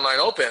Global Online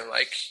Open.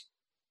 Like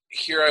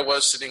here I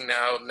was sitting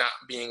now not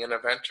being an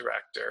event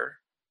director,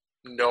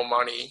 no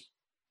money,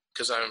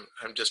 because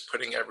I'm just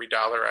putting every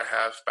dollar I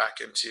have back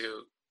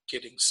into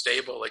getting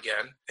stable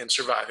again and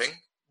surviving,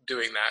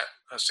 doing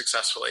that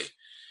successfully.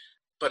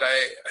 But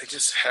I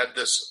just had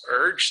this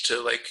urge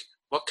to like,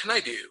 what can I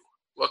do?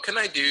 What can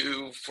I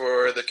do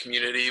for the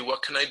community?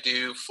 What can I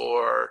do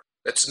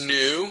that's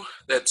new,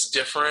 that's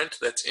different,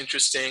 that's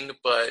interesting,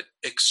 but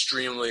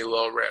extremely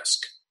low risk?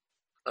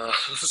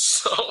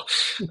 So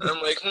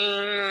I'm like,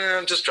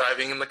 I'm just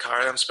driving in the car,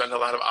 and I'm spending a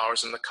lot of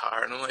hours in the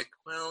car. And I'm like,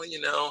 well,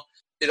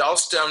 it all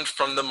stemmed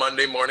from the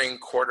Monday morning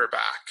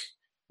quarterback.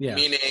 Yeah.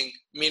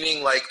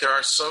 Meaning like there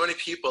are so many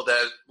people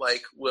that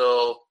like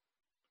will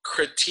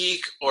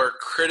critique or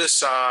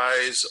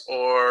criticize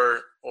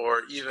or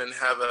even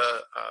have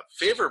a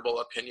favorable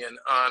opinion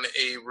on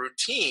a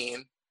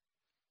routine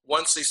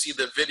once they see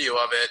the video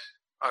of it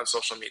on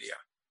social media.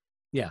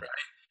 Yeah. Right?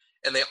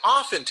 And they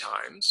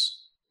oftentimes,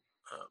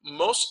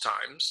 most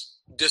times,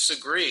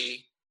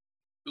 disagree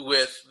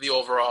with the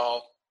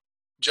overall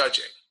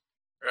judging,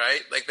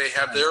 right? Like they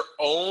have their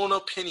own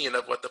opinion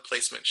of what the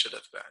placement should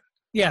have been.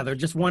 Yeah, they're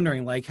just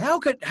wondering, like, how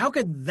could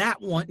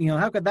that one,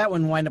 how could that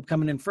one wind up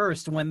coming in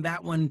first when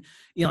that one,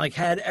 like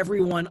had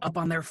everyone up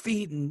on their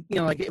feet, and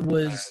like it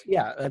was,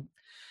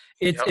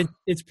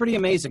 it's pretty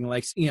amazing,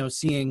 like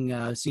seeing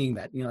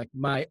that, like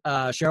my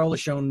Cheryl has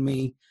shown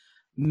me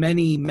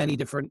many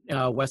different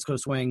West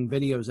Coast Swing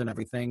videos and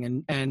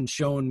everything, and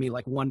shown me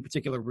like one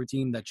particular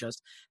routine that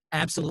just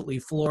absolutely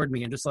floored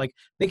me, and just like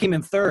they came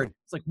in third.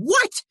 It's like,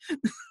 what?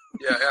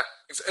 Yeah,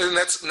 and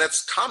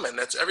that's common.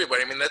 That's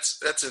everybody. I mean,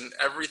 that's in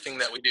everything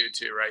that we do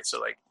too, right? So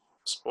like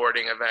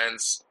sporting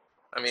events.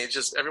 I mean,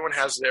 just everyone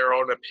has their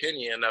own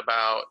opinion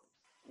about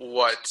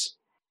what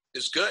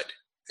is good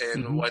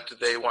and what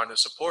they want to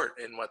support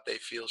and what they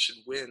feel should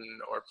win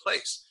or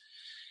place.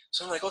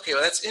 So I'm like, okay,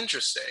 well, that's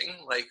interesting.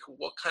 Like,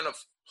 what kind of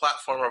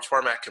platform or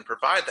format can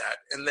provide that?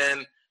 And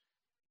then,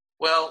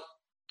 well,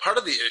 part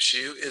of the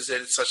issue is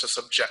that it's such a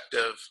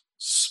subjective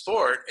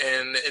sport,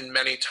 and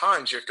many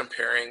times you're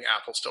comparing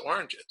apples to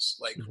oranges.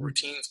 Like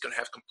routines can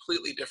have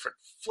completely different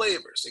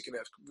flavors. They can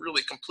have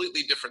really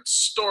completely different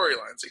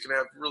storylines. They can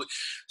have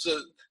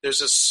so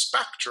there's a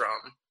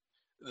spectrum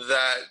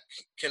that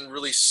can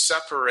really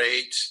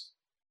separate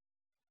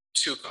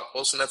two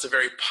couples, and that's a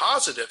very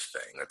positive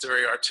thing. That's a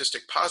very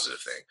artistic, positive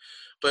thing.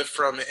 But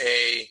from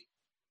a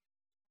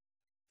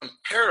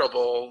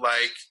comparable,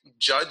 like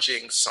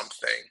judging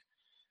something,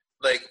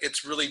 like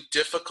it's really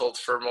difficult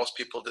for most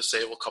people to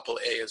say, well, couple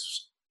A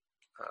has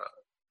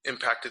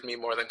impacted me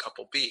more than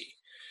couple B.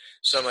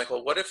 So I'm like,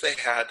 well, what if they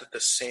had the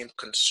same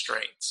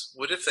constraints?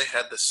 What if they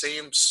had the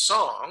same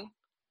song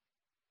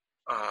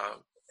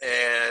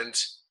and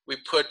we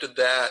put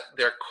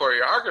their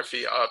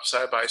choreography up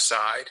side by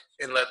side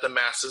and let the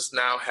masses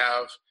now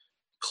have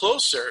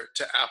closer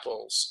to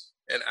apples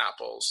and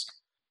apples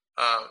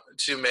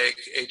to make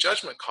a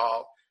judgment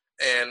call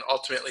and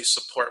ultimately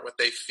support what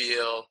they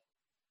feel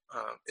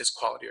is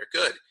quality or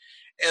good.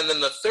 And then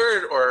the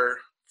third or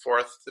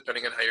fourth,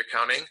 depending on how you're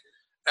counting,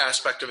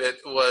 aspect of it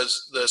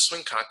was the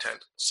swing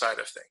content side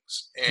of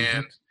things.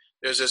 And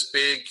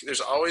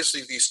there's always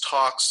these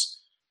talks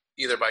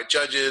either by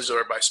judges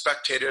or by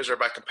spectators or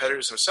by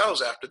competitors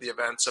themselves after the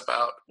events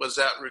about, was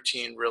that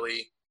routine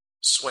really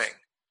swing?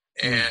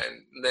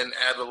 And then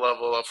add a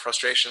level of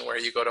frustration where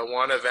you go to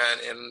one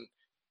event and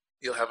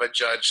you'll have a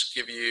judge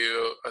give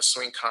you a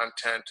swing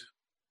content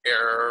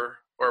error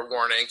or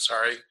warning,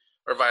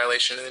 or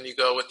violation, and then you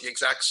go with the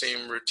exact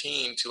same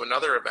routine to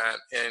another event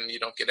and you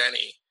don't get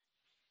any.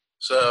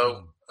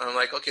 So I'm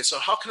like, okay, so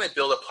how can I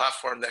build a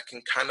platform that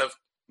can kind of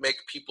make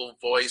people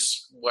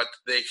voice what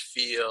they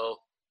feel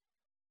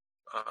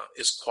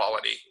is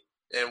quality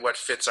and what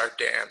fits our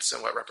dance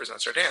and what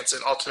represents our dance?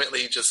 And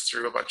ultimately just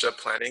through a bunch of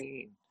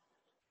planning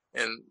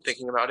and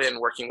thinking about it and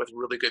working with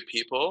really good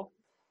people,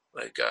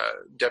 like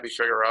Debbie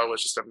Figueroa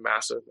was just a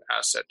massive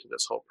asset to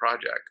this whole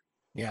project.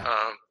 Yeah.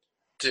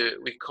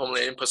 We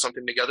culminated and put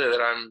something together that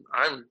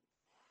I'm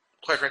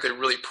quite frankly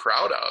really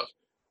proud of,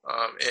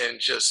 and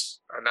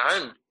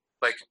I'm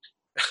like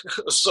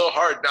so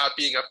hard not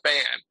being a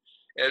fan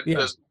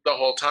the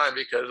whole time,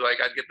 because like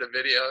I'd get the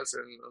videos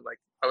and like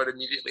I would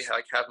immediately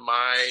have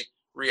my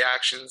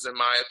reactions and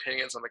my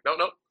opinions. I'm like,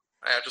 no,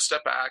 I have to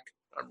step back.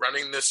 I'm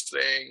running this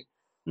thing.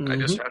 I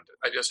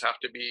just have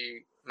to be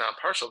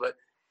non-partial. But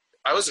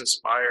I was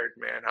inspired,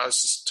 man. I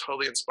was just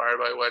totally inspired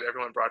by what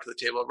everyone brought to the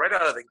table right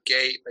out of the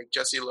gate. Like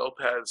Jesse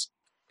Lopez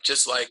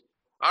Just like,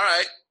 all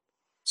right,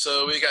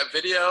 so we got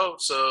video.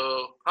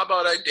 So how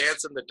about I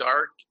dance in the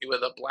dark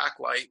with a black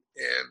light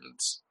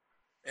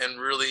and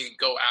really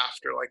go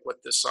after like what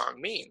this song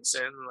means?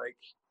 And like,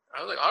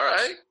 I was like, all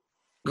right,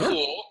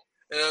 cool.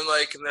 And then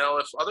like, now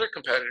if other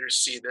competitors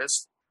see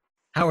this,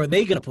 how are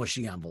they going to push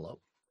the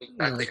envelope?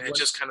 Exactly. And it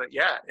just kind of,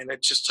 and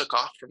it just took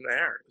off from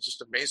there. It's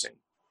just amazing.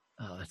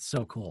 Oh, that's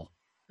so cool.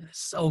 It's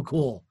so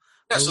cool.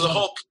 Yeah, so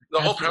the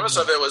whole premise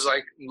of it was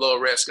like low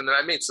risk. And then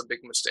I made some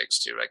big mistakes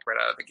too, like right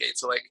out of the gate.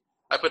 So like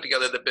I put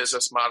together the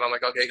business model. I'm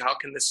like, okay, how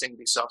can this thing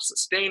be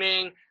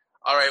self-sustaining?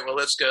 All right, well,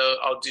 let's go.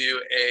 I'll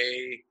do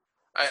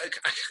I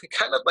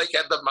kind of like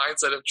had the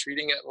mindset of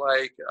treating it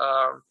like,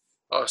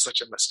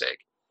 such a mistake.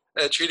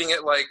 Treating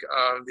it like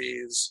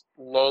these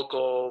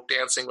local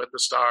Dancing with the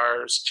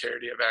Stars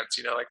charity events,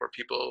 like where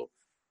people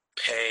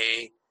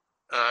pay,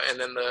 and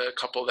then the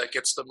couple that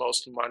gets the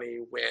most money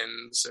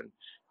wins. And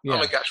oh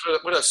my gosh,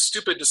 what a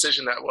stupid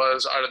decision that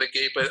was out of the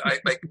gate. But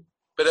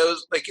but it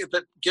was like,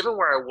 given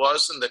where I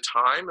was in the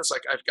time, it's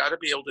like I've got to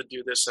be able to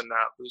do this and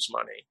not lose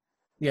money.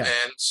 Yeah.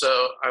 And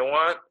so I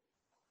want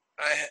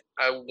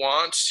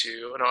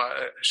to, and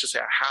I should say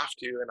I have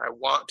to, and I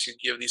want to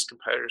give these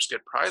competitors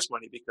good prize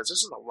money because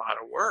this is a lot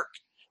of work.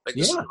 Like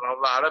this is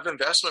a lot of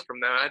investment from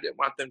them. I didn't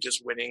want them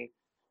just winning.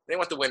 They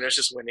want the winners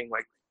just winning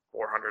like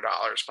 $400,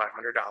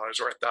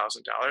 $500, or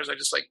 $1,000. I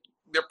just like,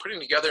 they're putting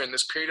together in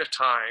this period of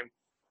time,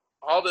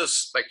 all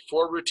this, like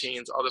 4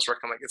 routines, all this work.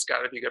 I'm like, it's got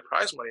to be good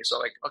prize money. So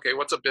like, okay,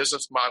 what's a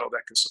business model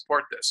that can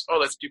support this? Oh,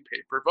 let's do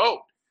pay per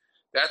vote.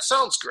 That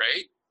sounds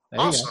great.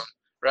 Awesome.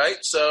 Right.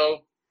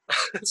 So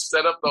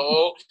set up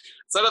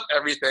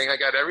everything. I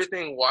got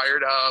everything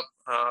wired up.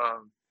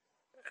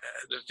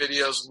 The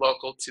videos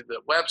local to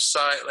the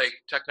website, like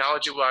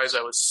technology wise,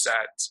 I was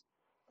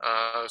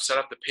set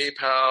up the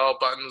PayPal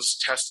buttons,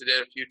 tested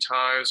it a few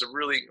times.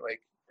 Really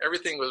like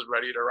everything was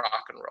ready to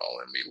rock and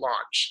roll, and we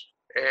launch.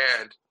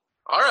 And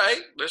all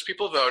right, there's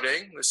people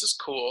voting. This is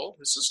cool.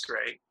 This is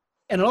great.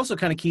 And it also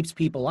kind of keeps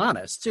people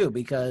honest too,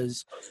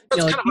 because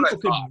like people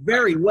could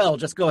very well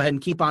just go ahead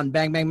and keep on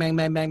bang, bang, bang,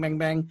 bang, bang, bang,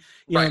 bang,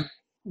 know,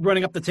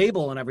 running up the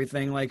table and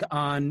everything, like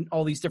on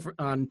all these different,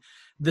 on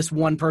this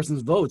one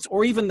person's votes,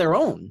 or even their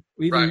own,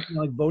 or even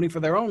like voting for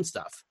their own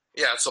stuff.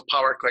 Yeah, so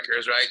power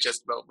clickers, right?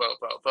 Just vote, vote,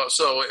 vote, vote.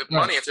 So if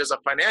money, if there's a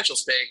financial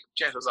stake,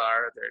 chances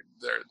are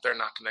they're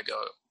not going to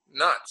go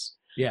nuts.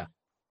 Yeah.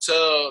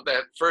 So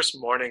that first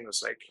morning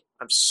was like,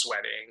 I'm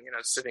sweating,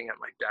 sitting at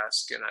my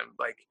desk, and I'm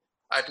like,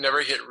 I've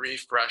never hit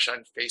refresh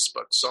on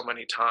Facebook so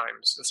many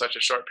times in such a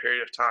short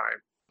period of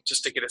time,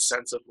 just to get a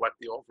sense of what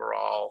the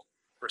overall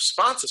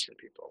response is from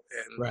people.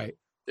 And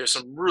there's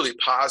some really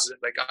positive,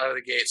 like out of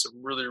the gate,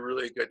 some really,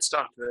 really good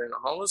stuff. And then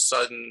all of a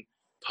sudden,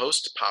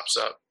 post pops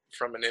up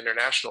from an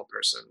international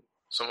person,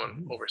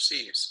 someone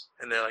overseas.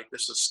 And they're like,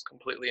 this is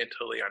completely and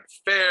totally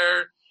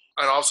unfair.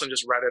 And all of a sudden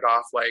just read it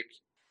off like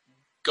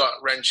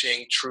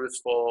gut-wrenching,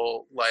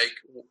 truthful, like,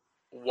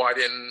 why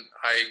didn't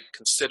I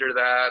consider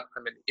that?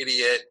 I'm an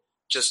idiot.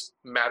 Just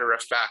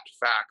matter-of-fact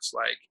facts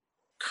like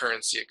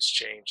currency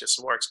exchange.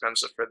 It's more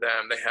expensive for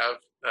them. They have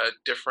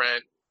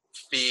different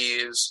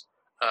fees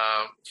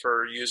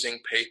for using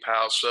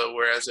PayPal. So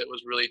whereas it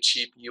was really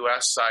cheap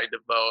U.S. side to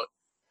vote,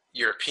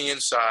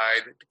 European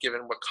side,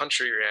 given what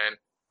country you're in,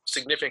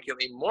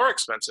 significantly more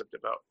expensive to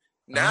vote.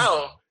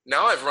 Now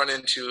I've run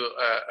into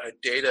a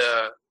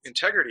data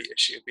integrity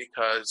issue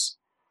because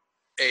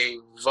a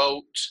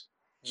vote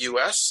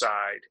U.S.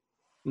 side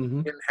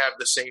didn't have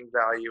the same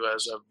value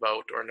as a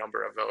vote or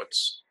number of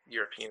votes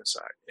European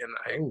side.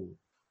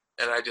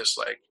 And I just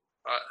like,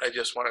 I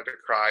just wanted to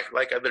cry.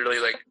 Like I literally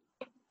like,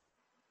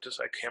 just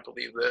I can't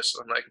believe this.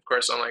 I'm like, of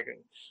course,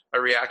 I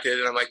reacted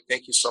and I'm like,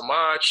 thank you so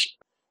much.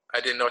 I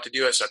didn't know what to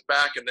do. I sat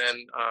back, and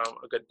then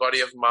a good buddy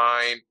of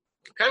mine,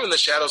 kind of in the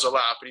shadows a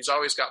lot, but he's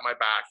always got my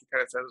back. He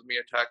kind of sends me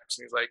a text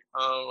and he's like,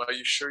 are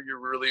you sure you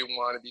really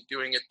want to be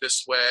doing it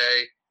this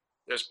way?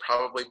 There's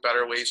probably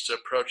better ways to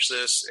approach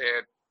this.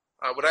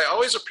 And what I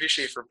always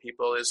appreciate from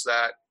people is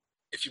that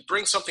if you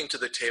bring something to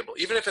the table,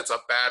 even if it's a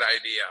bad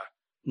idea,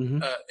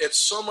 it's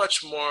so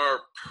much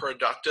more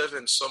productive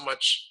and so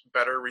much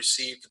better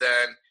received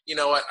than, you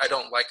know what, I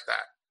don't like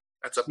that.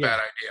 That's a bad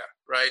idea,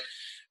 right?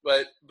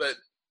 But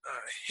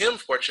him,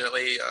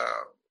 fortunately,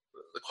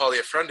 the quality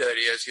of friend that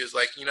he is, he was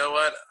like, you know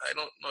what, I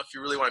don't know if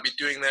you really want to be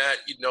doing that.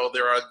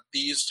 There are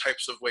these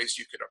types of ways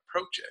you could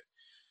approach it.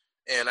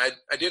 And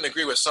I didn't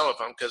agree with some of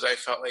them because I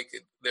felt like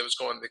it was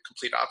going the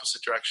complete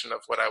opposite direction of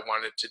what I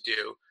wanted to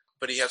do.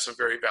 But he had some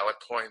very valid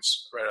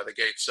points right out of the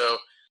gate. So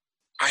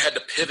I had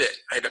to pivot.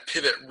 I had to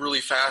pivot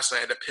really fast, and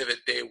I had to pivot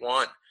day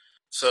one.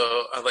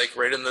 So like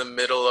right in the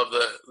middle of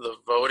the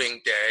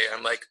voting day,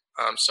 I'm like,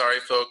 I'm sorry,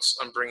 folks,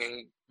 I'm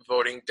bringing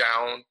voting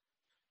down.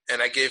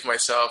 And I gave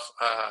myself,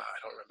 I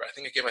don't remember, I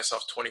think I gave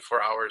myself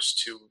 24 hours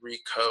to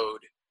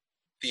recode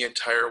the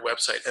entire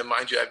website. And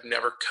mind you, I've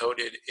never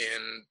coded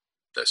in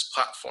this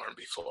platform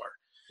before.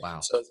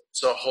 Wow.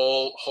 So a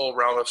whole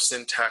realm of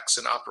syntax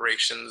and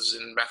operations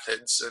and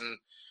methods and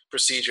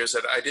procedures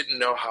that I didn't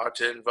know how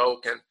to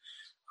invoke. And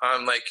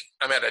I'm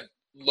at a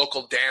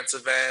local dance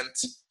event,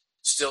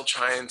 still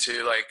trying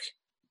to like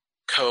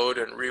code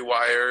and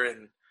rewire.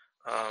 And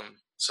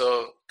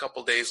so a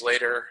couple days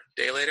later,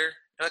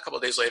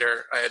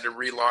 I had to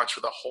relaunch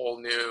with a whole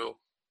new,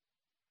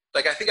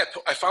 like, I think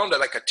I found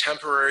like a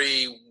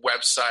temporary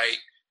website,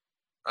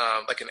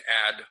 like an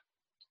ad,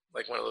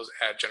 like one of those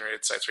ad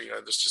generated sites where,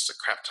 there's just a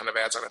crap ton of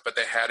ads on it, but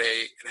it had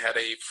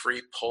a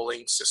free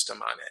polling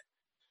system on it,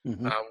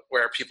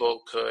 where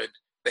people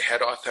they had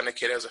to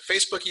authenticate as a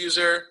Facebook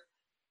user,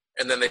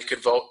 and then they could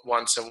vote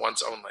once and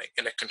once only,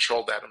 and it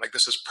controlled that. I'm like,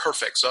 this is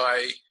perfect. So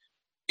I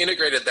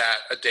integrated that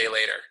a day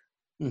later.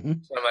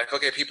 So I'm like,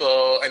 okay,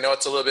 people, I know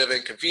it's a little bit of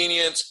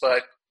inconvenience,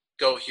 but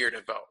go here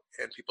to vote.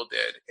 And people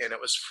did, and it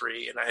was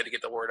free. And I had to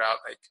get the word out,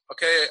 like,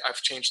 okay,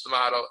 I've changed the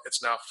model.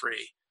 It's now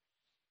free.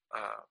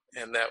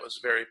 And that was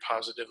very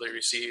positively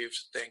received.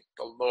 Thank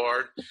the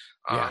Lord.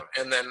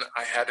 And then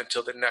I had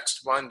until the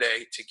next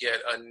Monday to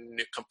get a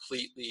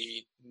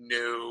completely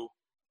new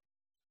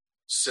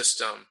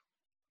system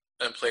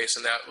in place.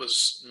 And that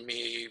was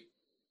me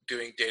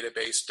doing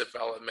database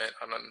development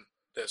on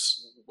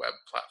this web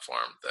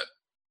platform that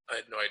I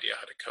had no idea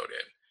how to code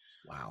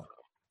in. Wow.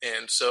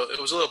 And so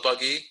it was a little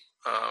buggy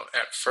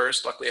at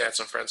first. Luckily, I had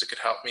some friends that could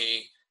help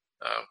me.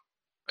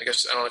 I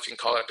guess, I don't know if you can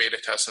call it beta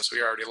test since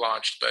we already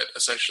launched, but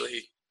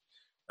essentially,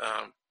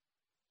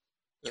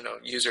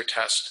 user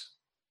test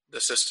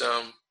the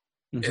system.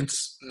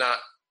 It's not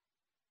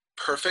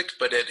perfect,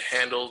 but it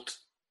handled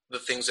the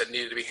things that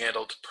needed to be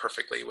handled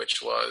perfectly,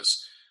 which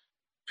was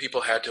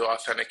people had to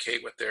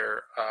authenticate with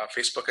their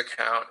Facebook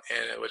account,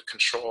 and it would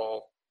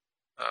control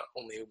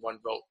only one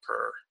vote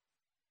per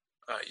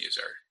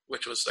user,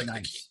 which was like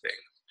the key thing.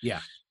 Yeah.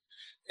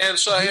 And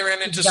so I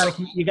ran into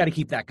you got to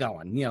keep that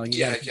going. Yeah,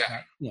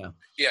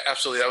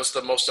 absolutely. That was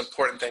the most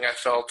important thing I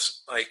felt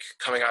like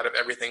coming out of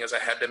everything, is I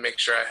had to make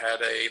sure I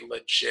had a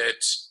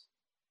legit,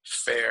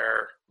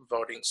 fair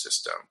voting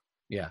system.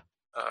 Yeah.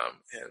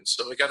 And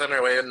so we got that on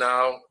our way, and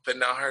now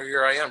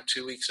here I am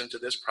 2 weeks into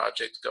this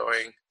project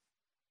going,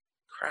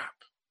 crap,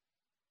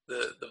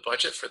 the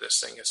budget for this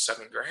thing is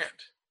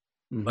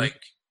 $7,000. Like,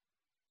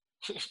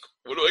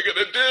 what am I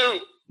going to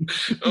do?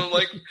 I'm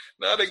like,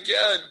 not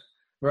again.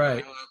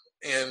 Right.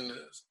 And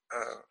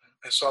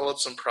I swallowed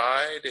some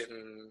pride,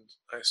 and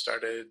I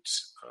started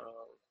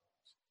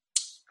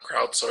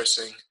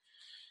crowdsourcing.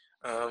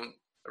 I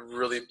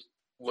really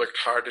worked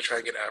hard to try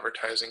and get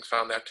advertising,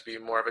 found that to be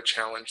more of a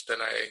challenge than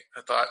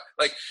I thought.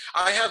 Like,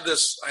 I have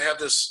this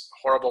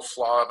horrible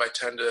flaw of I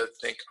tend to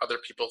think other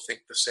people think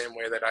the same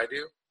way that I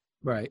do.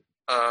 Right.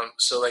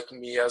 So like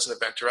me as an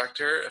event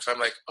director, if I'm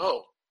like,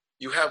 oh,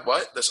 you have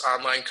what? This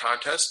online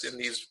contest, and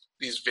these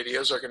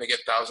videos are going to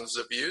get thousands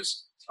of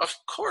views. Of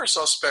course,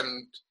 I'll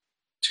spend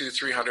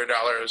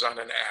 $200-$300 on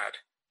an ad.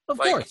 Of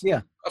course,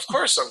 yeah. Of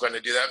course, I'm going to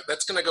do that.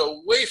 That's going to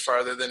go way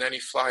farther than any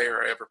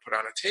flyer I ever put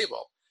on a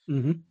table.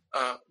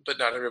 But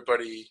not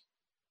everybody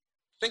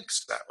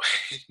thinks that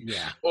way.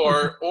 Yeah.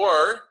 or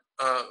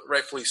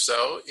rightfully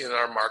so, in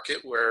our market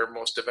where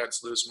most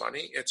events lose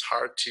money, it's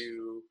hard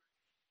to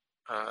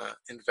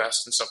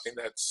invest in something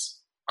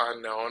that's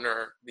unknown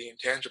or the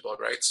intangible,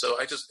 right? So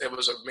it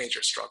was a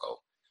major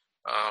struggle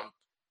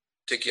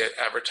to get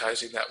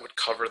advertising that would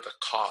cover the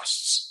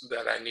costs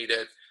that I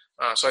needed.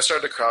 So I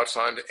started to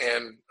crowdfund,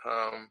 and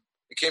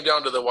it came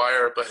down to the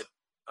wire, but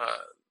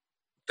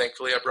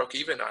thankfully I broke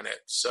even on it.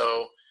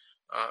 So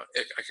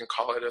I can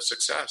call it a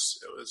success.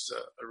 It was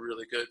a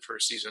really good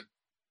first season.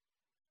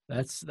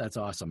 That's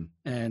awesome.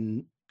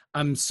 And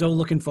I'm so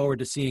looking forward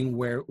to seeing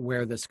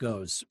where this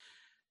goes.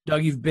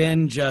 Doug, you've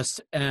been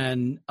just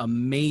an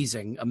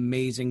amazing,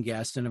 amazing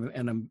guest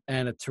and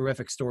a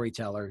terrific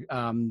storyteller.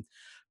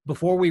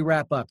 Before we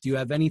wrap up, do you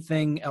have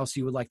anything else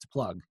you would like to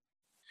plug?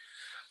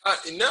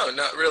 No,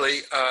 not really.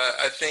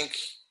 I think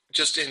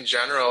just in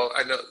general,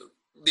 I know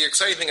the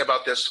exciting thing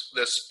about this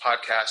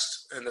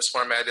podcast and this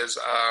format is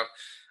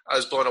I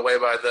was blown away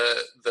by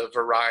the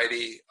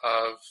variety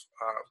of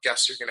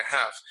guests you're going to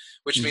have,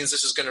 which means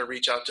this is going to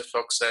reach out to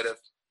folks that have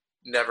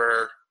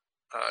never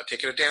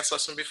taken a dance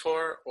lesson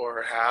before,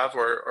 or have,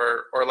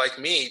 or like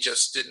me,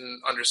 just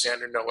didn't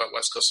understand or know what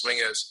West Coast Swing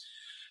is.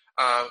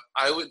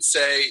 I would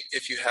say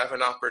if you have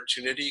an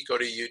opportunity, go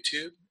to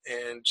YouTube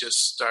and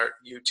just start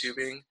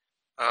YouTubing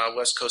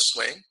West Coast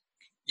Swing.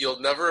 You'll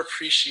never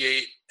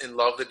appreciate and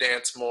love the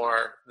dance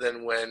more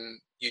than when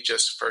you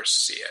just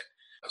first see it.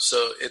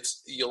 So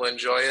you'll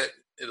enjoy it,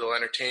 it'll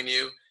entertain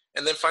you,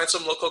 and then find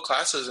some local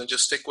classes and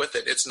just stick with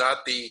it. It's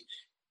not the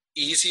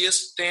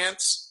easiest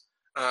dance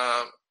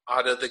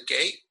out of the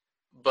gate,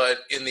 but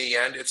in the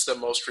end, it's the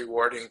most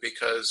rewarding,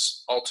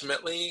 because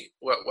ultimately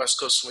what West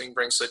Coast Swing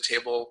brings to the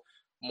table,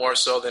 more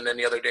so than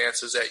any other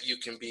dance, is that you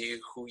can be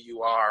who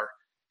you are.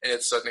 And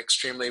it's an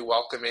extremely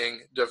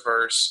welcoming,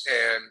 diverse,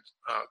 and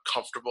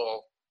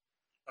comfortable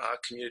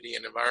community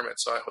and environment.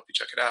 So I hope you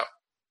check it out.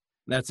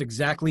 That's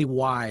exactly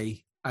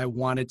why I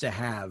wanted to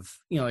have,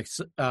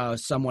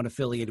 someone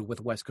affiliated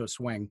with West Coast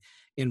Swing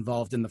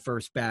involved in the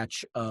first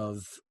batch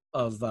of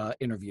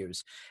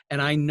interviews.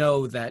 And I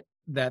know that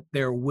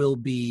there will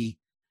be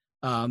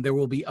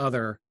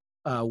other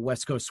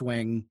West Coast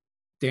Swing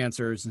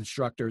dancers,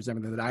 instructors,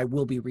 everything that I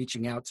will be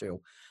reaching out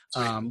to,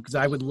 because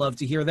I would love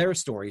to hear their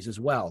stories as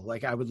well.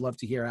 Like, I would love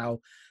to hear how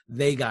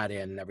they got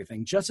in and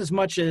everything, just as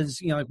much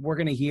as, like we're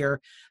going to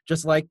hear,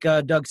 just like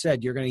Doug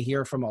said, you're going to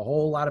hear from a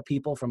whole lot of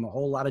people from a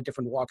whole lot of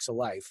different walks of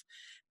life.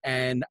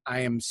 And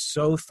I am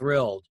so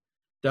thrilled,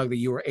 Doug, that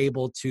you were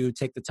able to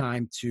take the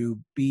time to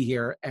be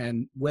here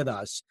and with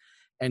us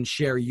and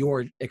share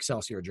your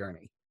Excelsior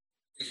journey.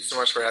 Thank you so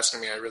much for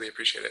asking me. I really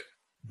appreciate it.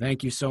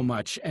 Thank you so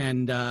much.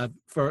 And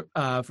for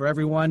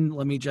everyone,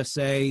 let me just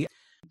say,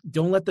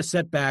 don't let the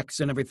setbacks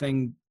and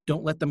everything,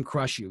 don't let them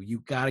crush you. You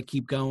got to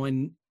keep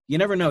going. You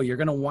never know. You're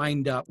going to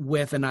wind up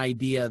with an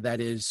idea that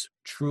is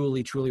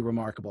truly, truly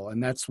remarkable.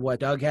 And that's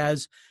what Doug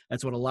has.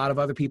 That's what a lot of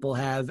other people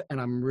have.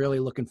 And I'm really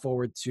looking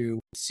forward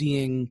to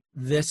seeing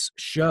this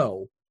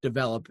show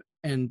develop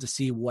and to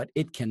see what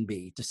it can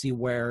be, to see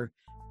where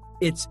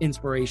its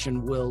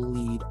inspiration will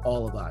lead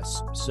all of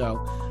us.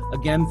 So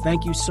again,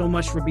 thank you so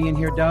much for being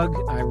here, Doug.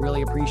 I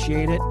really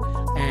appreciate it.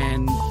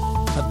 And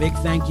a big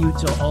thank you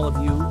to all of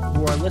you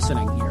who are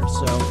listening here.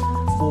 So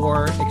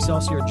for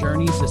Excelsior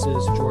Journeys, this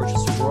is George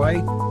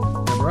Suroy.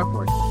 Ever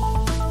upward.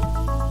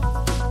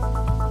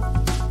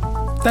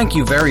 Thank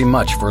you very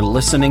much for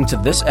listening to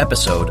this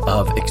episode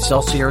of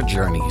Excelsior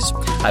Journeys.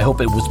 I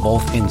hope it was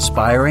both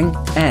inspiring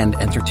and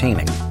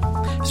entertaining.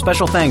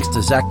 Special thanks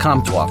to Zach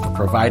Comtois for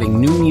providing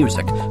new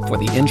music for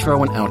the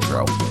intro and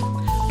outro.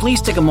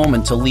 Please take a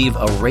moment to leave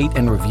a rate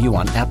and review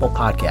on Apple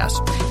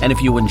Podcasts. And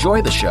if you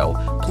enjoy the show,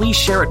 please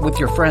share it with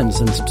your friends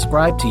and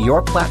subscribe to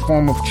your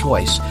platform of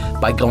choice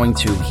by going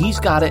to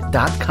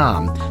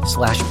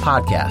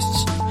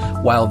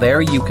he'sgotit.com/podcasts. While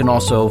there, you can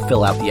also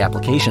fill out the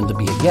application to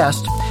be a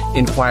guest,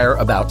 inquire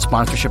about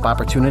sponsorship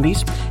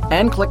opportunities,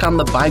 and click on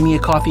the Buy Me a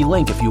Coffee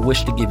link if you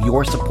wish to give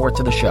your support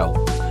to the show.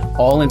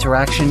 All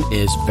interaction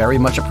is very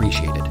much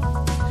appreciated.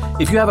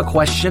 If you have a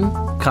question,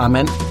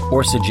 comment,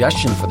 or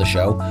suggestion for the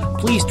show,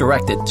 please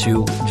direct it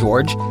to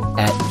George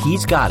at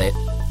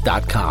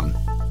he'sgotit.com.